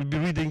step will be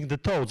reading the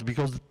thoughts,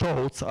 because the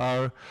thoughts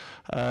are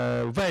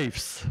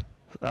waves.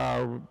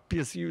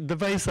 The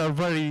waves are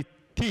very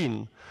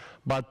thin,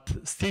 but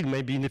still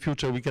maybe in the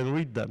future we can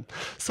read them.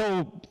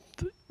 So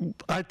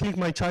I think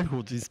my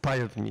childhood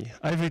inspired me.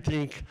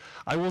 Everything,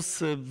 I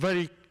was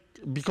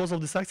because of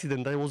this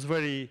accident, I was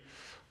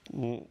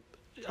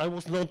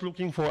not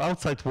looking for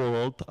outside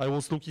world, I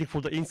was looking for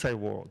the inside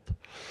world.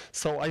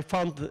 So I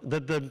found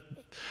that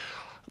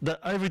that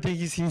everything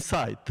is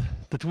inside,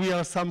 that we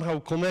are somehow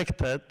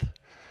connected,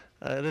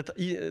 that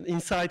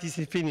inside is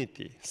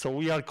infinity. So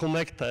we are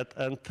connected,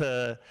 and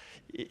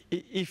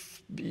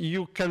if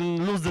you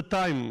can lose the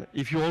time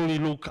if you only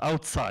look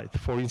outside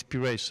for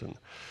inspiration.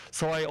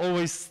 So I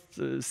always,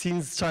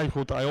 since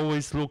childhood, I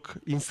always look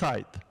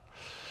inside.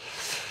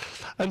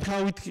 And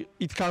how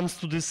it comes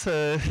to this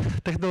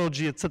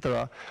technology,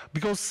 etc.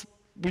 Because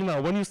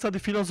when you study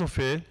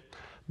philosophy,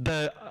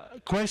 the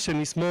question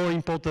is more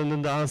important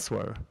than the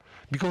answer.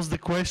 Because the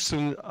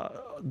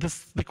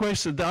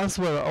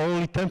answer are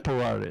only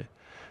temporary.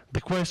 The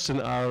question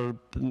are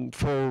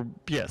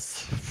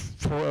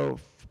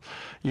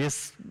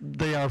yes,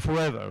 they are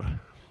forever.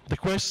 The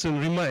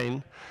question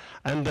remain,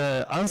 and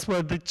the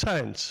answer they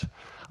change.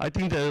 I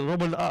think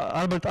that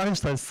Albert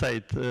Einstein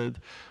said,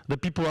 the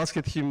people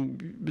asked him,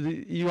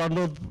 you are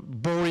not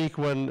boring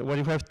when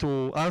you have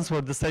to answer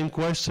the same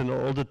question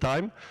all the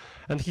time?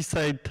 And he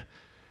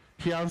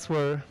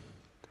answered,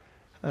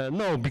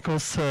 no,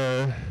 because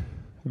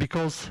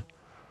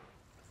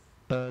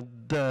the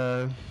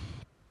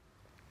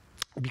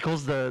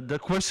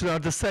questions are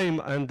the same,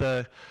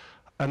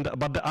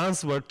 but the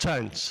answer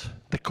change.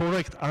 The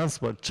correct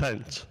answer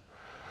change.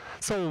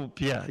 So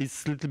yeah,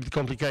 it's a little bit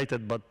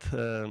complicated, but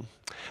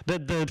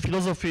the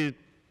philosophy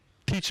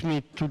teach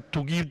me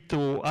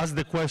to ask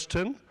the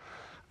question,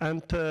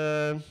 and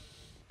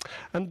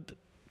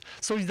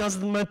so it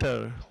doesn't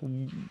matter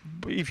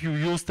if you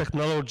use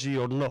technology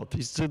or not.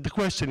 The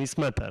question is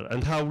matter,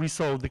 and how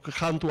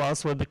to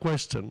answer the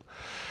question.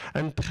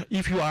 And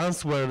if your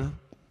answer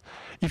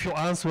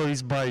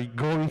is by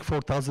going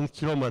 4,000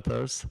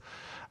 kilometers,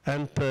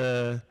 and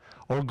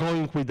or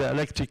going with the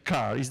electric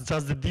car, it's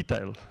just the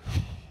detail.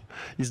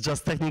 It's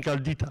just technical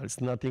details,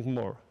 nothing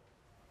more.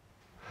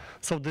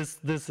 So this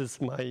is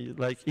my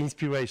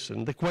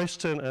inspiration, the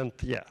question, and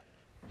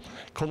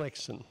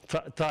connection.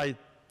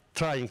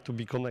 Trying to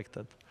be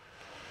connected.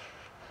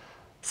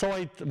 So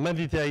I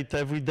meditate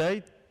every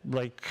day,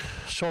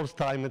 short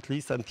time at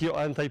least, and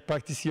I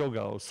practice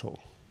yoga also.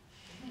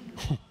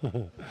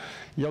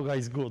 Yoga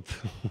is good.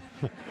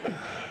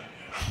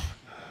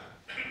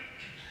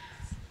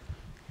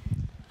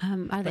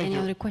 Are there any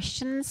other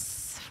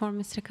questions for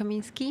Mr.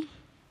 Kamiński?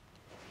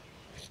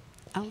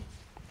 Oh.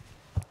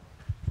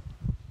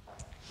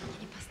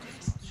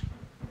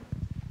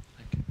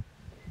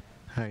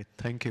 Hi,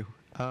 thank you.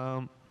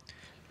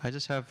 I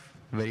just have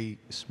three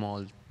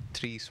small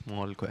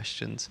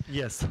questions.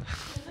 Yes.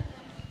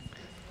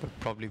 But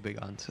probably big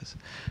answers.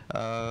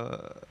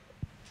 The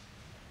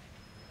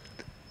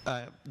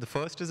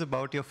first is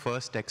about your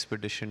first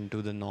expedition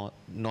to the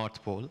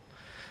North Pole.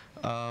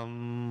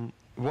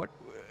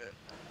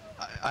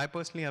 I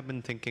personally have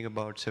been thinking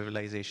about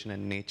civilization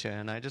and nature,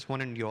 and I just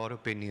wanted your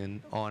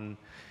opinion on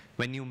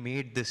when you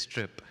made this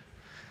trip,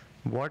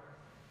 what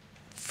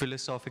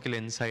philosophical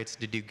insights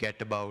did you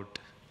get about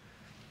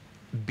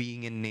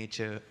being in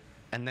nature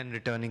and then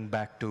returning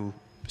back to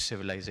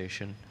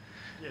civilization?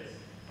 Yes.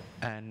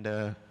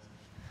 And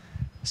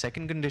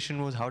second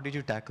condition was, how did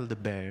you tackle the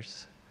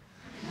bears?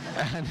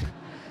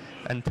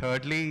 and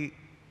thirdly,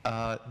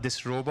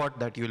 this robot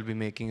that you'll be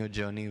making a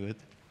journey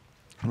with,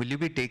 will you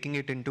be taking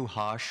it into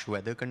harsh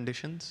weather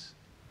conditions?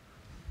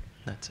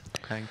 That's it.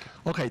 Thank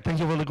you. Okay, thank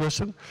you for the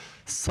question.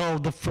 So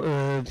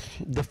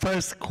the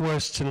first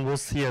question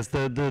was, yes,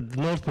 the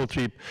North Pole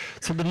trip.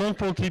 So the North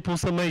Pole trip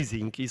was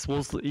amazing.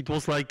 It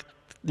was like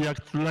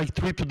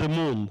trip to the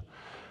moon,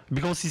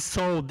 because it's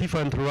so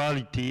different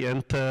reality,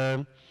 and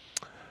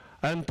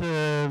and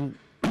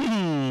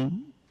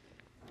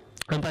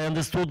I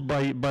understood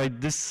by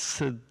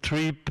this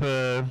trip.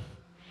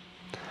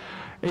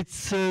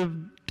 It's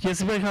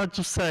yes, very hard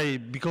to say,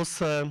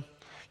 because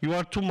you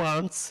are 2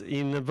 months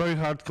in a very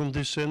hard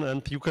condition,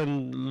 and you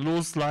can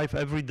lose life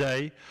every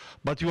day,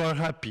 but you are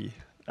happy.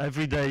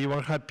 Every day you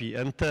are happy.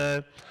 And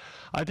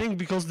I think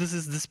because this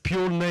is this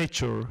pure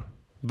nature,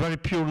 very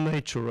pure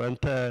nature, and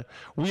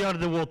we are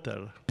the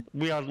water.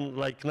 We are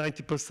like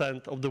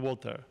 90% of the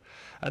water.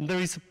 And there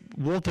is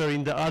water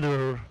in the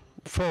other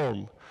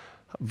form,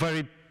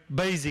 very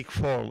basic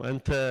form,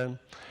 and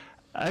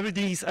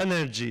everything is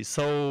energy.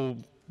 So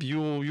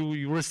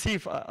you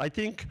receive, I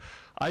think,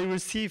 I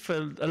receive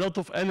a lot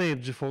of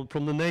energy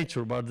from the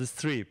nature by this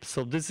trip.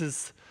 So this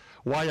is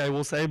why I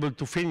was able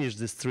to finish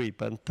this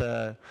trip, and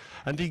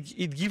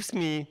it gives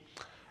me,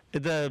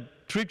 the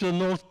trip to the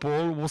North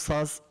Pole was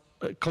as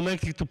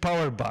connected to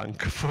power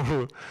bank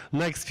for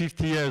next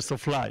 50 years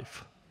of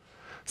life.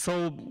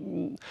 So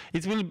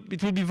it will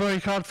be very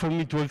hard for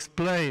me to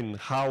explain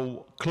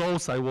how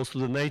close I was to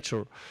the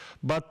nature.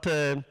 But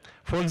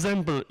for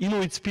example,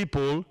 Inuit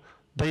people,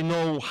 they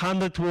know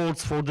 100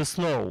 words for the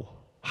snow.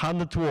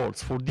 100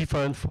 words for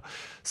different.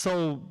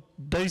 So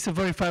there is a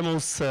very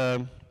famous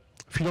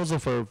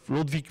philosopher,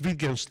 Ludwig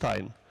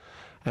Wittgenstein,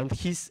 and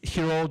he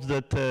wrote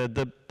that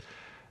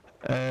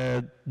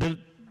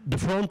the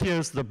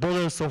frontiers, the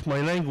borders of my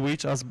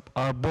language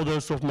are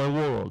borders of my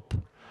world.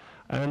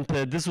 And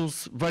this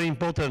was very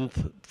important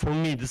for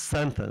me, this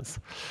sentence.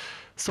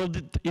 So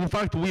in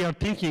fact, we are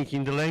thinking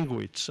in the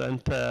language, and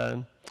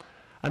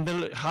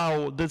then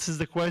how, this is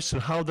the question,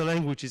 how the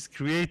language is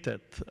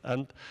created.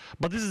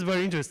 But this is a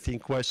very interesting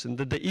question,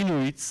 that the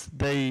Inuits,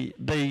 they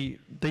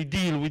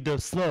deal with the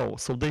snow.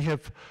 So they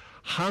have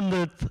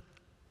 100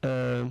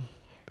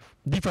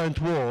 different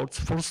words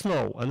for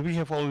snow, and we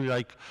have only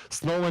like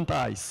snow and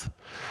ice.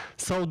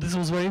 So this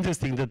was very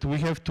interesting, that we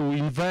have to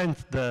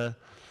invent the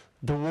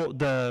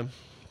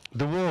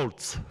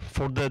words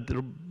for that,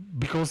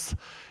 because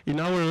in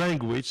our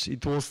language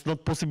it was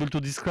not possible to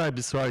describe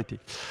this reality.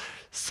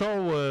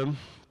 So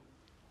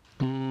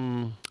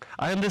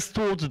I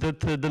understood that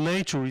the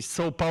nature is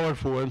so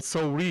powerful and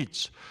so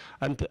rich,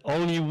 and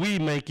only we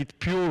make it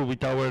pure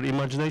with our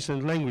imagination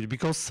and language,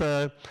 because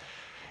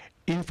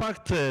in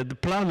fact the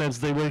planets,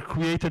 they were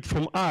created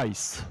from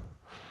ice.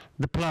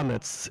 The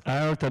planets,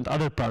 Earth and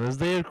other planets,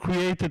 they are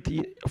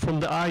created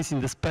from the ice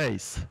in the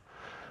space.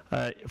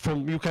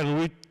 You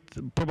can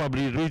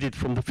probably read it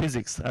from the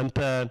physics, and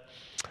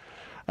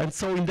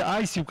so in the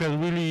ice you can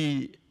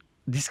really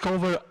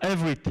discover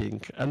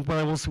everything. And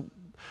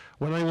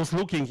when I was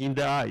looking in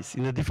the ice,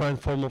 in a different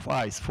form of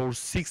ice, for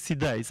 60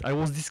 days, I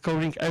was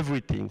discovering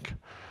everything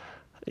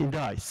in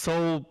the ice.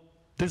 So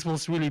this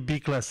was really a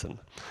big lesson.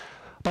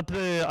 But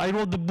I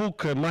wrote the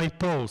book, My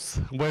Pose,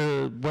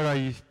 where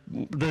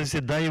there is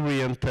a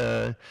diary, and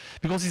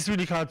because it's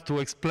really hard to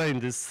explain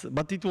this,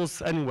 but it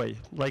was anyway,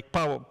 like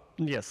power,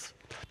 yes,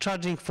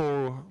 charging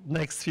for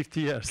next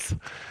 50 years,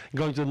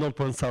 going to the North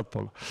Pole and South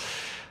Pole.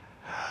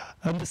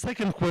 And the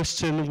second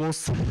question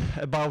was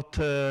about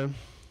bears,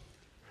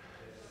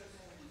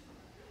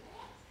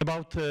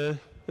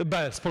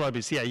 polar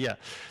bears. Yeah.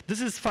 This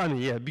is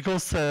funny,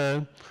 because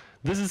when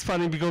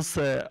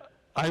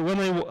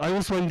I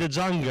was in the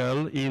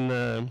jungle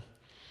in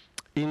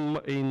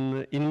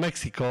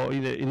Mexico,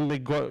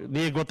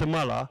 near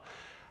Guatemala,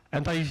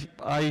 and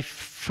I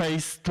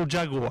faced 2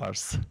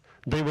 jaguars.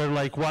 They were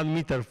like 1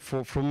 meter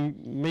from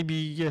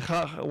maybe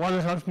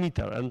 1.5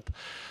 meter, and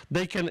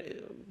they can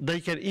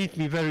eat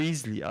me very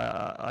easily.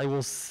 I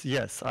almost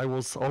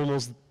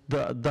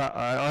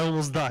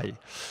die.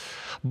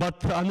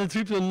 But on the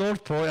trip to the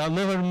North Pole, I'll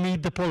never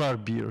meet the polar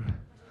bear.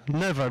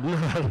 Never.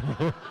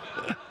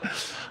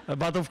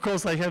 But of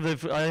course, I have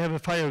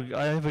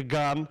a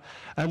gun,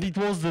 and it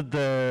was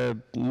the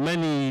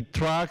many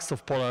tracks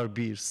of polar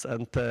bears,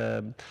 and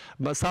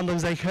but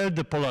sometimes I heard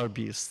the polar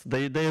bears.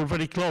 They are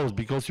very close,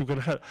 because you can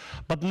hear,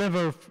 but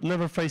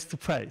never face to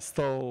face.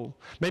 So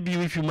maybe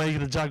if you make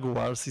the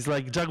jaguars, it's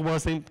like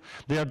jaguars.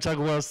 They are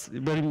jaguars.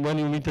 When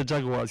you meet the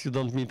jaguars, you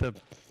don't meet the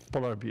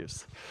polar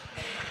bears.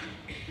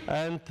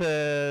 And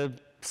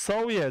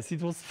so yes,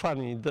 it was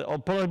funny. The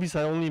polar bears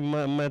I only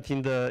met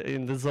in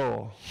the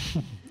zoo.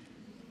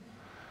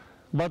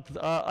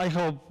 But I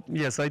hope,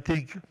 yes, I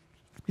think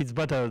it's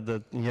better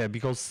that, yeah,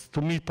 because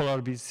to meet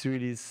polar bears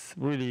is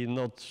really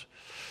not,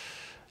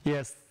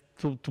 yes,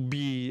 to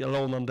be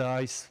alone on the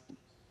ice.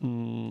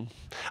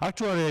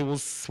 Actually, I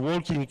was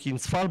working in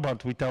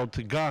Svalbard without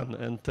a gun,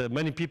 and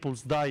many people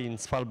die in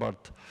Svalbard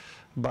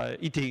by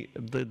eating.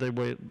 They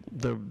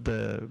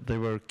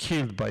were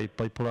killed by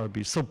polar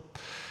bears. So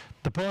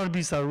the polar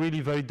bears are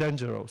really very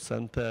dangerous,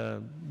 and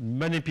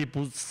many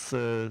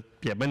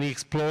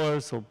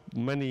explorers or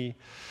many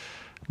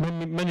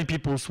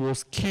people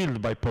was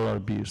killed by polar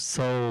bears.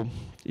 So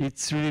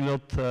it's really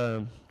not.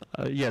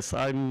 Yes,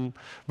 I'm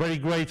very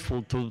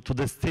grateful to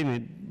destiny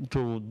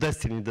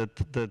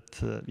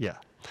that yeah,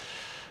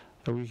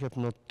 we have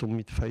not to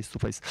meet face to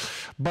face.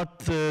 But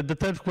the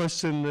third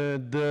question,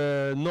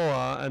 the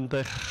NOAA and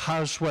the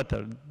harsh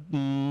weather.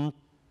 The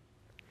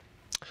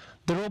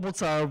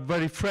robots are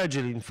very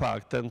fragile, in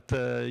fact, and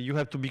you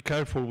have to be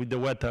careful with the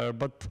weather.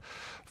 But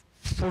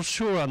for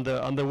sure, on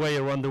the way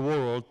around the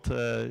world,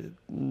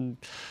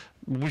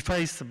 we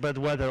face bad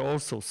weather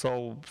also.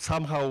 So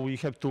somehow we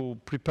have to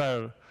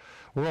prepare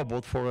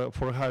robot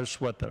for harsh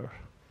weather.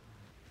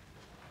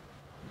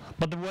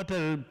 But the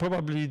weather,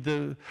 probably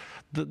the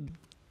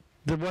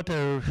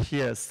weather,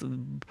 yes,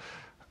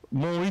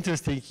 more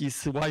interesting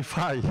is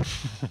Wi-Fi.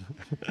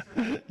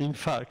 In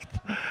fact,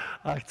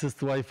 access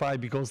to Wi-Fi,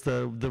 because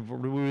we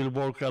will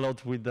work a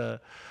lot with the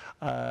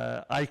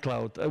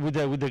iCloud,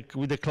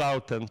 with the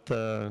cloud, and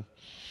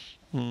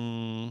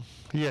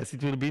yes,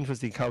 it will be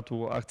interesting how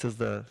to access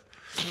the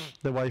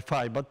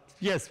Wi-Fi. But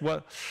yes,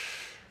 well.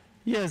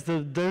 Yes,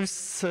 that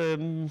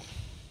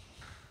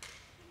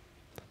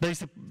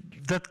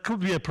could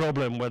be a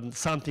problem when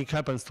something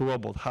happens to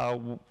robot.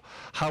 How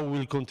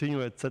we'll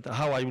continue, etc.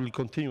 How I will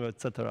continue,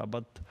 etc.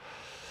 But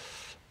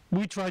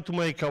we try to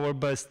make our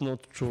best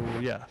not to.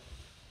 Yeah.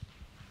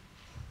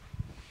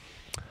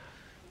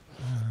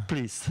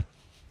 Please.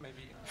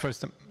 Maybe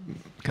first,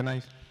 can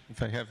I?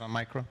 If I have a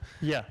micro?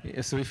 Yeah.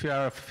 So if you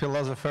are a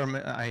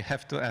philosopher, I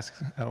have to ask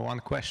one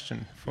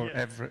question for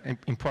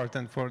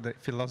important for the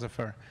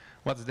philosopher.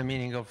 What's the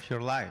meaning of your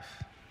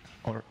life,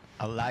 or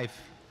a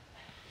life?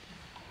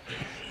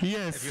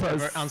 Yes. Have you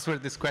ever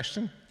answered this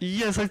question?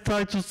 Yes, I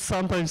try to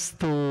sometimes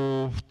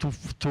to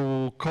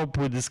cope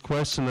with this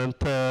question, and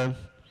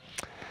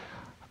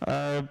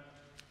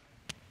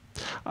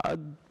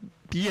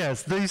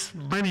yes, there is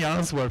many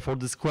answers for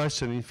this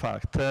question, in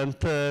fact, and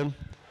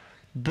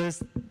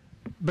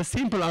the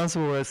simple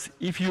answer is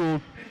if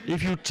you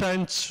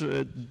change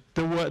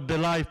the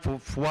life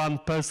of one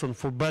person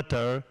for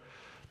better,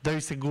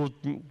 there's a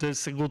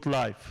good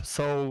life.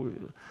 So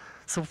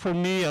for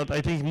me, I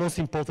think most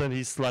important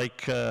is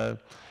like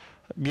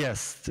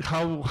yes,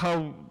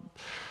 how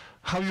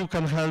you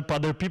can help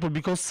other people,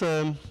 because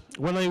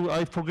when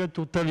I forget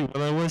to tell you,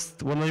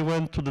 when I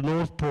went to the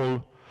North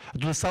Pole,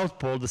 to the South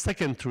Pole, the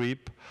second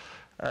trip.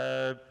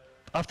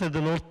 After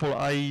the North Pole,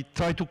 I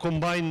tried to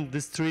combine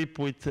this trip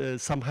with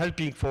some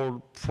helping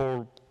for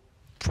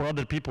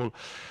other people,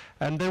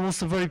 and there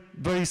was a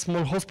very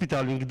small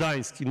hospital in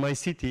Gdańsk, in my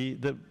city,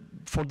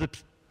 for the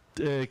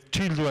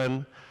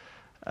children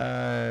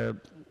with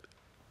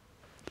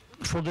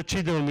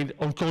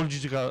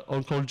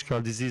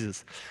oncological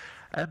diseases.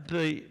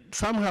 And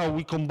somehow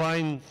we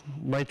combined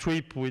my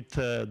trip with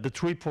the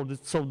trip for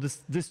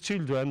these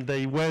children.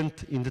 They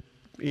went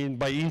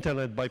by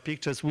internet, by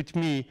pictures with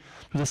me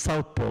to the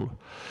South Pole.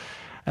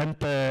 And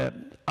at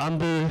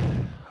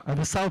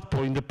the South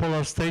Pole, in the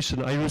polar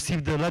station, I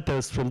received the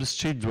letters from these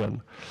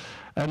children.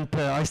 And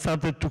I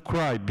started to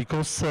cry,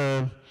 because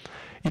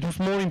it was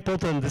more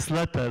important, these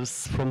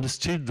letters from these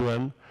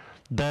children,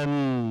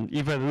 than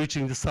even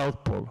reaching the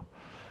South Pole.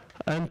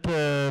 And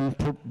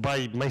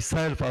by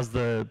myself as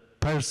the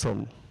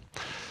person.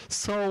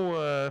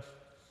 So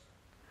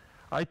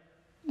I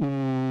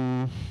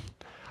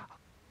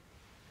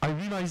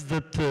realized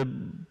that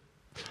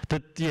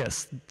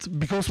yes,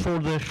 because for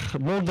the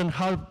more than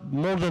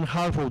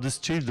half of these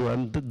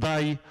children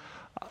died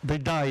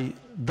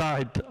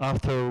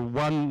after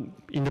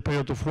in the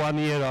period of 1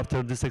 year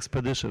after this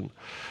expedition.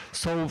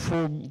 So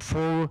for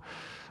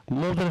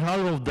more than half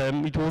of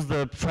them, it was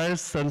the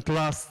first and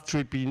last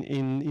trip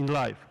in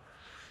life.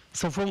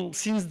 So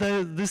since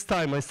this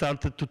time, I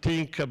started to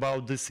think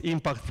about this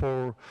impact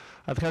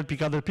at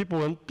helping other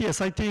people. And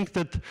yes, I think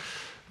that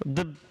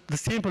the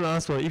simple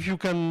answer, if you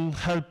can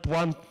help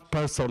one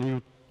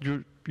person,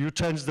 you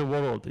change the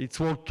world. It's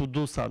worth to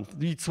do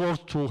something. It's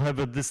worth to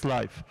have this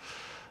life.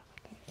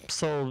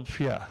 So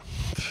yeah,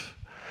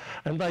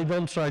 and I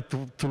don't try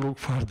to look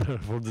further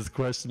for this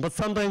question. But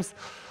sometimes,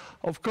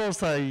 of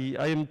course, I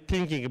am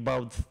thinking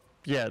about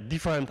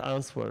different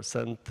answers.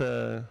 And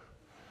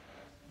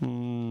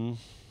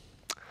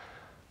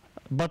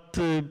but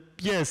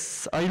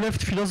yes, I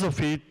left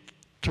philosophy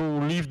to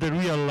live the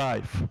real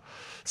life.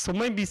 So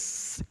maybe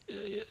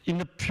in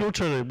the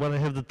future, when I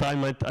have the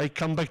time, I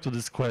come back to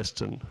this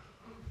question.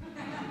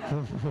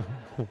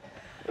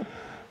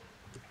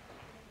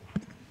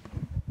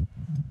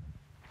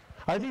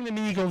 I think the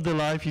meaning of the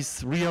life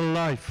is real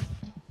life.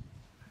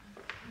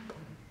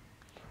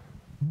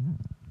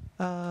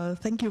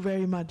 Thank you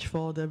very much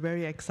for the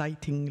very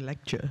exciting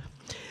lecture.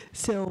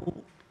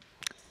 So,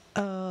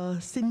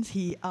 since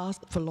he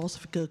asked a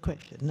philosophical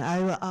question, I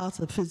will ask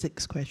a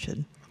physics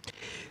question.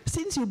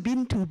 Since you've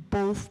been to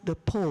both the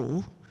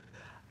pole,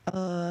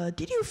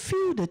 did you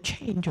feel the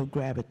change of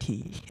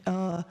gravity?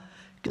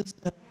 Because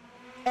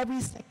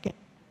every second,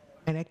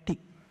 magnetic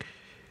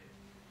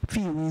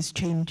field is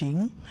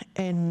changing,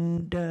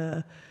 and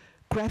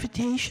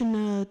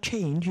gravitational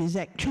change is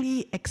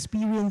actually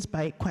experienced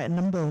by quite a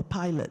number of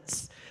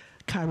pilots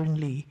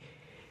currently.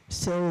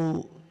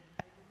 So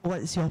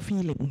what is your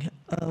feeling?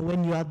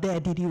 When you are there,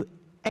 did you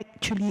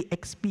actually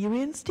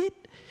experience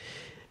it?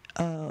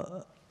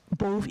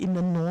 Both in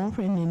the north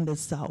and in the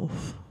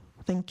south?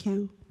 Thank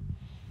you.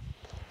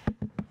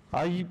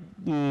 I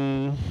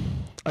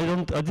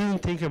didn't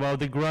think about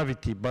the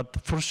gravity, but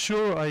for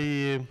sure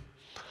I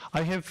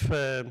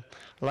have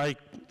like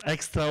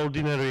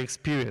extraordinary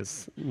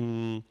experience,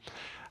 and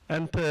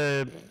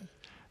the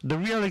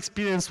real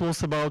experience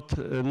was about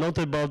not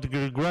about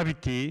the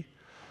gravity,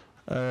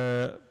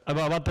 but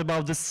about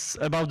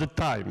the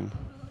time,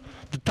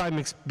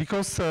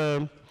 because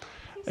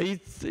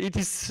it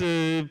is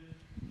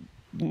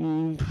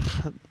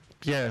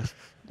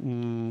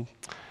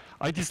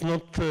it is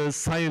not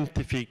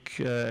scientific,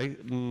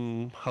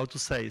 how to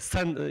say,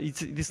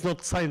 it is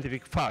not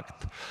scientific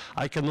fact.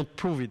 I cannot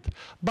prove it.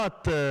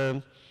 But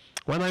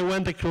when I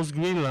went across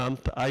Greenland,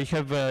 I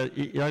have,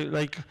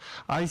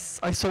 I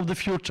saw the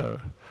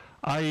future.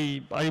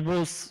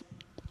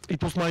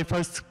 It was my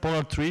first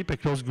polar trip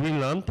across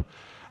Greenland,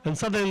 and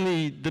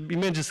suddenly the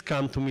images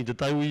come to me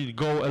that I will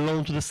go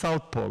alone to the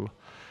South Pole.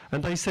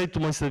 And I say to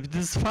myself,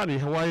 this is funny,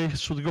 why I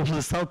should go to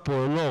the South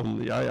Pole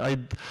alone? I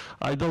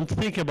don't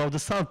think about the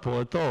South Pole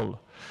at all.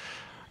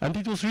 And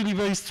it was really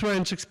very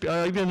strange.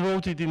 I even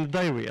wrote it in the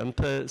diary. And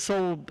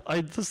so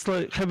I just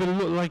have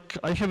an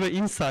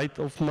insight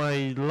of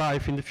my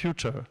life in the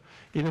future.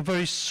 In a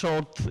very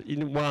short,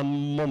 in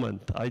one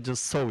moment, I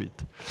just saw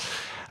it.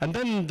 And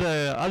then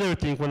the other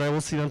thing, when I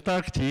was in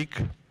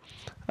Antarctic,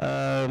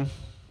 I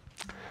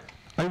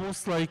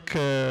was like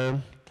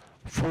for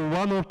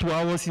 1 or 2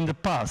 hours in the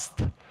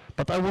past.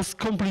 But I was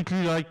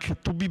completely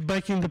like to be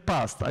back in the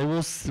past. I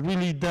was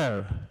really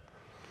there.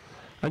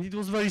 And it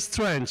was very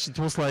strange. It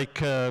was like,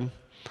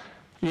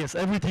 yes,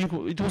 everything,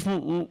 it was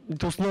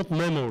not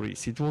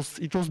memories. It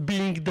was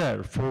being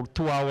there for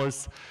 2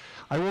 hours.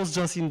 I was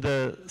just in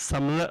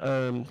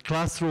some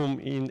classroom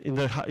in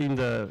the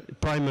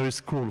primary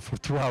school for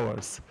 2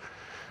 hours.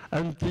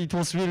 And it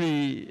was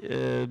really,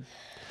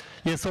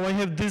 so I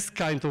have this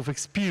kind of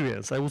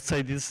experience. I would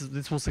say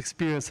this was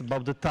experience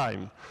about the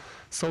time.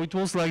 So it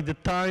was like the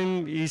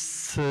time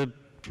is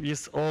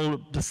all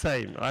the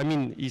same. I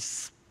mean,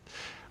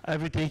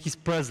 everything is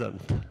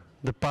present,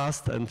 the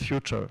past and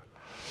future.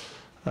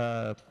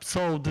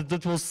 So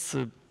that was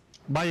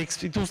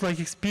it was like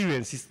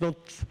experience. It's not,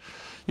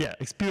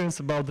 experience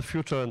about the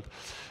future.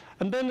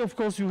 And then of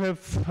course you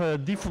have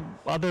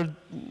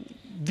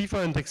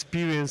different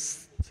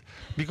experience,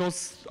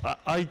 because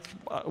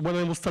when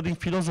I was studying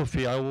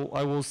philosophy,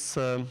 I was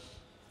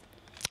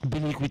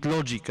dealing with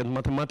logic and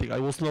mathematics. I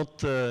was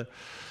not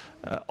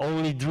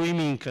only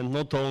dreaming and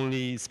not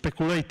only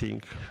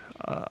speculating.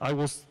 I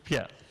was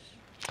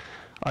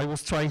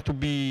trying to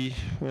be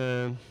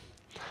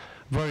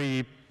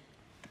very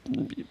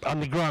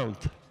underground.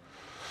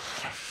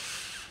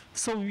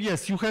 So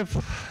yes, you have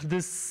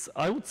this.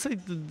 I would say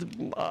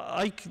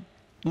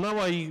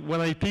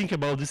when I think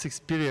about this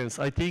experience,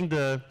 I think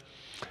if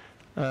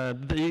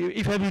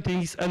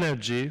everything is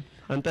energy,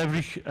 and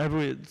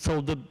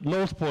so the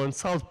North Pole and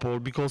South Pole,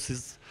 because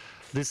it's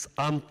this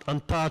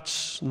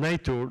untouched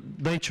nature,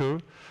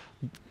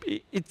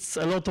 it's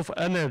a lot of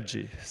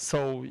energy.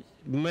 So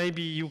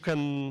maybe you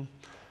can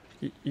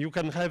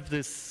have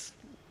this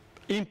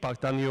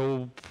impact on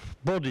your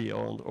body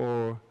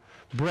or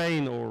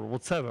brain or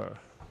whatever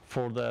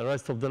for the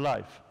rest of the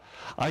life.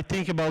 I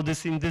think about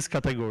this in these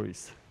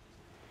categories.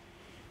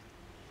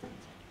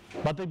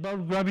 But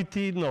about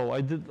gravity, no,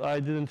 I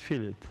didn't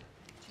feel it.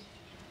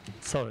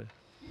 Sorry.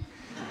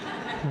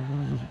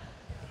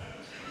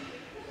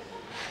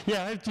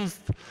 Yeah, I have to,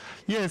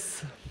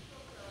 yes.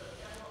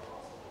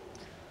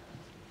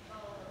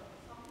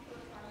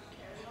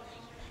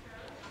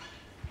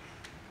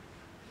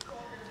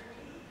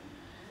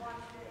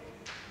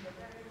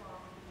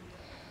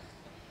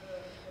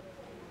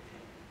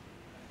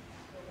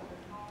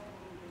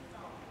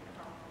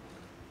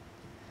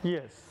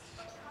 Yes.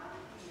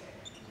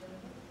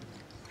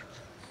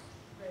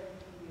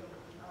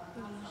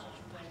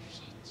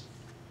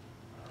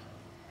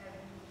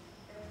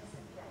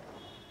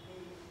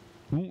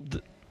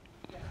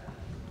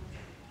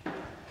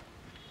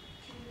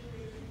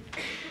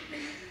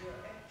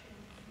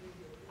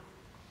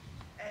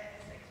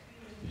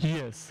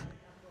 Yes.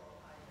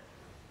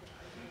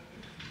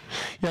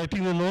 Yeah, I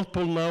think the North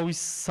Pole now is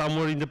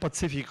somewhere in the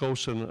Pacific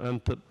Ocean,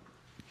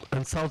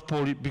 and South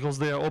Pole, because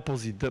they are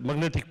opposite. The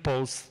magnetic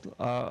poles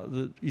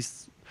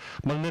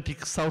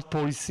magnetic South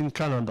Pole is in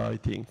Canada, I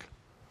think.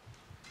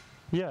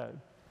 Yeah.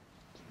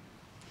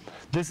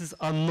 this is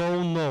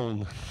unknown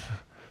known,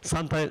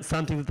 something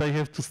that I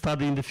have to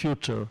study in the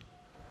future.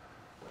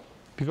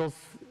 Because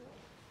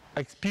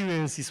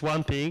experience is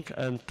one thing,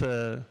 and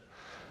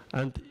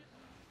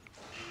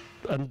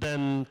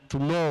then to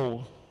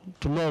know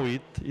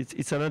it,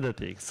 it's another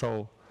thing.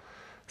 So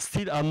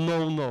still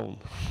unknown known.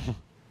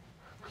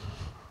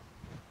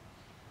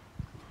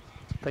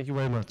 Thank you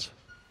very much.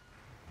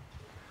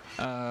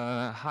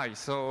 Hi.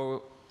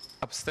 So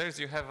upstairs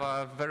you have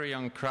a very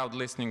young crowd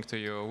listening to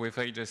you with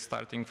ages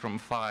starting from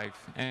 5.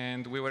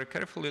 And we were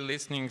carefully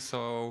listening,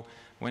 so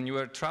when you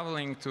were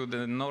traveling to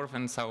the North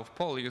and South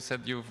Pole, you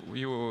said you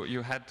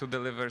had to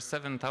deliver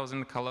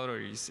 7,000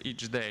 calories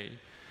each day.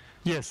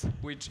 Yes.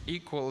 Which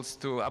equals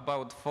to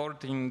about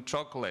 14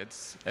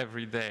 chocolates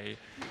every day.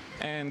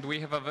 And we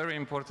have a very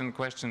important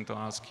question to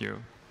ask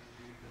you.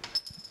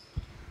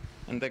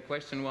 And the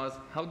question was,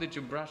 how did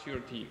you brush your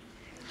teeth?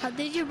 How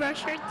did you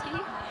brush your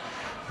teeth?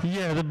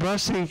 Yeah, the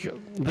brushing.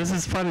 This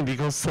is funny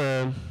because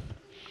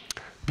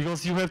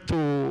you have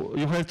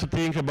to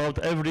think about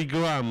every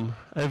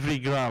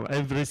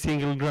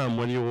single gram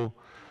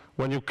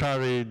when you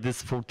carry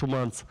this for 2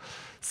 months.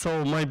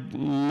 So I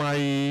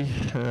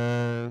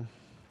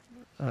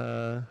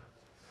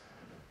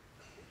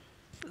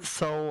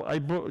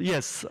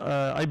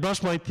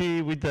brush my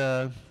teeth with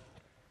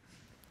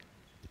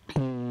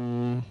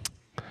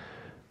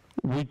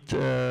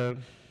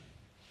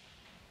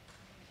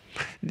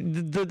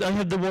I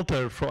have the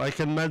water, so I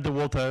can melt the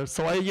water.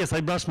 So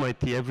I brush my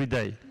teeth every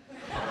day.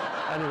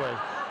 Anyway,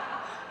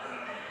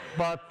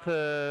 but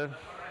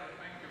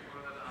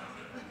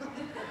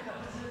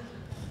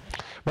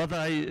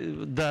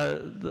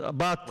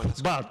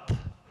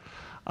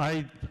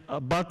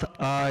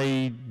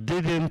I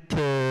didn't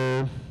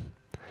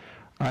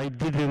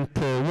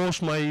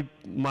wash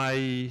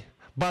my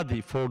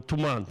body for 2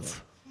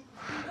 months.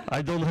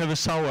 I don't have a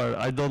shower.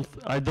 I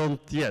don't.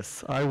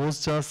 Yes, I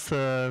was just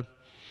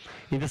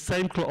in the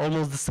same,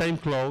 almost the same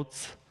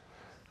clothes,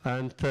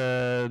 and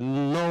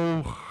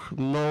no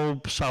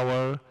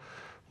shower,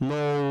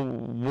 no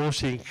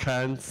washing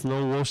hands,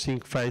 no washing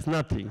face,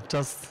 nothing.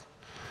 Just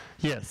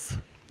yes.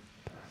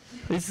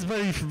 It's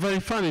very, very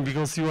funny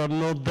because you are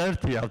not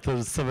dirty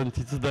after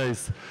 72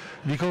 days,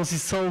 because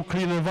it's so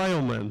clean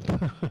environment.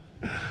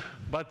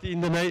 But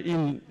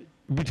in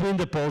between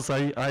the poles,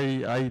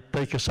 I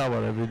take a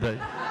shower every day.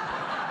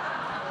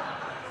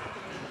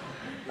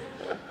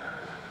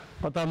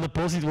 But on the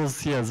poles it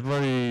was, yes,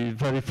 very,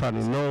 very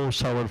funny. No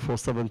shower for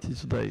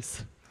 72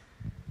 days.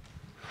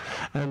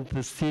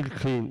 And still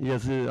clean.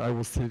 Yes, I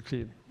was still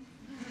clean.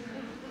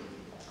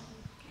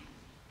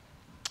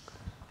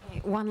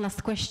 One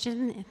last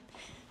question.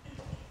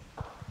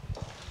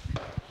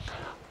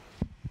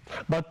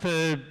 But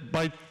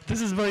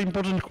this is a very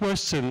important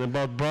question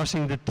about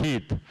brushing the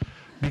teeth,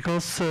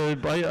 because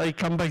I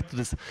come back to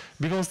this.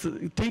 Because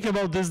think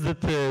about this,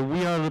 that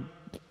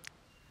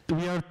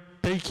we are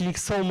taking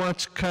so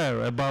much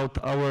care about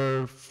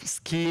our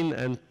skin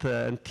and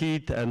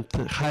teeth and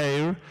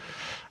hair,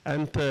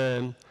 and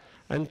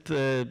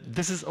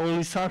this is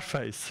only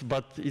surface,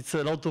 but it's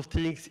a lot of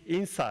things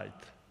inside.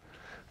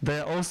 They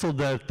are also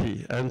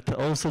dirty, and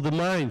also the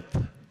mind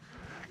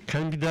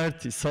can be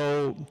dirty.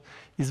 So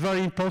it's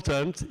very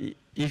important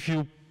if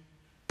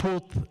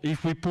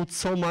we put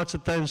so much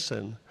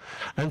attention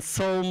and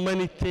so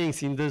many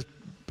things in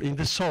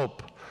the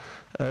shop.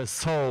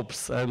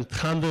 Soaps and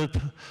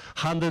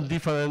 100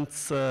 different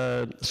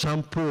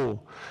shampoo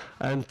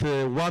and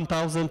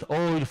 1,000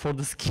 oil for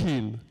the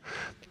skin.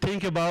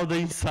 Think about the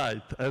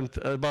inside and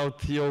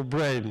about your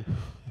brain.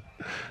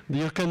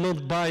 You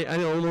cannot buy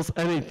almost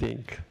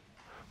anything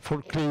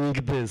for cleaning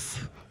this.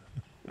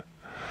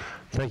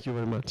 Thank you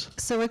very much.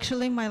 So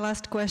actually my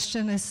last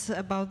question is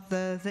about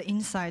the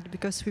inside,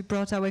 because we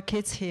brought our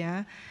kids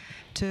here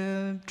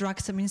to drag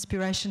some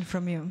inspiration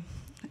from you.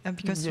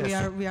 Because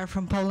yes. we are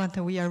from Poland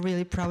and we are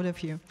really proud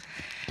of you.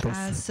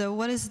 So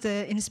what is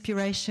the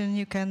inspiration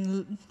you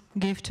can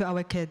give to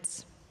our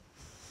kids?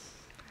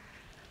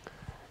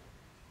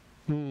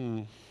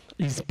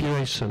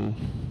 Inspiration.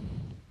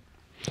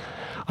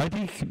 I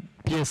think,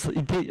 yes, I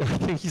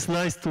think it's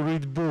nice to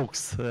read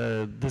books.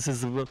 This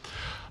is,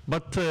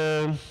 but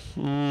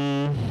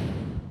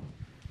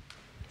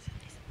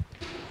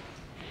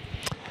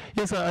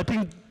yes, I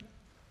think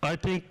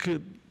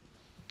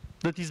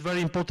that is very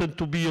important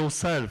to be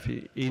yourself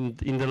in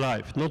the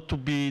life, not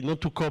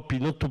to copy,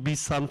 not to be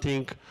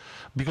something,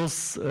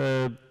 because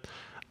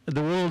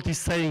the world is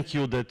saying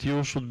you that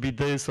you should be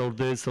this, or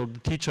the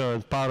teacher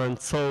and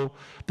parents. So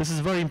this is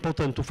very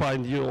important to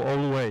find your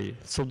own way.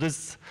 So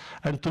this,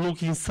 and to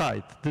look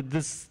inside.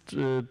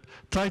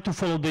 Try to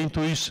follow the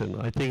intuition.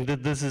 I think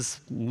that this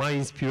is my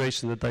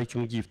inspiration that I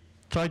can give.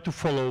 Try to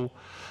follow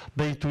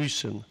the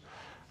intuition,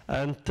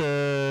 and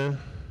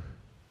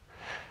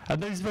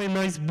there is a very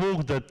nice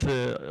book that,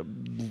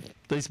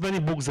 there's many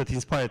books that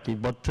inspired me,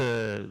 but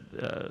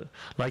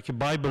like a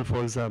Bible,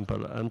 for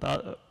example, and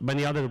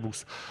many other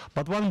books.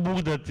 But one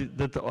book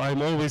that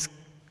I'm always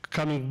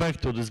coming back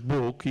to, this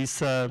book,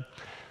 is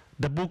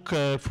the book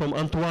from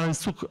Antoine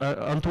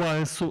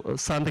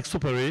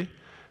Saint-Exupéry.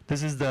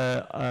 This is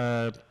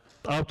the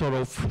author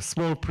of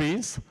Small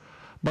Prince,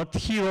 but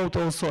he wrote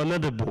also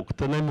another book.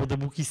 The name of the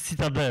book is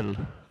Citadel,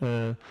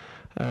 The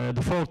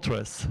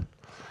Fortress.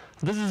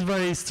 This is a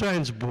very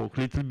strange book,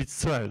 a little bit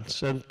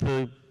strange, and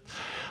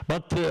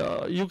but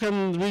you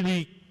can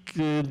really,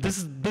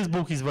 this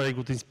book is very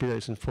good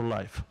inspiration for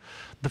life.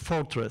 The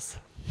Fortress.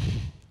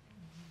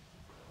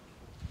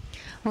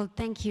 Well,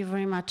 thank you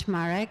very much,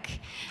 Marek.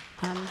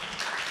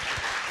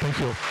 Thank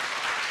you.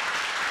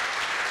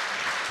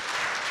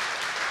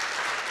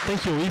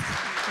 Thank you.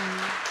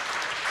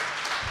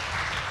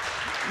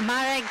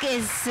 Marek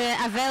is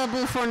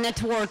available for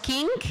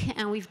networking,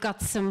 and we've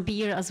got some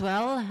beer as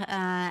well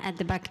at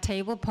the back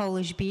table,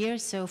 Polish beer,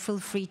 so feel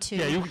free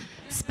to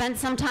spend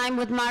some time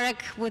with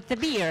Marek with the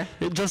beer.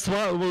 Just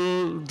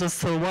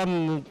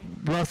one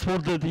last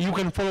word, that you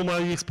can follow my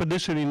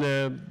expedition in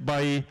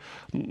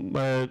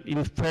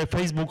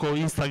Facebook or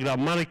Instagram,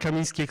 Marek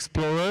Kamiński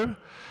Explorer,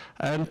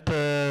 and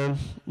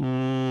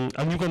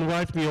you can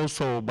write me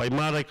also by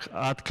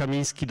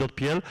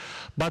marek@kamiński.pl,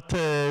 but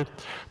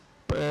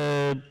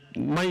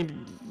my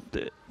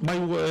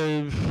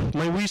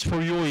wish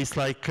for you is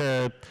like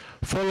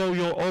follow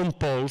your own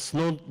poles,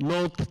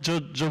 not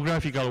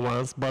geographical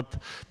ones, but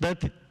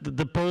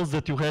the poles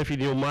that you have in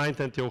your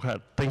mind and your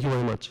heart. Thank you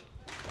very much.